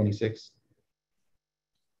project number 26.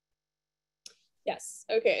 Yes.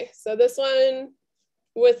 Okay. So this one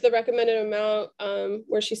with the recommended amount,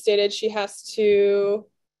 where she stated she has to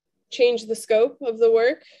change the scope of the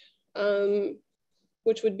work,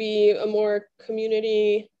 which would be a more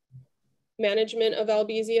community management of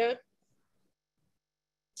Albizia.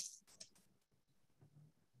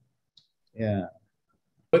 Yeah.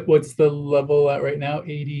 But what's the level at right now?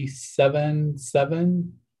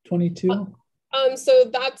 87,722? So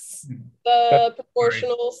that's the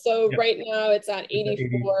proportional. So yep. Right now it's at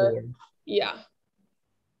 84. Yeah.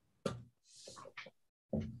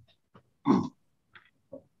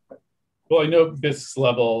 Well, I know BISC's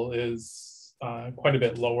level is quite a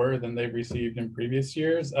bit lower than they've received in previous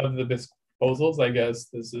years. Of the BISC proposals, I guess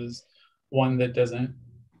this is one that doesn't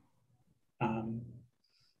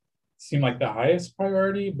seem like the highest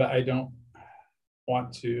priority, but I don't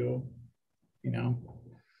want to,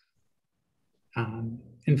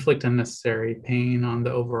 inflict unnecessary pain on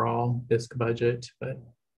the overall BISC budget. But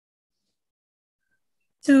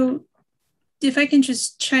so if I can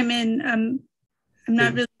just chime in, I'm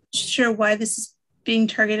not really sure why this is being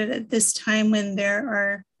targeted at this time when there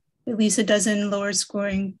are at least a dozen lower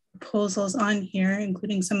scoring proposals on here,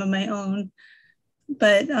 including some of my own.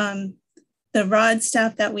 But the ROD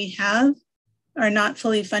staff that we have are not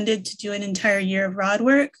fully funded to do an entire year of ROD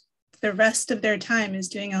work. The rest of their time is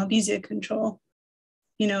doing albizia control.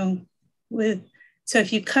 So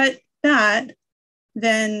if you cut that,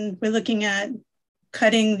 then we're looking at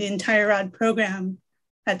cutting the entire ROD program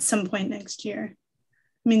at some point next year.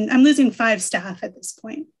 I mean, I'm losing 5 staff at this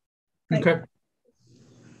point. Okay.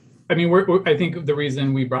 I mean, I think the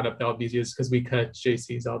reason we brought up the albizia is because we cut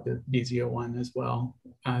JC's albizia one as well,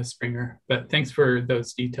 Springer. But thanks for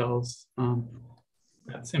those details.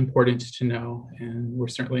 That's important to know. And we're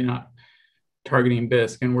certainly not targeting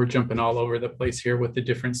BISC, and we're jumping all over the place here with the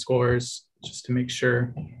different scores just to make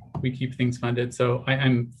sure we keep things funded. So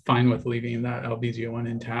I'm fine with leaving that albizia one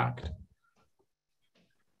intact.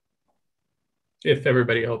 If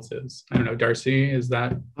everybody else is. I don't know, Darcy, is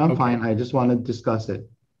that? I'm fine. I just want to discuss it.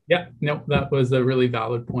 Yeah, no, that was a really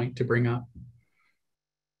valid point to bring up.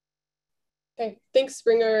 Okay, thanks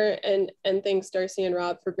Springer, and thanks Darcy and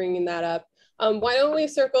Rob for bringing that up. Why don't we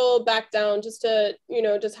circle back down just to,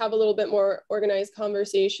 just have a little bit more organized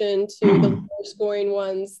conversation to the lower scoring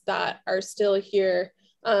ones that are still here.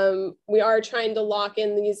 We are trying to lock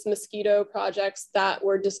in these mosquito projects that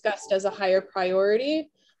were discussed as a higher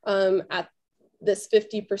priority at this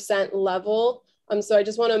 50% level. So I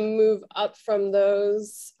just want to move up from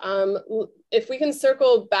those. If we can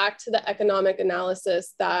circle back to the economic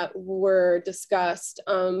analysis that were discussed,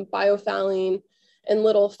 biofouling and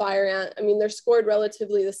little fire ant, I mean, they're scored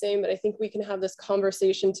relatively the same, but I think we can have this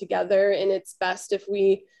conversation together, and it's best if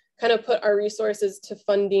we kind of put our resources to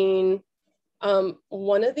funding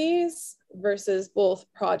one of these versus both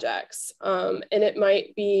projects. And it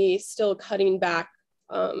might be still cutting back,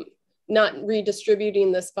 not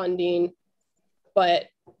redistributing this funding, but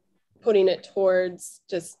putting it towards,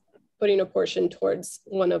 just putting a portion towards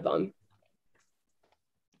one of them.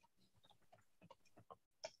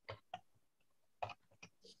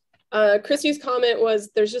 Christy's comment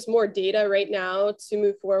was there's just more data right now to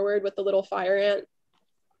move forward with the little fire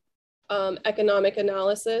ant economic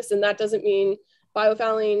analysis. And that doesn't mean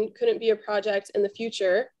biofouling couldn't be a project in the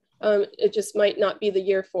future. It just might not be the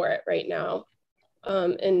year for it right now.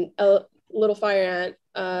 And a little fire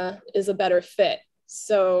ant is a better fit.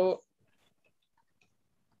 So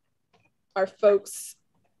are folks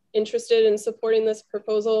interested in supporting this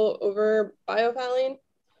proposal over biofouling?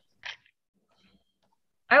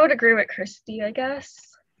 I would agree with Christy, I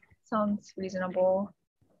guess. Sounds reasonable.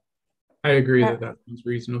 I agree that sounds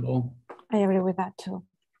reasonable. I agree with that too.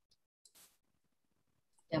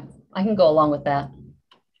 Yeah, I can go along with that.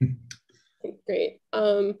 Great.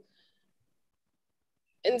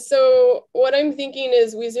 And so what I'm thinking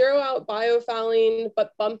is we zero out biofouling,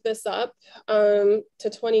 but bump this up to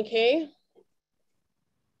 20K.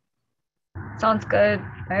 Sounds good.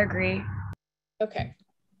 I agree. Okay.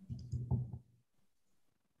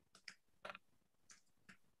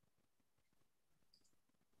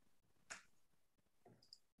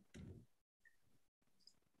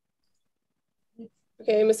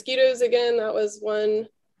 Okay, mosquitoes again, that was one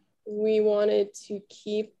we wanted to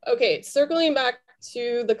keep. Okay, circling back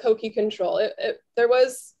to the Koki control. There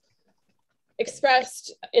was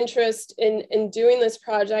expressed interest in doing this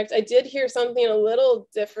project. I did hear something a little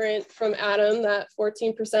different from Adam, that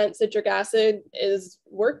 14% citric acid is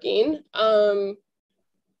working.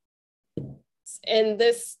 And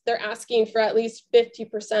they're asking for at least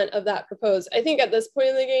 50% of that proposed. I think at this point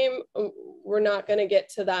in the game, we're not going to get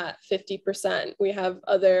to that 50%. We have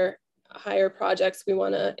other higher projects we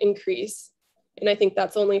want to increase. And I think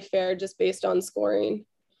that's only fair just based on scoring.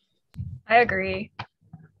 I agree.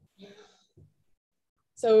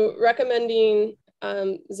 So recommending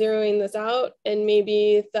zeroing this out, and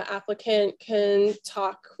maybe the applicant can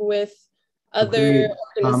talk with other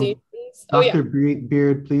organizations. Dr.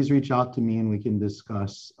 Beard, please reach out to me and we can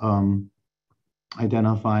discuss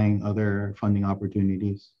identifying other funding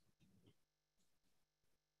opportunities.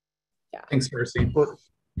 Yeah. Thanks, Darcy.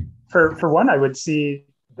 For one, I would see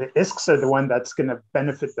the HISCs are the one that's going to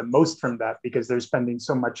benefit the most from that because they're spending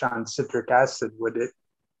so much on citric acid. Would it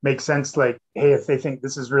make sense, like, hey, if they think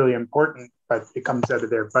this is really important, but it comes out of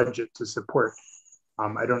their budget to support.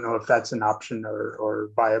 I don't know if that's an option or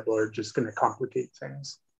viable or just going to complicate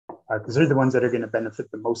things, because they're the ones that are going to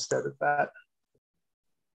benefit the most out of that.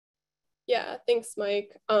 Yeah, thanks, Mike.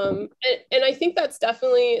 And I think that's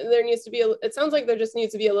definitely, there needs to be, it sounds like there just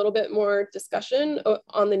needs to be a little bit more discussion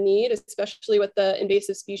on the need, especially with the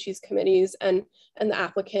invasive species committees and the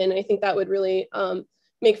applicant. I think that would really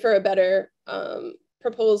make for a better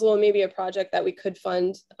proposal and maybe a project that we could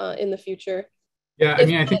fund in the future. Yeah, I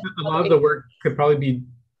mean, I think a lot of the work could probably be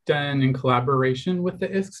done in collaboration with the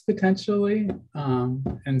HISC potentially.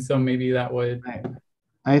 And so maybe that would...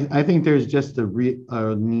 I think there's just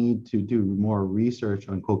a need to do more research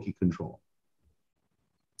on cookie control.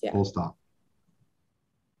 Yeah. Full stop.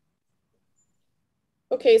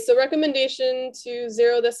 Okay, so recommendation to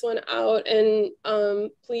zero this one out, and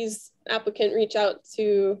please, applicant, reach out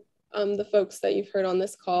to the folks that you've heard on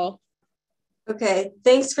this call. Okay,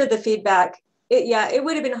 thanks for the feedback. It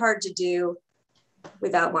would have been hard to do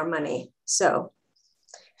without more money. So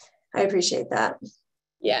I appreciate that.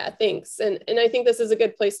 Yeah, thanks. And I think this is a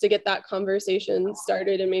good place to get that conversation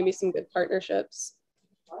started and maybe some good partnerships.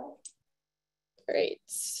 All right.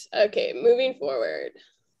 Okay, moving forward.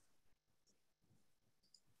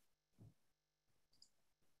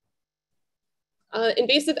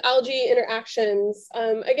 Invasive algae interactions.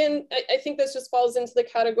 Again, I think this just falls into the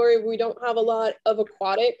category where we don't have a lot of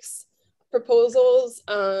aquatics proposals,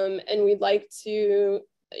 and we'd like to,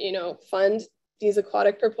 fund these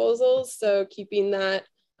aquatic proposals. So keeping that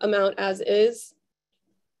amount as is.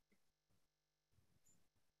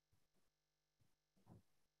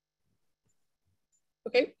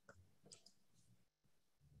 Okay.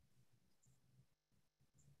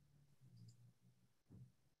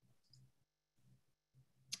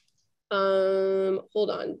 Hold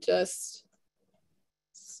on just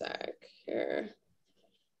a sec here.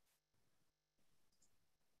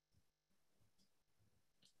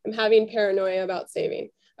 I'm having paranoia about saving.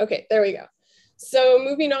 Okay, there we go. So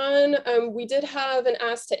moving on, we did have an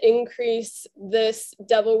ask to increase this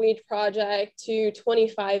devilweed project to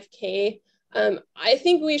 25K. I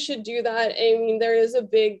think we should do that. I mean, there is a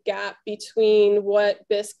big gap between what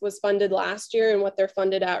HISC was funded last year and what they're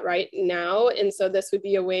funded at right now. And so this would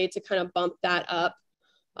be a way to kind of bump that up,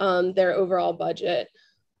 their overall budget.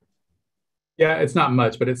 Yeah, it's not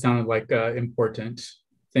much, but it sounded like an important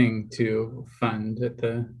thing to fund at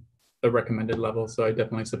the recommended level. So I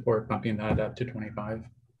definitely support bumping that up to 25.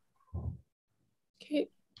 Okay.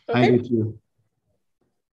 I do too.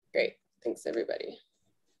 Great. Thanks, everybody.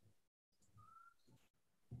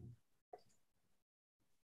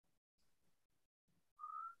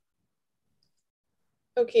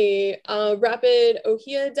 Okay, rapid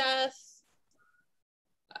ohia death.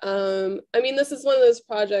 I mean, this is one of those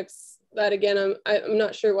projects that, again, I'm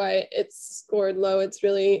not sure why it's scored low. It's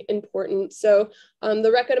really important. So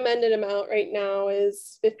the recommended amount right now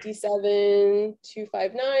is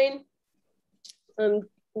 57,259.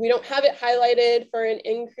 We don't have it highlighted for an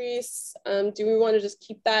increase. Do we want to just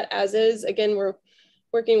keep that as is? Again, we're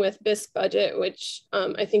working with HISC budget, which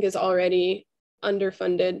I think is already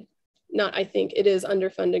underfunded. Not I think, it is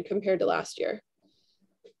underfunded compared to last year.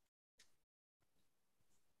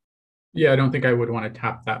 Yeah, I don't think I would want to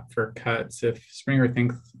tap that for cuts. If Springer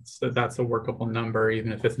thinks that that's a workable number,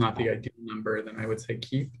 even if it's not the ideal number, then I would say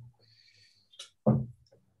keep.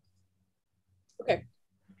 Okay.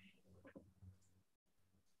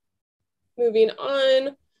 Moving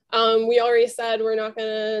on, we already said we're not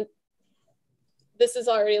gonna, this is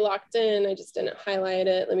already locked in. I just didn't highlight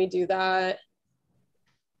it. Let me do that.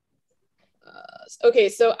 Okay,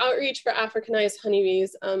 so outreach for Africanized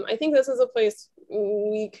honeybees. I think this is a place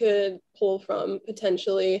we could pull from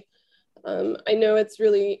potentially. I know it's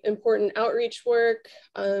really important outreach work,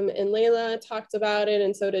 and Layla talked about it,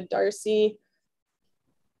 and so did Darcy.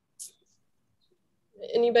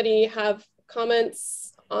 Anybody have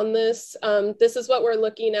comments on this? This is what we're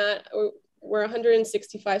looking at. We're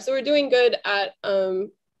 165, so we're doing good at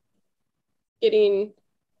getting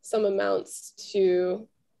some amounts to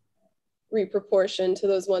reproportion to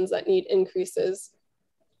those ones that need increases.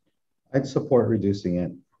 I'd support reducing it.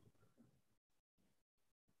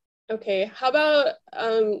 Okay, how about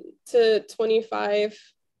to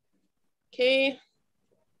 25K?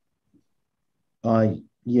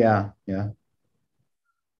 Yeah.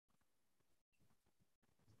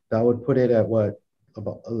 That would put it at what,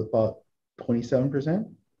 about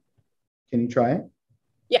 27%? Can you try it?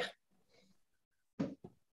 Yeah.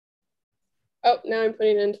 Oh, now I'm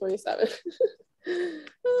putting in 27.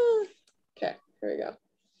 Okay, here we go.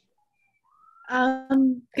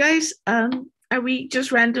 Guys, are we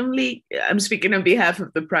just randomly, I'm speaking on behalf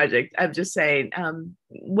of the project, I'm just saying,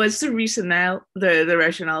 what's the rationale, the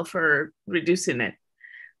rationale for reducing it?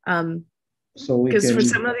 So we Because can, for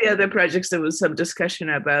some of the other projects, there was some discussion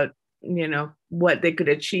about, you know, what they could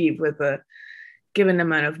achieve with a given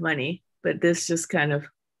amount of money, but this just kind of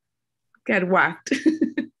got whacked.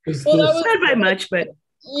 Well, that was not by much, but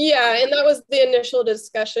yeah, and that was the initial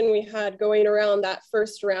discussion we had going around that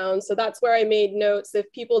first round. So that's where I made notes.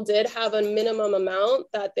 If people did have a minimum amount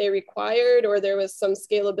that they required, or there was some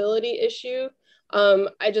scalability issue,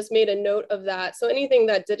 I just made a note of that. So anything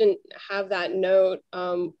that didn't have that note,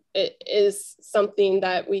 it is something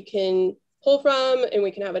that we can pull from and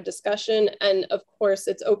we can have a discussion. And of course,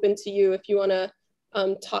 it's open to you if you want to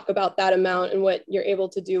talk about that amount and what you're able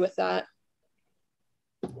to do with that.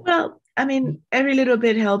 Well, I mean, every little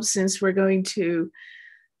bit helps, since we're going to,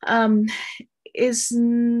 is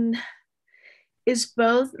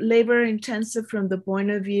both labor intensive from the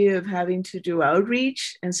point of view of having to do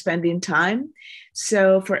outreach and spending time.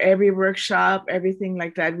 So for every workshop, everything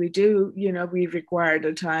like that we do, you know, we require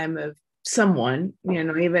the time of someone, you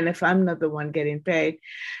know, even if I'm not the one getting paid.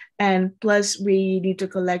 And plus we need to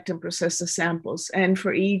collect and process the samples. And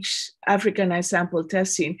for each Africanized sample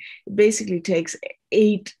testing, it basically takes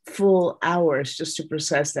 8 full hours just to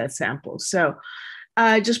process that sample. So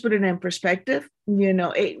just put it in perspective, you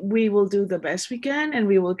know, we will do the best we can and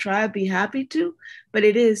we will try, be happy to, but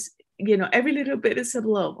it is, you know, every little bit is a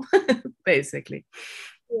blow, basically.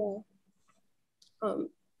 Yeah.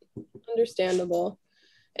 Understandable.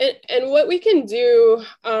 And what we can do,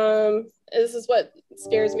 this is what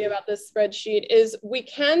scares me about this spreadsheet, is we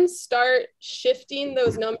can start shifting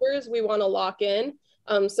those numbers we want to lock in.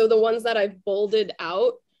 So the ones that I've bolded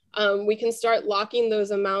out, we can start locking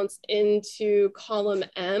those amounts into column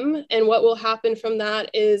M. And what will happen from that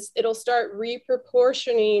is it'll start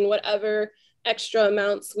reproportioning whatever extra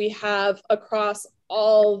amounts we have across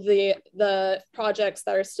all the projects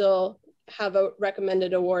that are still have a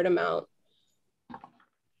recommended award amount.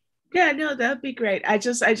 Yeah, no, that'd be great. I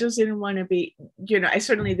just didn't want to be, you know, I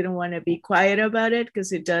certainly didn't want to be quiet about it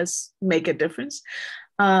because it does make a difference.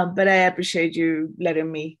 But I appreciate you letting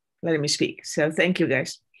me speak. So thank you,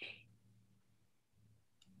 guys.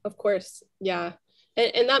 Of course, yeah.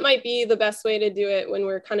 And that might be the best way to do it when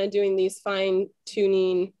we're kind of doing these fine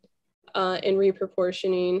tuning and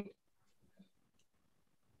reproportioning.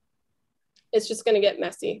 It's just going to get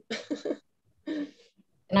messy.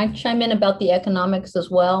 Can I chime in about the economics as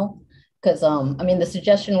well? Because I mean, the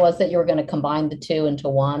suggestion was that you were going to combine the two into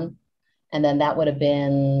one, and then that would have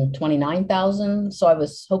been 29,000. So I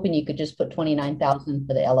was hoping you could just put 29,000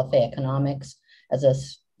 for the LFA economics as a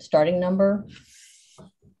starting number.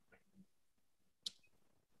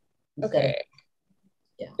 Okay.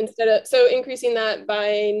 Instead of, so increasing that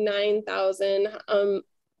by 9,000.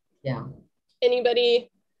 Yeah. Anybody?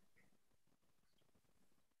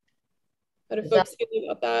 How do folks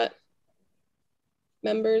feel about that?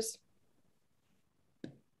 Members?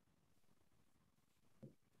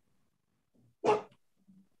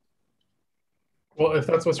 Well, if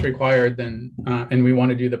that's what's required, then, and we want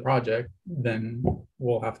to do the project, then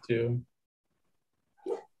we'll have to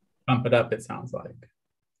bump it up, it sounds like.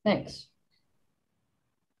 Thanks.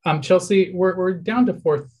 Chelsea, we're down to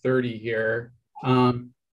 4:30 here.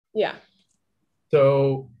 Yeah.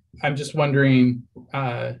 So I'm just wondering,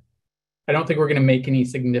 I don't think we're going to make any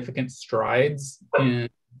significant strides in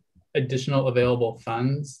additional available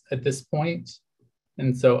funds at this point.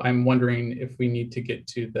 And so I'm wondering if we need to get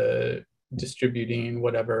to the distributing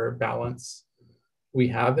whatever balance we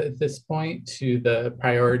have at this point to the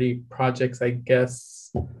priority projects, I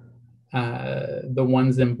guess, the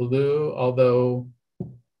ones in blue, although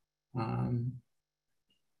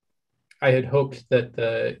I had hoped that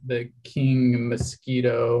the king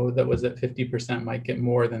mosquito that was at 50% might get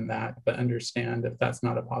more than that, but understand if that's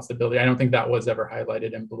not a possibility. I don't think that was ever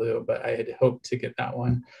highlighted in blue, but I had hoped to get that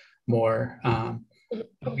one more.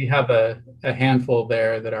 But we have a handful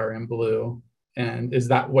there that are in blue. And is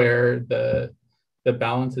that where the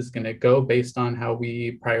balance is going to go based on how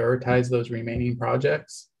we prioritize those remaining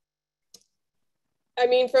projects? I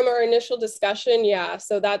mean, from our initial discussion, yeah.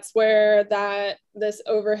 So that's where this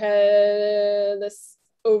over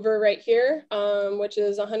right here, which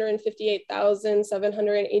is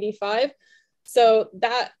 158,785. So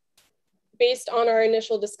that, based on our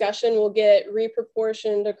initial discussion, will get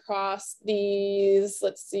reproportioned across these,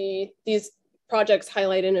 let's see, these projects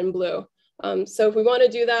highlighted in blue. So if we want to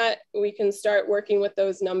do that, we can start working with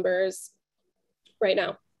those numbers right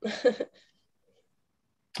now.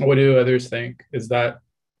 What do others think? Is that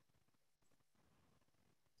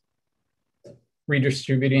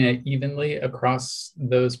redistributing it evenly across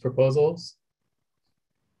those proposals?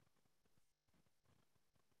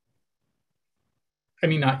 I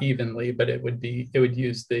mean, not evenly, but it would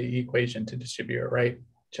use the equation to distribute it, right,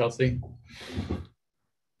 Chelsea?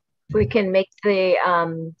 If we can make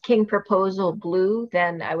the King proposal blue,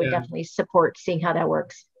 then I would definitely support seeing how that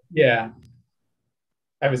works. Yeah.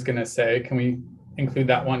 I was gonna say, can we include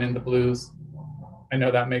that one in the blues? I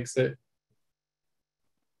know that makes it.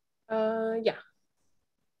 Yeah.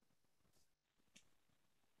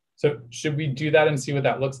 So should we do that and see what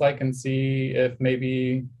that looks like and see if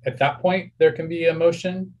maybe at that point there can be a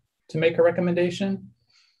motion to make a recommendation?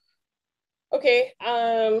 Okay.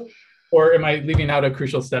 Or am I leaving out a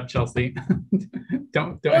crucial step, Chelsea?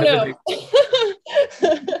 don't hesitate.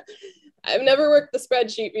 No. I've never worked the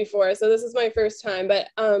spreadsheet before, so this is my first time, but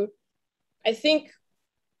I think,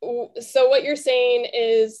 so what you're saying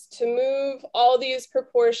is to move all these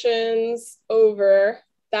proportions over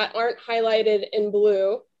that aren't highlighted in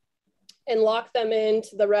blue and lock them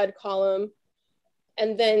into the red column,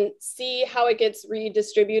 and then see how it gets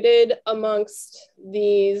redistributed amongst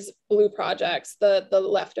these blue projects, the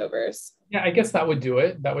leftovers. Yeah, I guess that would do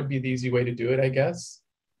it. That would be the easy way to do it, I guess.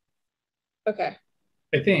 Okay.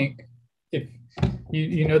 I think if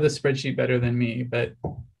you know the spreadsheet better than me, but.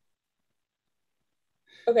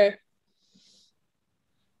 Okay.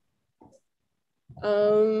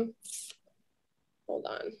 Hold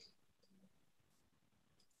on.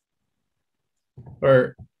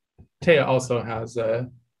 Or Taya also has a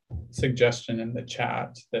suggestion in the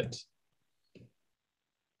chat that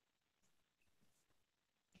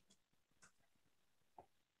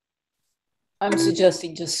I'm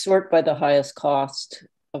suggesting just sort by the highest cost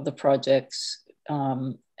of the projects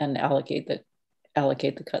and allocate the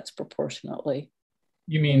cuts proportionately.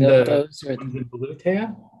 You mean those are the blue,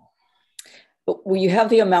 Taya? Well, you have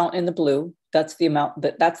the amount in the blue. That's the amount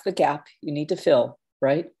that's the gap you need to fill,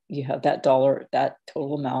 right? You have that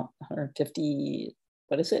total amount, 150.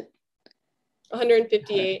 What is it?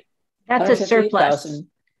 158. That's a surplus.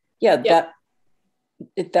 Yeah,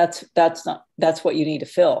 that's what you need to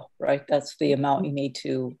fill, right? That's the amount you need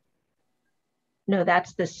to. No,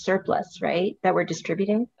 that's the surplus, right? That we're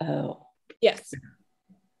distributing. Oh, yes.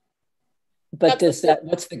 But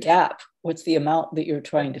what's the gap? What's the amount that you're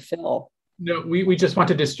trying to fill? No, we just want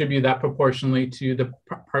to distribute that proportionally to the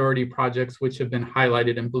priority projects, which have been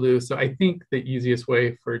highlighted in blue. So I think the easiest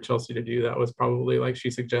way for Chelsea to do that was probably, like she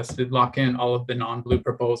suggested, lock in all of the non-blue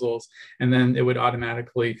proposals, and then it would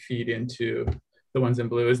automatically feed into the ones in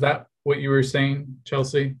blue. Is that what you were saying,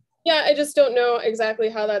 Chelsea? Yeah, I just don't know exactly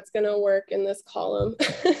how that's going to work in this column.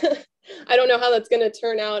 I don't know how that's going to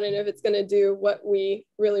turn out and if it's going to do what we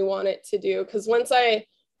really want it to do. Because once I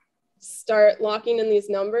start locking in these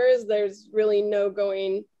numbers, there's really no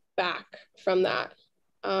going back from that.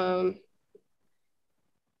 So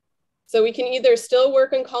we can either still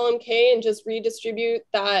work in column K and just redistribute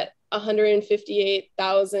that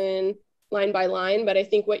 158,000 line by line. But I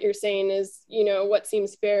think what you're saying is, what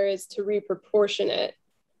seems fair is to reproportion it.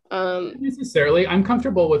 Not necessarily. I'm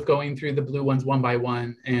comfortable with going through the blue ones one by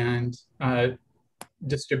one and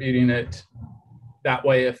distributing it that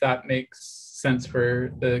way, if that makes sense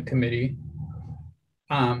for the committee.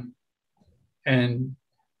 And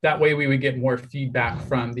that way we would get more feedback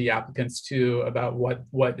from the applicants too about what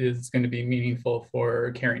is going to be meaningful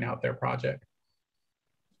for carrying out their project.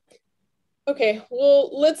 Okay, well,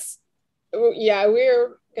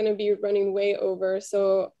 we're going to be running way over,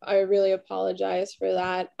 so I really apologize for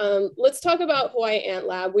that. Let's talk about Hawaii Ant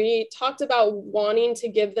Lab. We talked about wanting to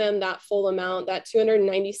give them that full amount, that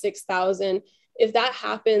 296,000. If that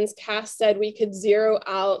happens, Cass said we could zero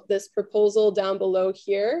out this proposal down below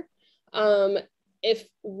here. If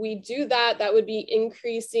we do that, that would be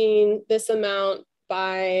increasing this amount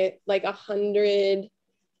by like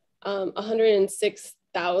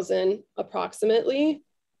 106,000 approximately.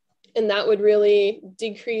 And that would really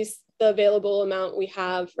decrease the available amount we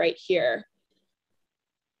have right here.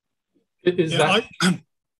 I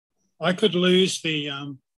could lose the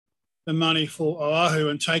money for Oahu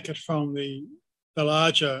and take it from the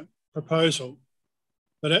larger proposal.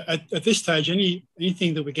 But at this stage,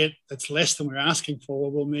 anything that we get that's less than we're asking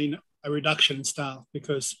for will mean a reduction in staff,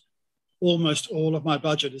 because almost all of my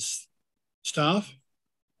budget is staff.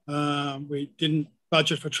 We didn't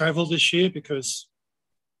budget for travel this year because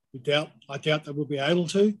I doubt that we'll be able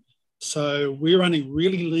to. So we're running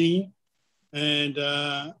really lean, and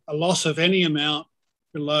a loss of any amount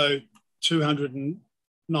below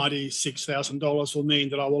 $296,000 will mean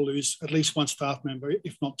that I will lose at least one staff member,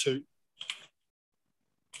 if not two.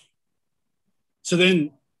 So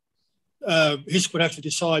then HISC would have to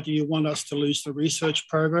decide, do you want us to lose the research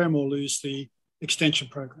program or lose the extension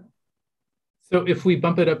program? So if we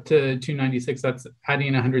bump it up to 296, that's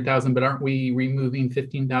adding 100,000, but aren't we removing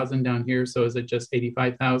 15,000 down here? So is it just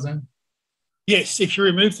 85,000? Yes, if you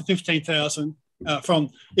remove the 15,000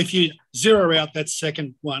 if you zero out that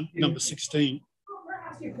second one, number 16,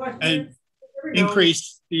 and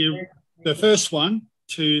increase the first one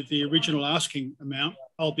to the original asking amount,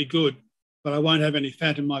 I'll be good, but I won't have any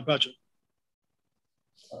fat in my budget.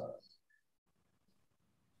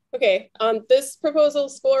 Okay, this proposal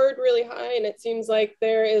scored really high, and it seems like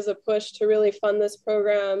there is a push to really fund this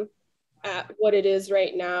program at what it is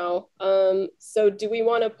right now. So do we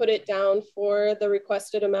want to put it down for the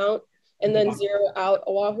requested amount and then zero out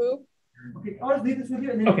Oahu? Okay, I'll just leave this with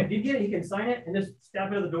you, and then if you get it, you can sign it and just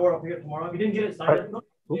stab it at the door. I'll pick it up tomorrow. If you didn't get it, sign it. I'll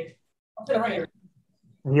sit it right here.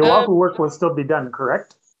 The Oahu work will still be done,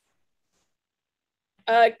 correct?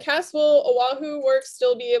 Cass, will Oahu work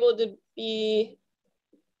still be able to be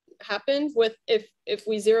happened with if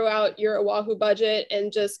we zero out your Oahu budget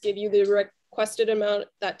and just give you the requested amount,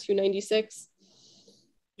 that 296?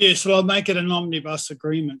 Yes, well, I'll make it an omnibus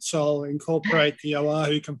agreement, so I'll incorporate the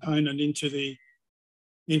Oahu component into the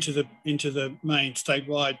main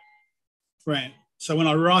statewide grant. So when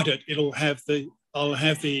I write it, I'll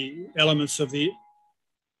have the elements of the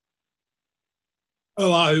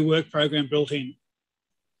Oahu work program built in.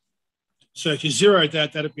 So if you zeroed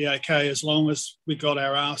that, that'd be okay, as long as we got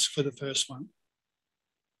our ask for the first one.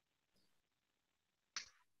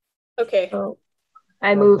 Okay. So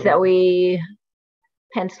I move that we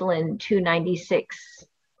pencil in 296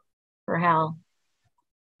 for Hal.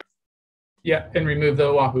 Yeah, and remove the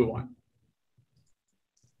Oahu one.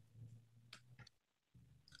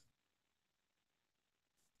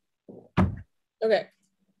 Okay.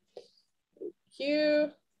 Thank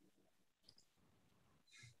you.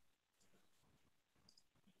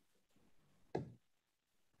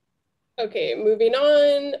 Okay, moving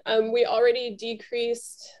on. We already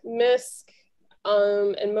decreased MISC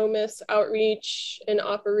and MOMIS outreach and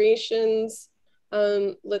operations.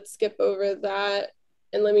 Let's skip over that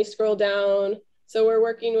and let me scroll down. So we're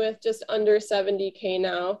working with just under 70K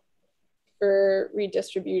now for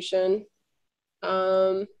redistribution.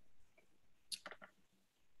 Okay.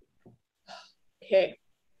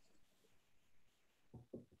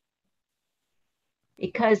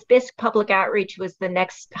 Because BISC public outreach was the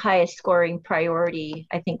next highest scoring priority,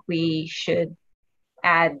 I think we should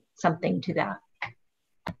add something to that.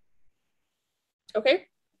 Okay.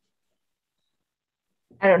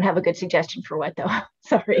 I don't have a good suggestion for what though,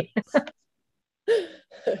 sorry.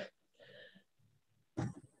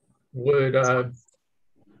 Would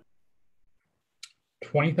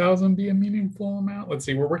 20,000 be a meaningful amount? Let's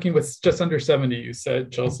see, we're working with just under 70, you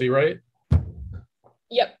said, Chelsea, right?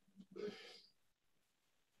 Yep.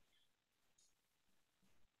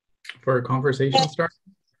 For a conversation start,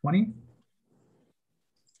 20?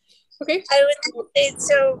 Okay. I would say,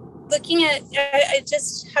 so looking at, I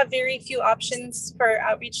just have very few options for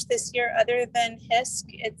outreach this year other than HISC.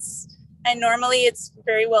 Normally it's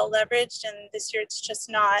very well leveraged, and this year it's just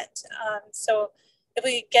not. So if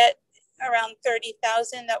we get around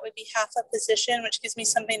 30,000, that would be half a position, which gives me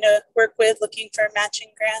something to work with looking for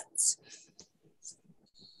matching grants.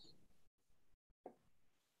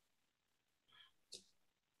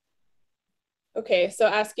 Okay, so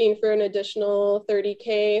asking for an additional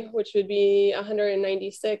 30K, which would be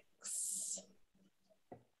 196.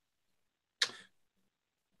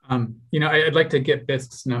 You know, I'd like to get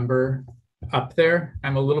BISC's number up there.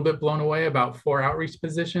 I'm a little bit blown away about 4 outreach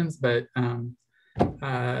positions, but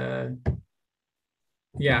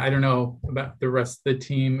yeah, I don't know about the rest of the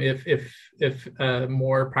team. If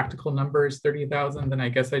more practical number is 30,000, then I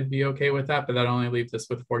guess I'd be okay with that, but that only leaves us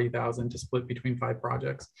with 40,000 to split between 5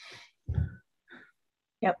 projects.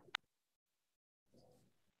 Yep.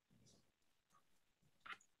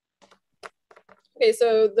 Okay,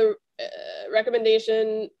 so the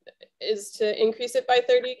recommendation is to increase it by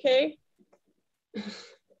 30K.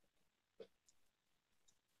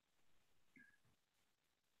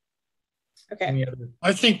 Okay.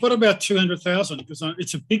 I think, what about 200,000? Because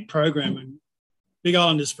it's a big program and Big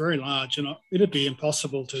Island is very large, and it'd be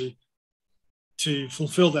impossible to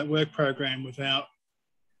fulfill that work program without,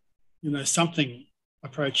 you know, something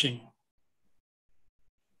approaching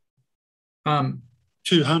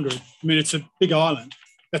 200. I mean, it's a big island.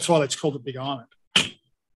 That's why it's called the Big Island.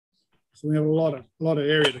 So we have a lot of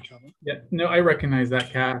area to cover. Yeah, no, I recognize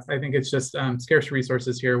that, Cass. I think it's just scarce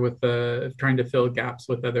resources here with trying to fill gaps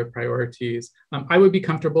with other priorities. I would be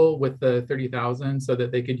comfortable with the 30,000 so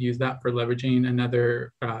that they could use that for leveraging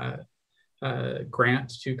another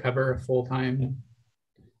grant to cover a full-time,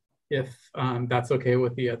 if that's okay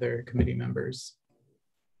with the other committee members.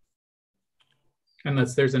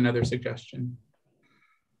 Unless there's another suggestion.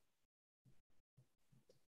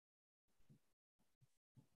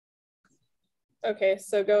 Okay,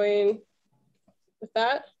 so going with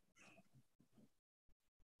that.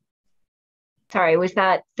 Sorry, was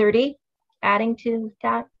that 30 adding to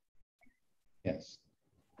that? Yes.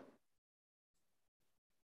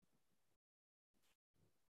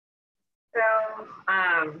 So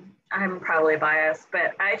I'm probably biased,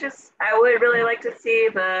 but I would really like to see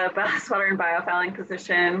the ballast water and biofouling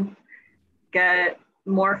position get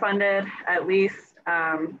more funded, at least.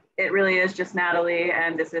 It really is just Natalie,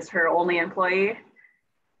 and this is her only employee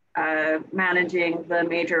managing the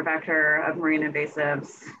major vector of marine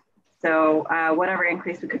invasives. So whatever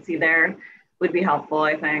increase we could see there would be helpful,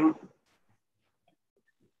 I think.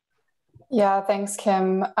 Yeah, thanks,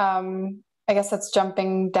 Kim. I guess that's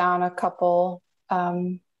jumping down a couple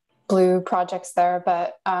blue projects there,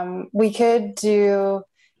 but we could do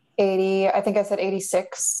 80. I think I said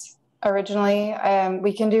 86 originally.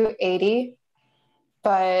 We can do 80,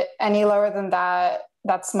 but any lower than that,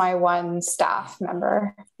 that's my one staff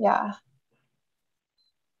member. Yeah.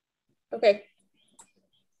 Okay.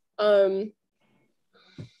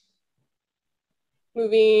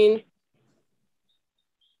 Moving.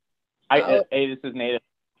 Hey, this is Nate. If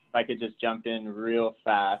I could just jump in real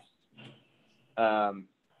fast.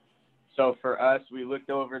 So for us, we looked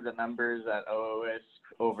over the numbers at OOS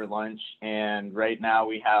over lunch, and right now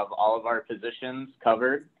we have all of our positions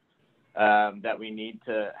covered that we need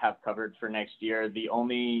to have covered for next year. The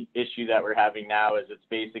only issue that we're having now is it's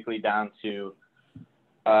basically down to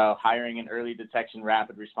hiring an early detection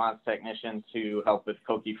rapid response technician to help with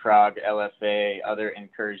Koki frog, LFA, other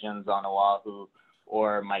incursions on Oahu,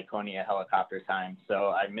 or Myconia helicopter time. So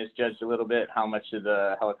I misjudged a little bit how much of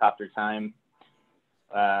the helicopter time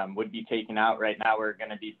would be taken out. Right now, we're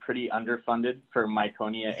going to be pretty underfunded for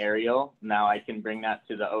Myconia aerial. Now I can bring that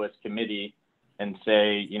to the OS committee and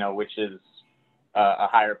say, you know, which is a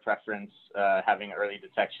higher preference, having early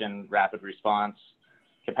detection, rapid response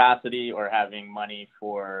capacity, or having money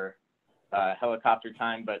for helicopter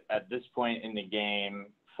time. But at this point in the game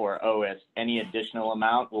for OS, any additional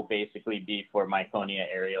amount will basically be for Myconia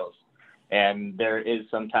aerials. And there is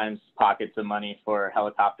sometimes pockets of money for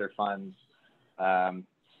helicopter funds.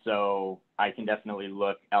 So I can definitely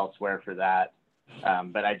look elsewhere for that.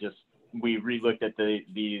 But we re-looked at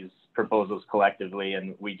these proposals collectively,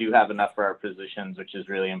 and we do have enough for our positions, which is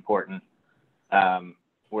really important.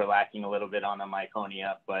 We're lacking a little bit on the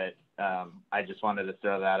Myconia, but I just wanted to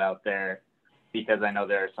throw that out there because I know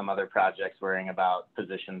there are some other projects worrying about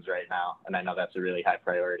positions right now, and I know that's a really high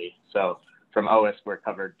priority. So from OS, we're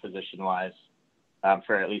covered position-wise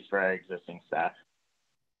for at least for our existing staff.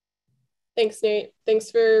 Thanks, Nate. Thanks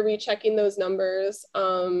for rechecking those numbers.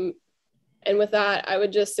 And with that, I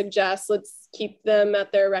would just suggest let's keep them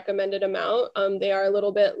at their recommended amount. They are a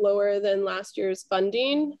little bit lower than last year's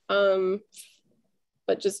funding,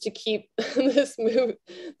 but just to keep this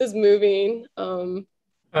moving.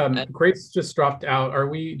 Grace just dropped out.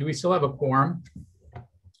 Do we still have a quorum?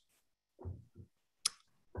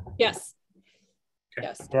 Yes. Okay.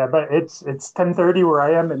 Yes. Yeah, but it's 10:30 where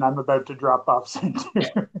I am, and I'm about to drop off soon.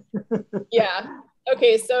 Yeah.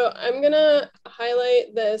 Okay, so I'm gonna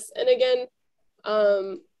highlight this, and again,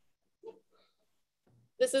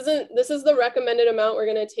 this is the recommended amount we're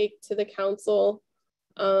gonna take to the council.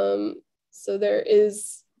 So there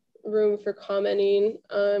is room for commenting.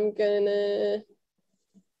 I'm gonna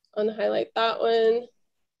unhighlight that one.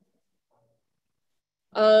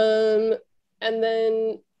 And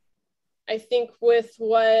then I think with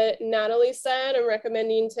what Natalie said, I'm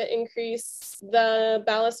recommending to increase the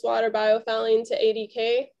ballast water biofouling to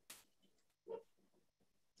 80K.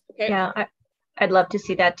 Okay. Yeah, I'd love to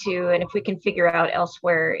see that too. And if we can figure out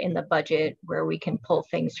elsewhere in the budget where we can pull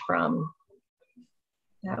things from,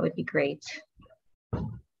 that would be great.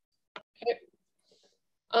 Okay.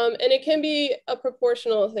 And it can be a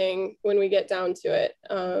proportional thing when we get down to it.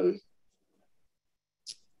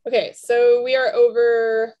 Okay, so we are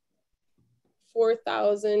over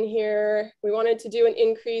 4,000 here. We wanted to do an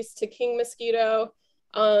increase to king mosquito,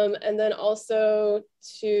 and then also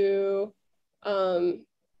to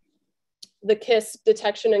the HISC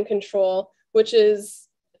detection and control, which is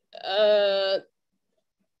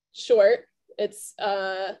short. It's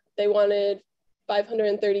they wanted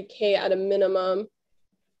 530K at a minimum.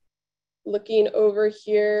 Looking over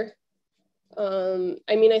here, I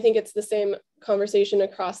mean, I think it's the same conversation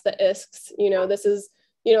across the HISCs. You know, this is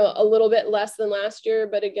you know, a little bit less than last year,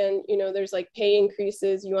 but again, you know, there's like pay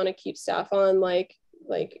increases, you want to keep staff on, like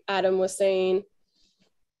Adam was saying.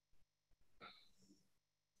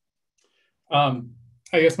 I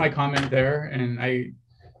guess my comment there,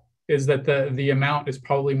 is that the amount is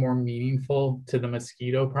probably more meaningful to the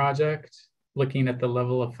mosquito project, looking at the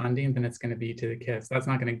level of funding, than it's going to be to the KISS. That's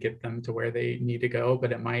not going to get them to where they need to go,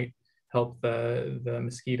 but it might help the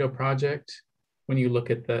mosquito project when you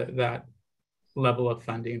look at that level of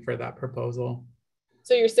funding for that proposal.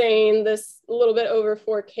 So you're saying this a little bit over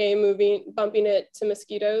 4K bumping it to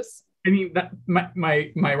mosquitoes? I mean, that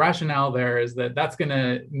my rationale there is that that's going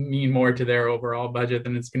to mean more to their overall budget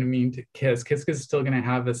than it's going to mean to KISS. KISS is still going to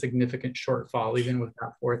have a significant shortfall even with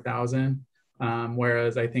that 4,000.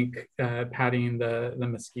 Whereas I think padding the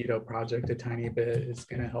mosquito project a tiny bit is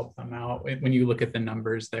going to help them out when you look at the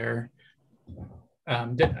numbers there.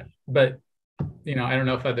 But you know, I don't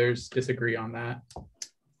know if others disagree on that.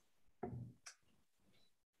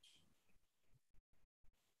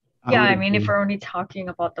 Yeah, I mean, if we're only talking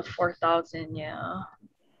about the 4,000, yeah.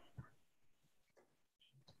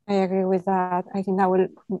 I agree with that. I think that will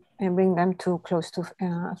bring them to close to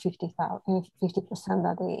 50%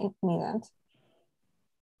 that they needed.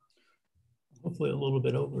 Hopefully a little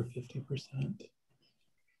bit over 50%.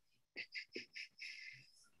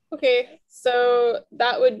 Okay, so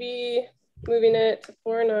that would be moving it to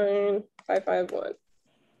 49551.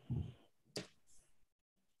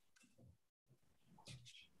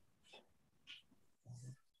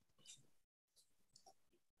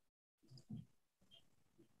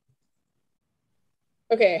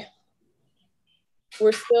 Okay,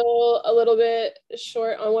 we're still a little bit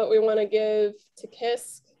short on what we want to give to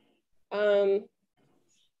HISC. Hi,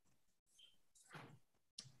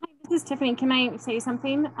 this is Tiffany. Can I say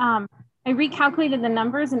something? I recalculated the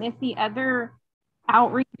numbers, and if the other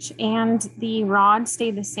outreach and the ROD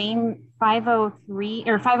stay the same, 503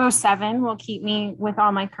 or 507 will keep me with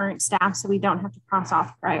all my current staff, so we don't have to cross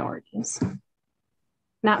off priorities.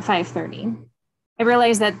 Not 530. I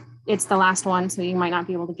realize that it's the last one, so you might not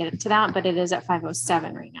be able to get it to that, but it is at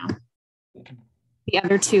 507 right now. The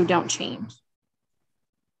other two don't change.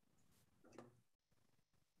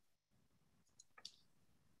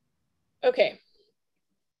 Okay.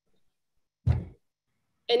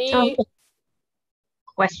 Any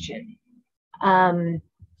question? How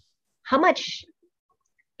much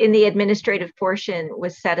in the administrative portion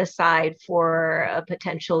was set aside for a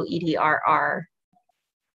potential EDRR?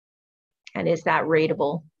 And is that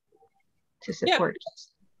rateable to support?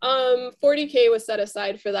 Yeah. 40K was set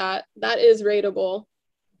aside for that. That is rateable.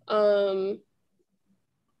 And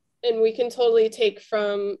we can totally take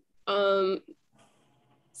from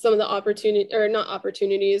some of the not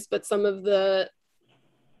opportunities, but some of the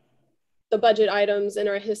budget items in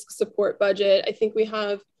our HISC support budget. I think we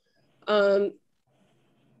have, I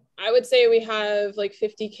would say we have like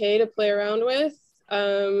 50K to play around with.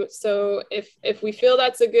 So if we feel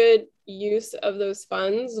that's a good use of those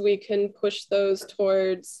funds, we can push those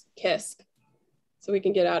towards HISC so we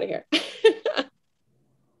can get out of here.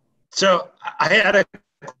 So I had a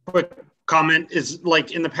quick comment. Is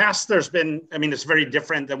like in the past, there's been, I mean, it's very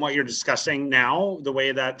different than what you're discussing now, the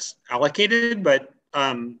way that's allocated, but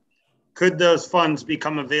could those funds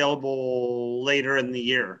become available later in the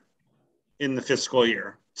year, in the fiscal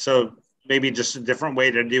year? So maybe just a different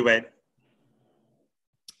way to do it.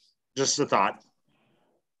 Just a thought.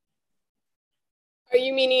 Are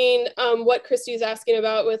you meaning what Christy's asking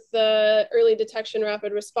about with the early detection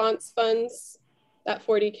rapid response funds, that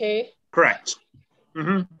 40K? Correct.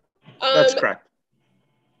 Mm-hmm. That's correct.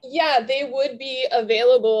 Yeah, they would be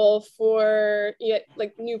available for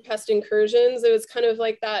like new pest incursions. It was kind of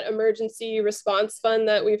like that emergency response fund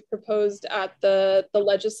that we've proposed at the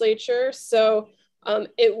legislature. So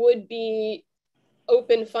it would be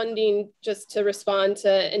open funding just to respond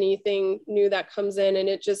to anything new that comes in. And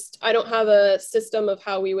it just, I don't have a system of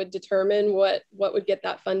how we would determine what would get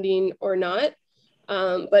that funding or not,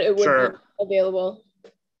 but it would be available.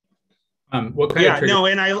 What kind of no,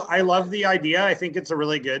 and I love the idea. I think it's a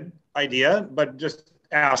really good idea, but just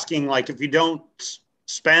asking, like, if you don't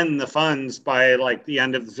spend the funds by like the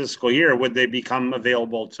end of the fiscal year, would they become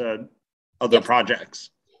available to other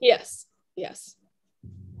projects? Yes.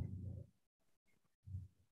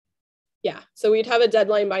 Yeah, so we'd have a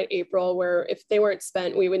deadline by April where if they weren't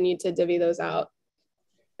spent, we would need to divvy those out.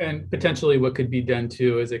 And potentially what could be done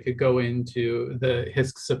too is it could go into the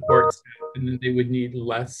HISC support staff, and then they would need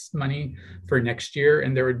less money for next year,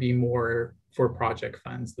 and there would be more for project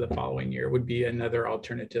funds the following year. Would be another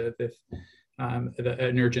alternative if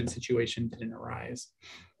an urgent situation didn't arise.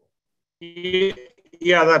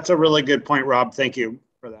 Yeah, that's a really good point, Rob. Thank you.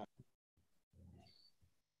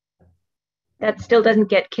 that still doesn't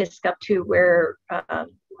get HISC up to where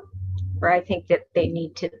I think that they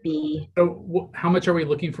need to be. So how much are we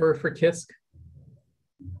looking for HISC?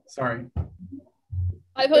 Sorry.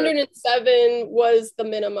 507 was the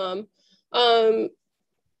minimum. And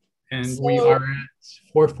so, we are at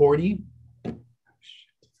 440.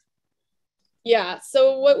 Yeah,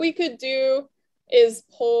 so what we could do is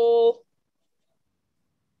pull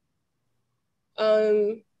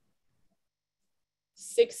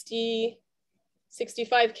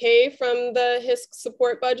 65K from the HISC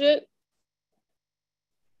support budget.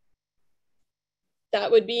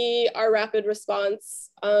 That would be our rapid response.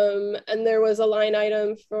 And there was a line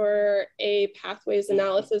item for a pathways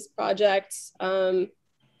analysis project. And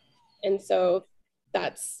so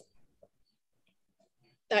that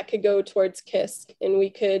could go towards HISC, and we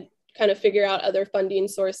could kind of figure out other funding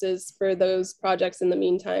sources for those projects in the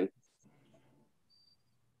meantime.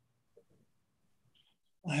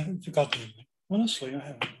 I haven't forgotten. Honestly, I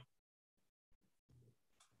haven't.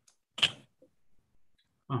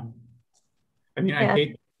 I mean, I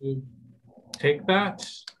hate to take that,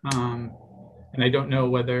 and I don't know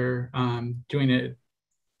whether doing it at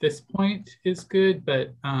this point is good,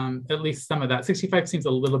 but at least some of that. 65 seems a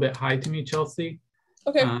little bit high to me, Chelsea.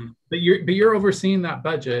 Okay. But you're overseeing that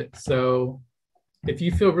budget, so if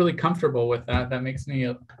you feel really comfortable with that, that makes me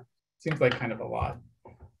seems like kind of a lot.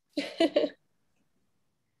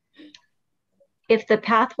 If the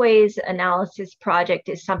pathways analysis project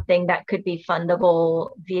is something that could be fundable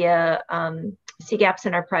via CGAPs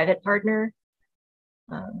and our private partner,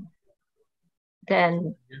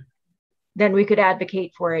 then we could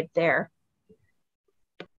advocate for it there.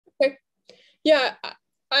 Okay. Yeah,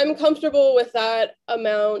 I'm comfortable with that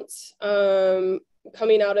amount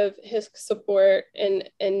coming out of HISC support, and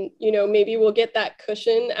you know, maybe we'll get that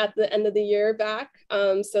cushion at the end of the year back,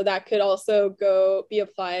 so that could also be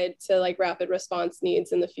applied to like rapid response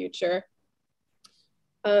needs in the future.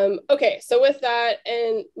 Okay, so with that,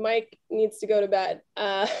 and Mike needs to go to bed.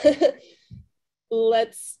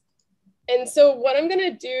 And so what I'm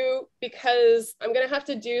gonna do, because I'm gonna have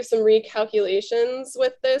to do some recalculations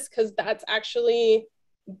with this, because that's actually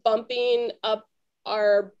bumping up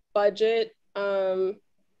our budget.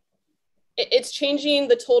 It's changing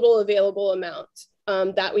the total available amount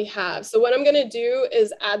that we have. So what I'm gonna do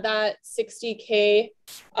is add that 60K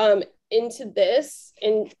into this,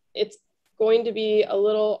 and it's going to be a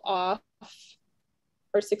little off,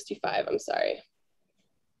 or 65, I'm sorry.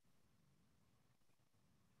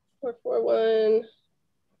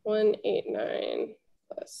 441,189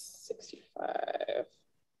 plus 65.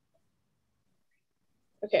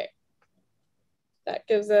 Okay, that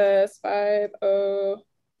gives us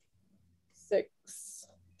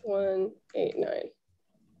 506,189.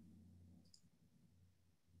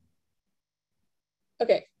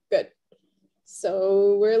 Okay, good.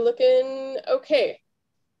 So we're looking okay.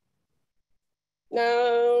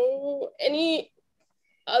 Now, any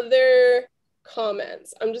other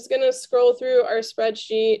comments? I'm just gonna scroll through our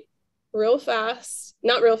spreadsheet real fast,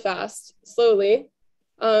 not real fast, slowly.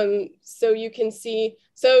 So you can see,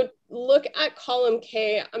 so look at column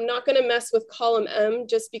K. I'm not gonna mess with column M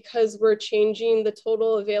just because we're changing the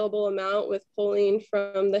total available amount with pulling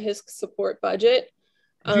from the HISC support budget.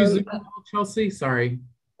 Could you zoom in, Chelsea? Sorry.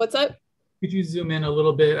 What's up? Could you zoom in a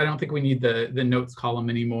little bit? I don't think we need the notes column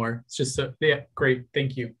anymore. It's just, yeah, great,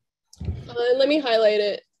 thank you. Let me highlight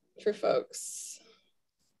it for folks.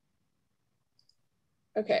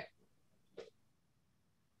 Okay.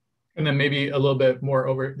 And then maybe a little bit more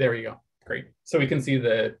over, there you go, great. So we can see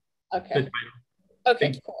the title.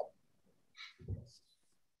 Okay, cool.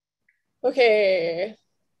 Okay,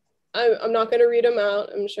 I'm not gonna read them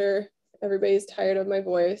out. I'm sure everybody's tired of my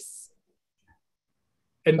voice.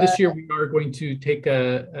 And this year we are going to take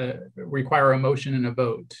require a motion and a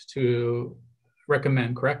vote to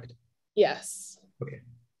recommend, correct? Yes. Okay.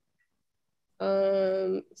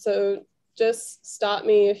 So just stop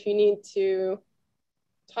me if you need to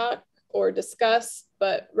talk or discuss,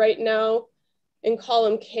 but right now in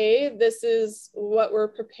column K, this is what we're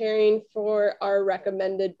preparing for our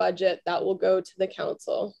recommended budget that will go to the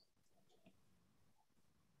council.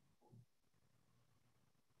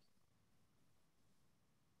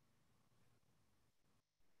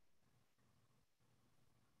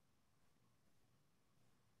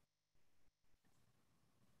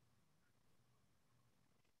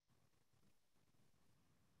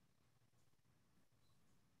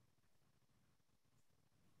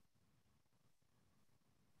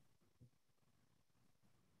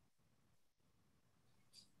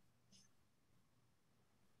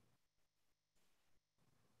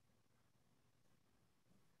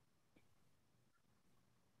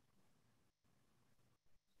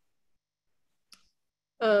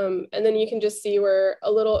 And then you can just see we're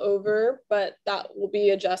a little over, but that will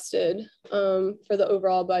be adjusted for the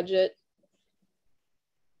overall budget.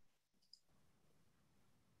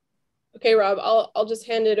 Okay, Rob, I'll just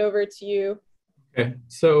hand it over to you. Okay,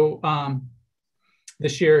 so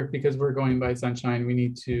this year, because we're going by sunshine, we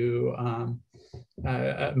need to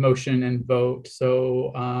motion and vote.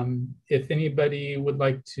 So if anybody would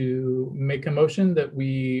like to make a motion that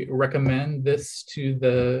we recommend this to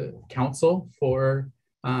the council for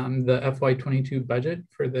the FY22 budget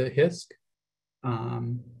for the HISC,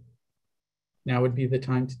 now would be the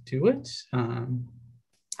time to do it.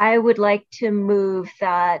 I would like to move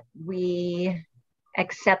that we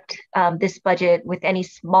accept this budget with any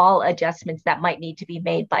small adjustments that might need to be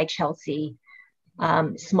made by Chelsea.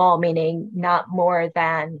 Small meaning not more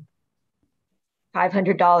than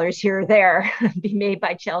 $500 here or there be made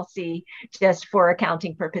by Chelsea just for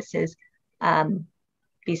accounting purposes,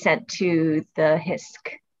 be sent to the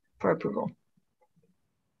HISC for approval.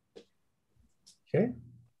 Okay.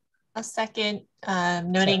 A second,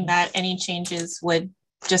 noting that any changes would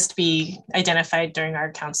just be identified during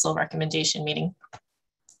our council recommendation meeting.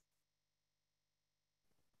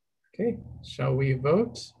 Okay, shall we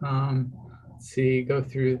vote? Let's see, go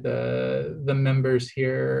through the members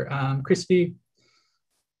here. Christy?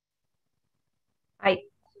 Aye.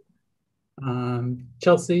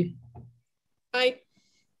 Chelsea? Aye.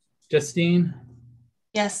 Justine?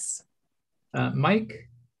 Yes. Mike?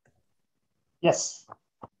 Yes.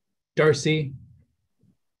 Darcy?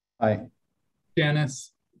 Aye.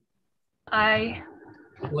 Janice? Aye.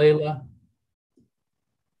 Layla?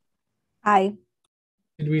 Aye.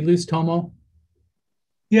 Did we lose Tomo?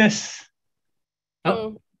 Yes.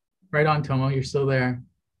 Oh, right on, Tomo, you're still there.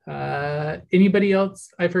 Anybody else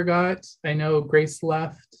I forgot? I know Grace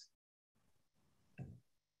left.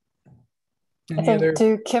 I think,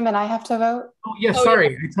 do Kim and I have to vote? Oh, yeah,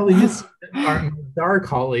 sorry. I totally missed our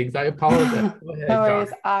colleagues. I apologize. Go ahead, no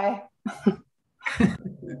worries, Aye.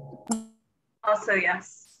 Also,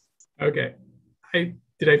 yes. Okay.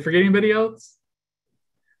 Did I forget anybody else?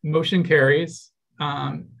 Motion carries.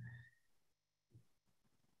 I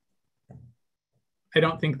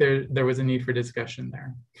don't think there was a need for discussion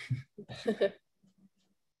there.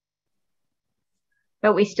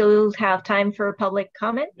 But we still have time for public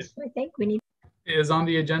comments. I think we need. It is on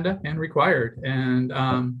the agenda and required. And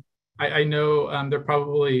I know there are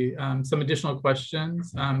probably some additional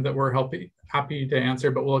questions that we're happy to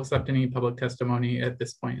answer, but we'll accept any public testimony at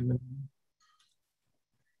this point in the meeting.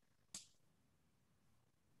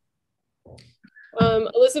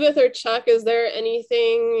 Elizabeth or Chuck, is there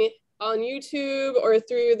anything on YouTube or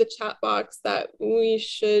through the chat box that it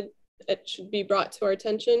should be brought to our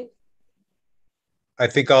attention? I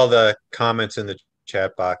think all the comments in the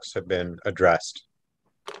chat box have been addressed.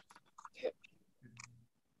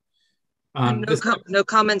 No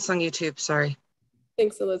comments on YouTube, sorry.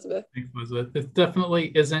 Thanks, Elizabeth. Thanks, Elizabeth. This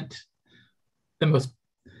definitely isn't the most,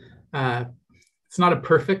 it's not a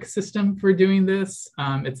perfect system for doing this.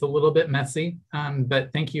 It's a little bit messy,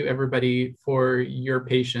 but thank you everybody for your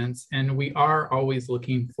patience. And we are always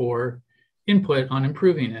looking for input on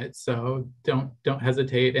improving it. So don't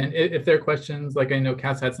hesitate. And if there are questions, like I know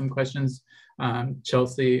Cass had some questions,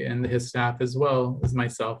 Chelsea and his staff as well as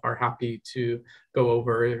myself are happy to go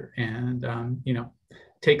over and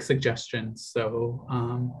take suggestions. So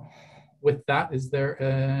with that, is there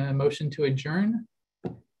a motion to adjourn?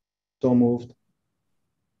 So moved.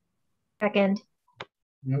 Second.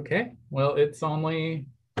 Okay, well, it's only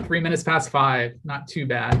 3 minutes past 5, not too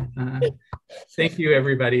bad. Thank you,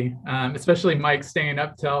 everybody, especially Mike staying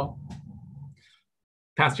up till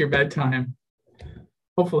past your bedtime.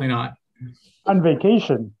 Hopefully not. On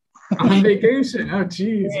vacation. On vacation, oh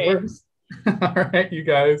geez, worse. All right, you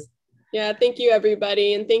guys. Yeah, thank you,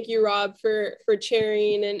 everybody. And thank you, Rob, for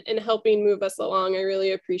chairing and helping move us along. I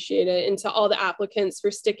really appreciate it. And to all the applicants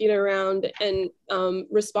for sticking around and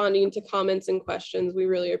responding to comments and questions. We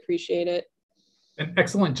really appreciate it. An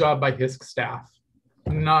excellent job by HISC staff.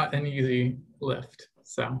 Not an easy lift.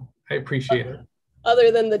 So I appreciate it.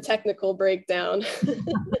 Other than the technical breakdown.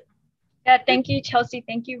 Yeah, thank you, Chelsea.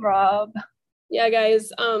 Thank you, Rob. Yeah,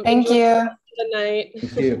 guys. Thank you. Good night.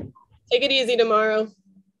 Thank you. Take it easy tomorrow.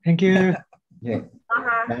 Thank you. Yeah.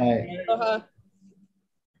 Bye. Okay.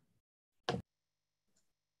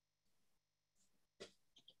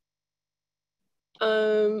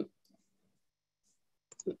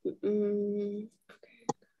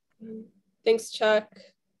 Thanks, Chuck.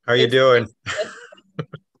 How are you doing?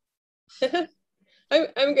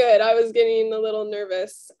 I'm good. I was getting a little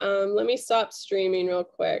nervous. Let me stop streaming real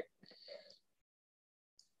quick.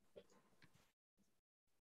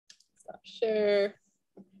 Stop share.